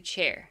flowers. I need a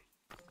chair.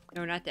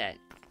 No, not that.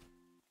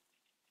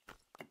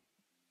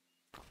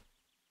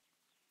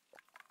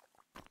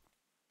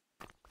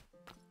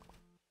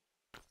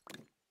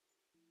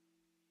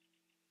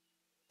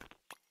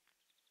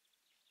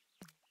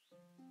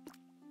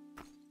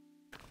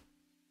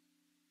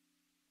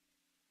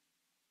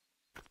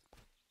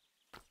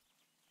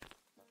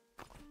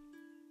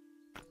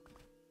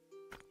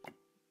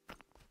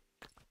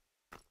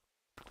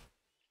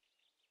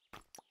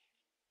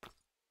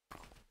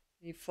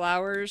 Need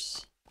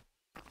flowers.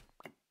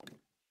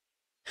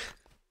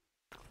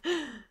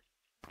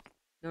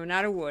 No,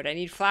 not a wood. I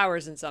need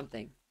flowers and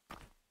something. I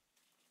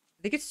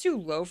think it's too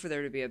low for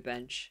there to be a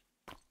bench.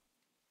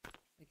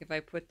 Like if I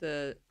put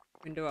the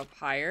window up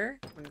higher,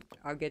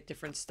 I'll get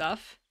different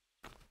stuff.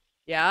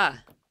 Yeah.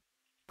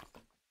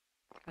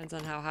 Depends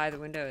on how high the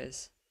window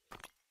is.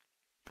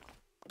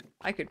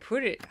 I could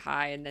put it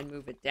high and then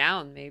move it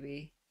down,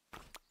 maybe.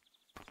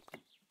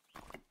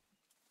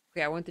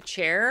 Okay, I want the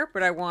chair,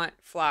 but I want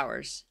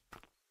flowers.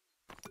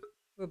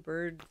 A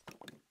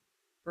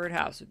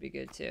birdhouse would be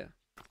good too.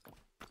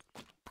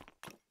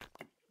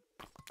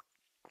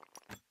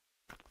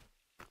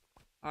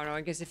 Oh no, I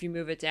guess if you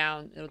move it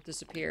down, it'll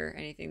disappear.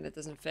 Anything that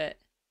doesn't fit.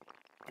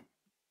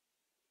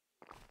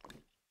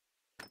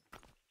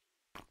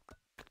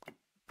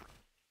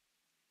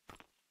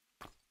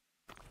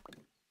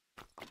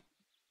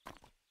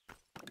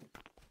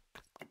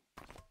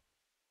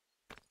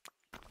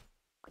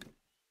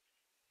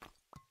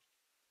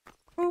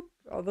 Boop.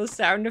 All those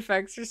sound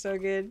effects are so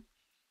good.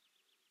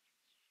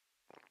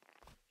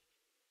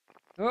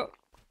 Oh.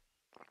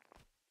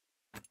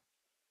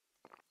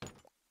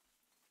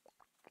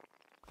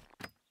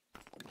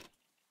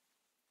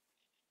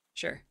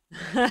 Sure.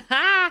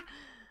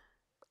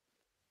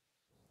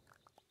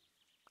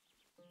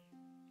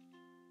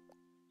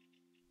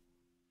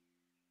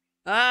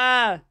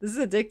 Ah, this is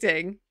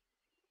addicting.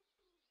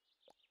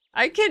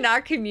 I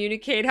cannot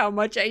communicate how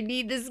much I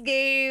need this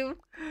game.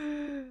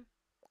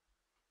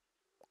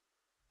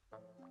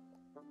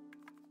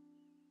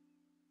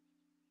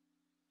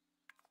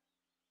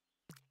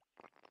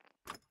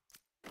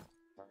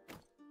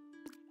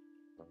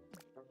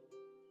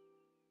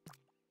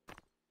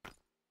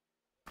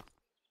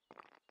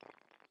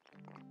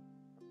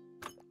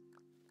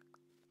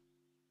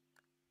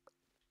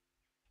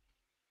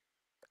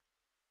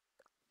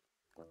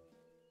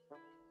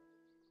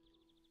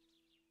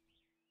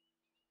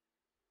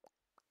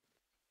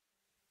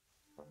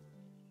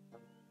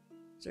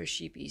 Those are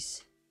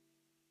sheepies.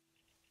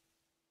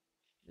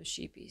 The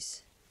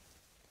sheepies.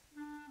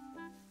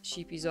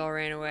 Sheepies all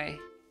ran away.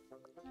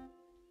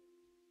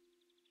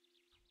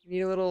 We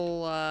need a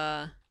little,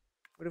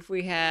 what if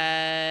we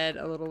had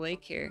a little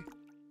lake here?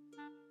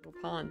 A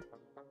little pond.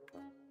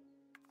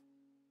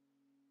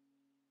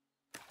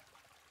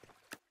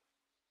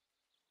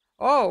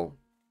 Oh!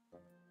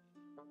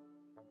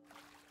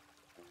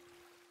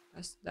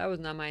 That was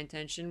not my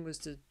intention, was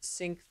to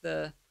sink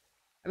the...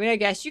 I mean, I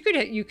guess you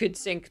could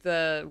sink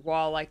the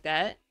wall like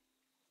that.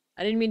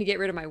 I didn't mean to get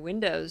rid of my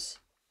windows.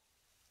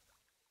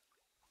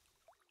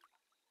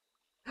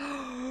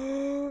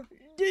 The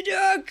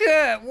duck!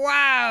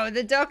 Wow,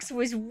 the ducks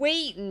was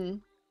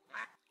waiting.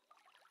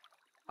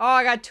 Oh,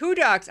 I got 2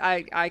 ducks.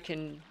 I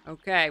can...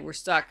 Okay, we're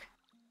stuck.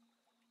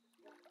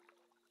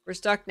 We're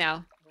stuck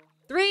now.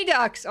 3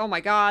 ducks! Oh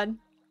my god.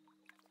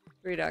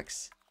 3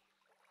 ducks.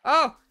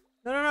 Oh!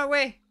 No, no, no,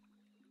 wait.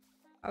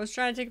 I was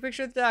trying to take a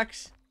picture of the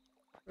ducks.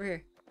 We're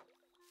here.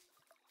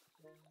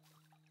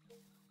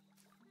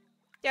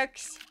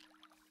 Ducks.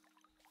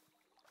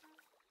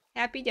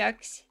 Happy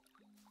ducks.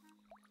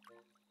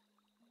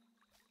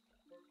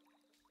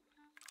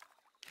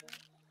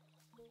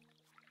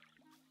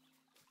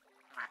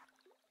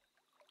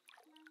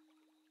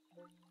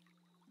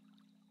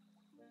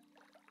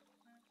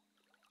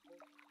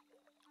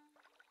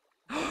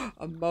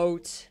 A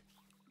moat.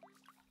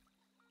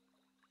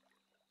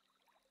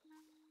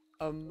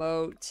 A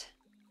moat.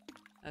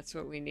 That's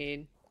what we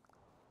need.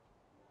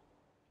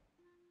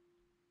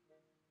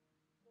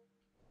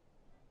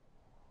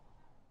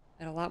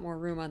 And a lot more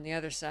room on the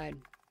other side.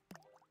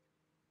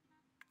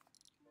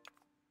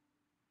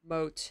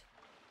 Moat.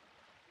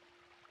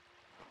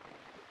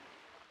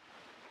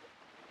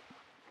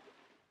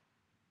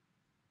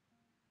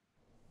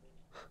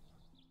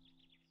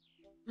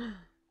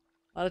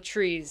 lot of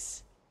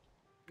trees.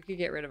 We could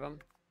get rid of them.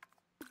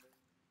 I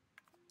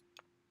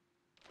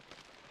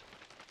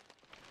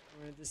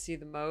wanted to see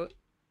the moat.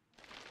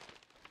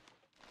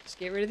 Just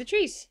get rid of the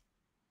trees.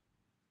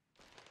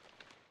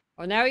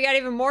 Oh, now we got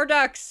even more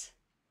ducks.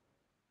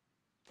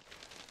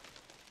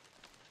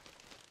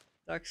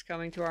 Ducks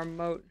coming to our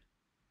moat.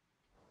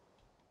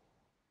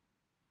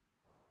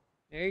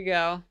 There you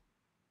go.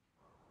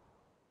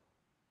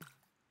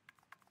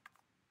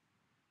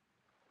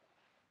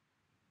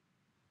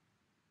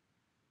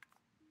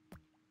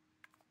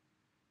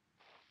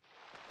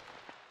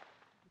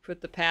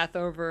 Put the path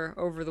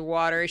over the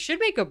water. It should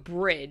make a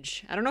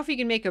bridge. I don't know if you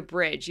can make a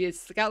bridge.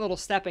 It's got little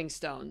stepping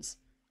stones.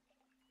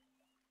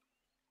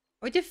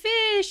 Oh, it's a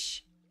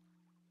fish!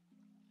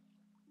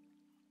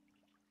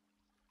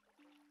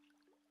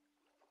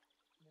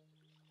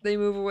 They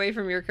move away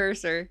from your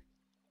cursor.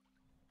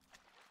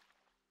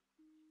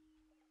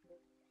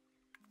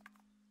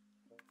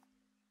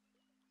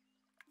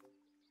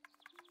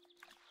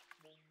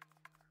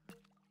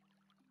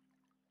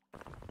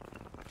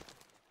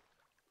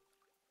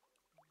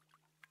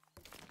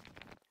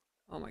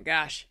 Oh my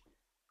gosh.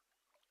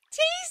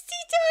 Tasty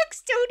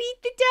ducks! Don't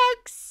eat the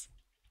ducks!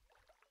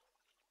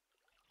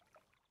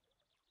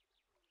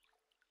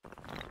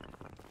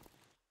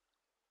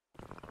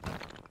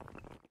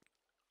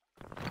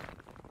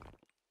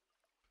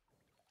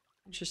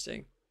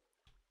 Interesting.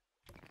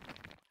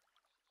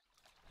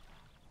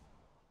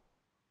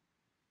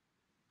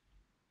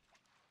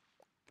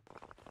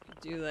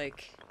 Do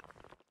like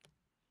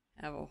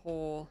have a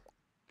whole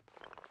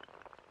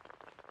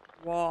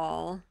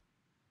wall,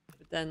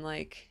 but then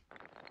like,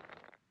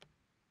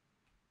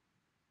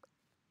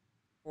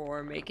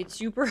 or make it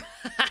super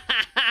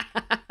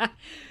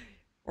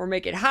or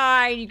make it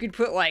high. You could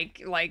put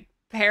like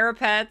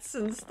parapets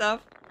and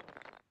stuff.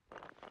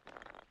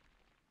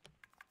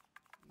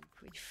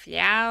 Put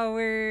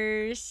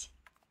flowers.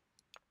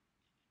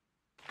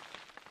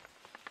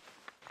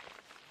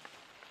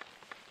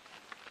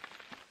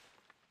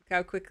 Look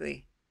how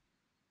quickly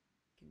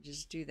you can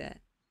just do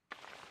that.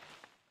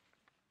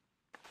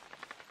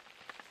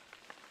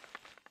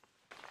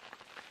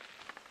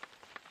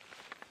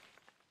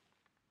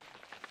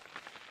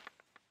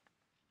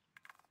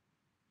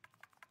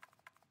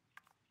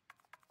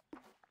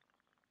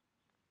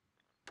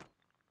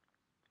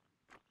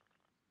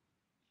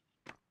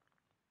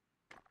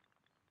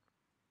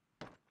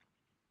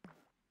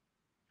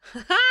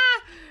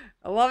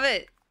 I love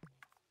it.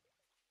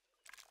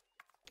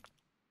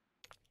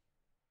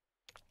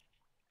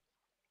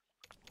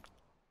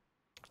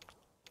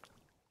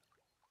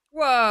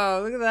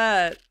 Whoa, look at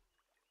that.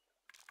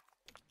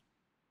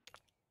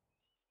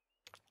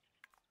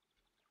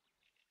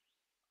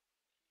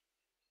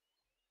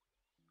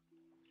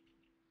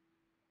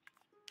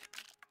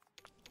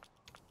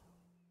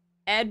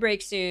 Ad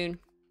break soon.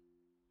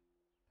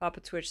 Papa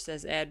Twitch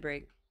says ad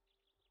break.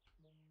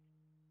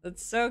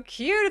 That's so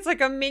cute. It's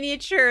like a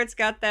miniature. It's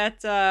got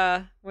that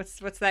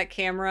what's that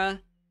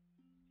camera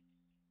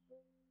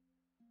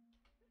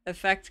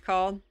effect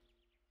called?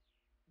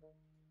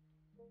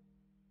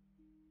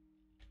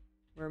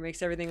 Where it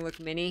makes everything look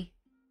mini.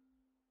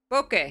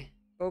 Bokeh.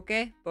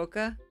 Bokeh?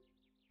 Bokeh?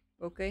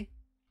 Bokeh?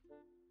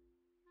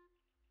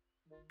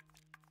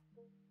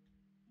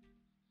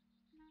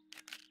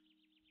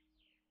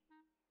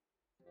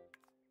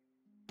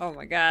 Oh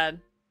my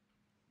god.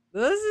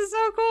 This is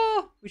so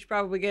cool. We should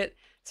probably get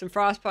some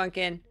Frostpunk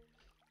in.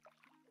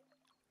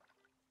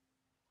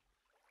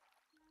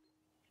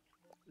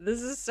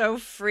 This is so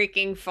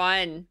freaking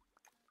fun.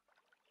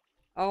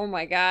 Oh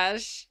my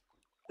gosh.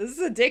 This is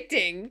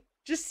addicting.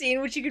 Just seeing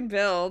what you can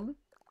build.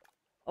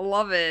 I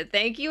love it.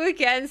 Thank you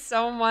again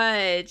so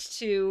much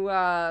to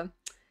Anna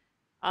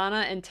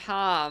and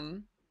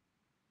Tom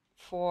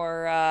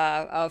for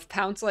of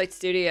Pounce Light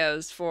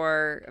Studios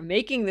for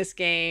making this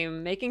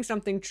game, making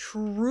something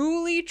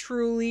truly,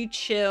 truly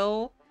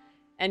chill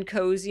and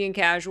cozy and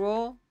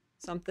casual.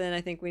 Something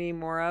I think we need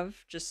more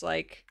of. Just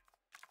like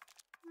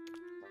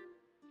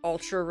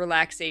ultra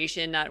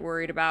relaxation, not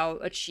worried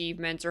about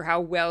achievements or how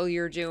well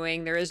you're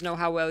doing. There is no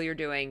how well you're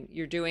doing.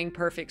 You're doing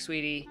perfect,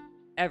 sweetie.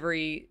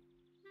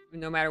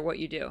 No matter what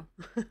you do.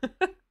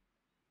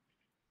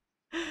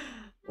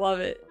 Love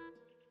it.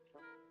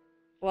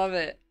 Love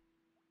it.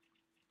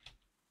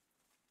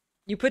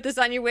 You put this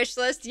on your wish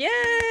list?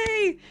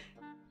 Yay!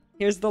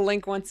 Here's the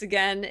link once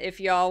again if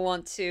y'all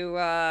want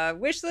to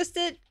wish list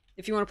it.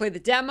 If you want to play the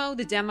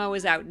demo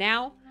is out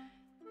now.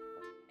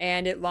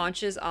 And it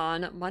launches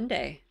on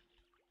Monday.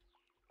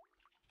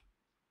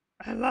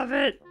 I love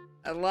it.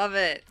 I love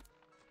it.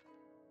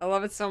 I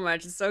love it so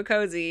much. It's so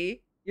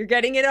cozy. You're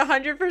getting it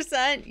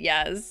 100%?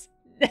 Yes.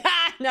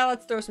 Now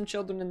let's throw some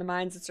children in the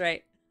mines. That's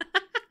right.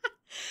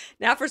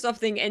 Now for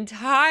something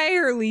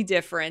entirely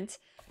different.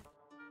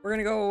 We're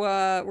gonna go,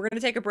 we're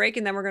gonna take a break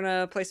and then we're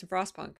gonna play some Frostpunk.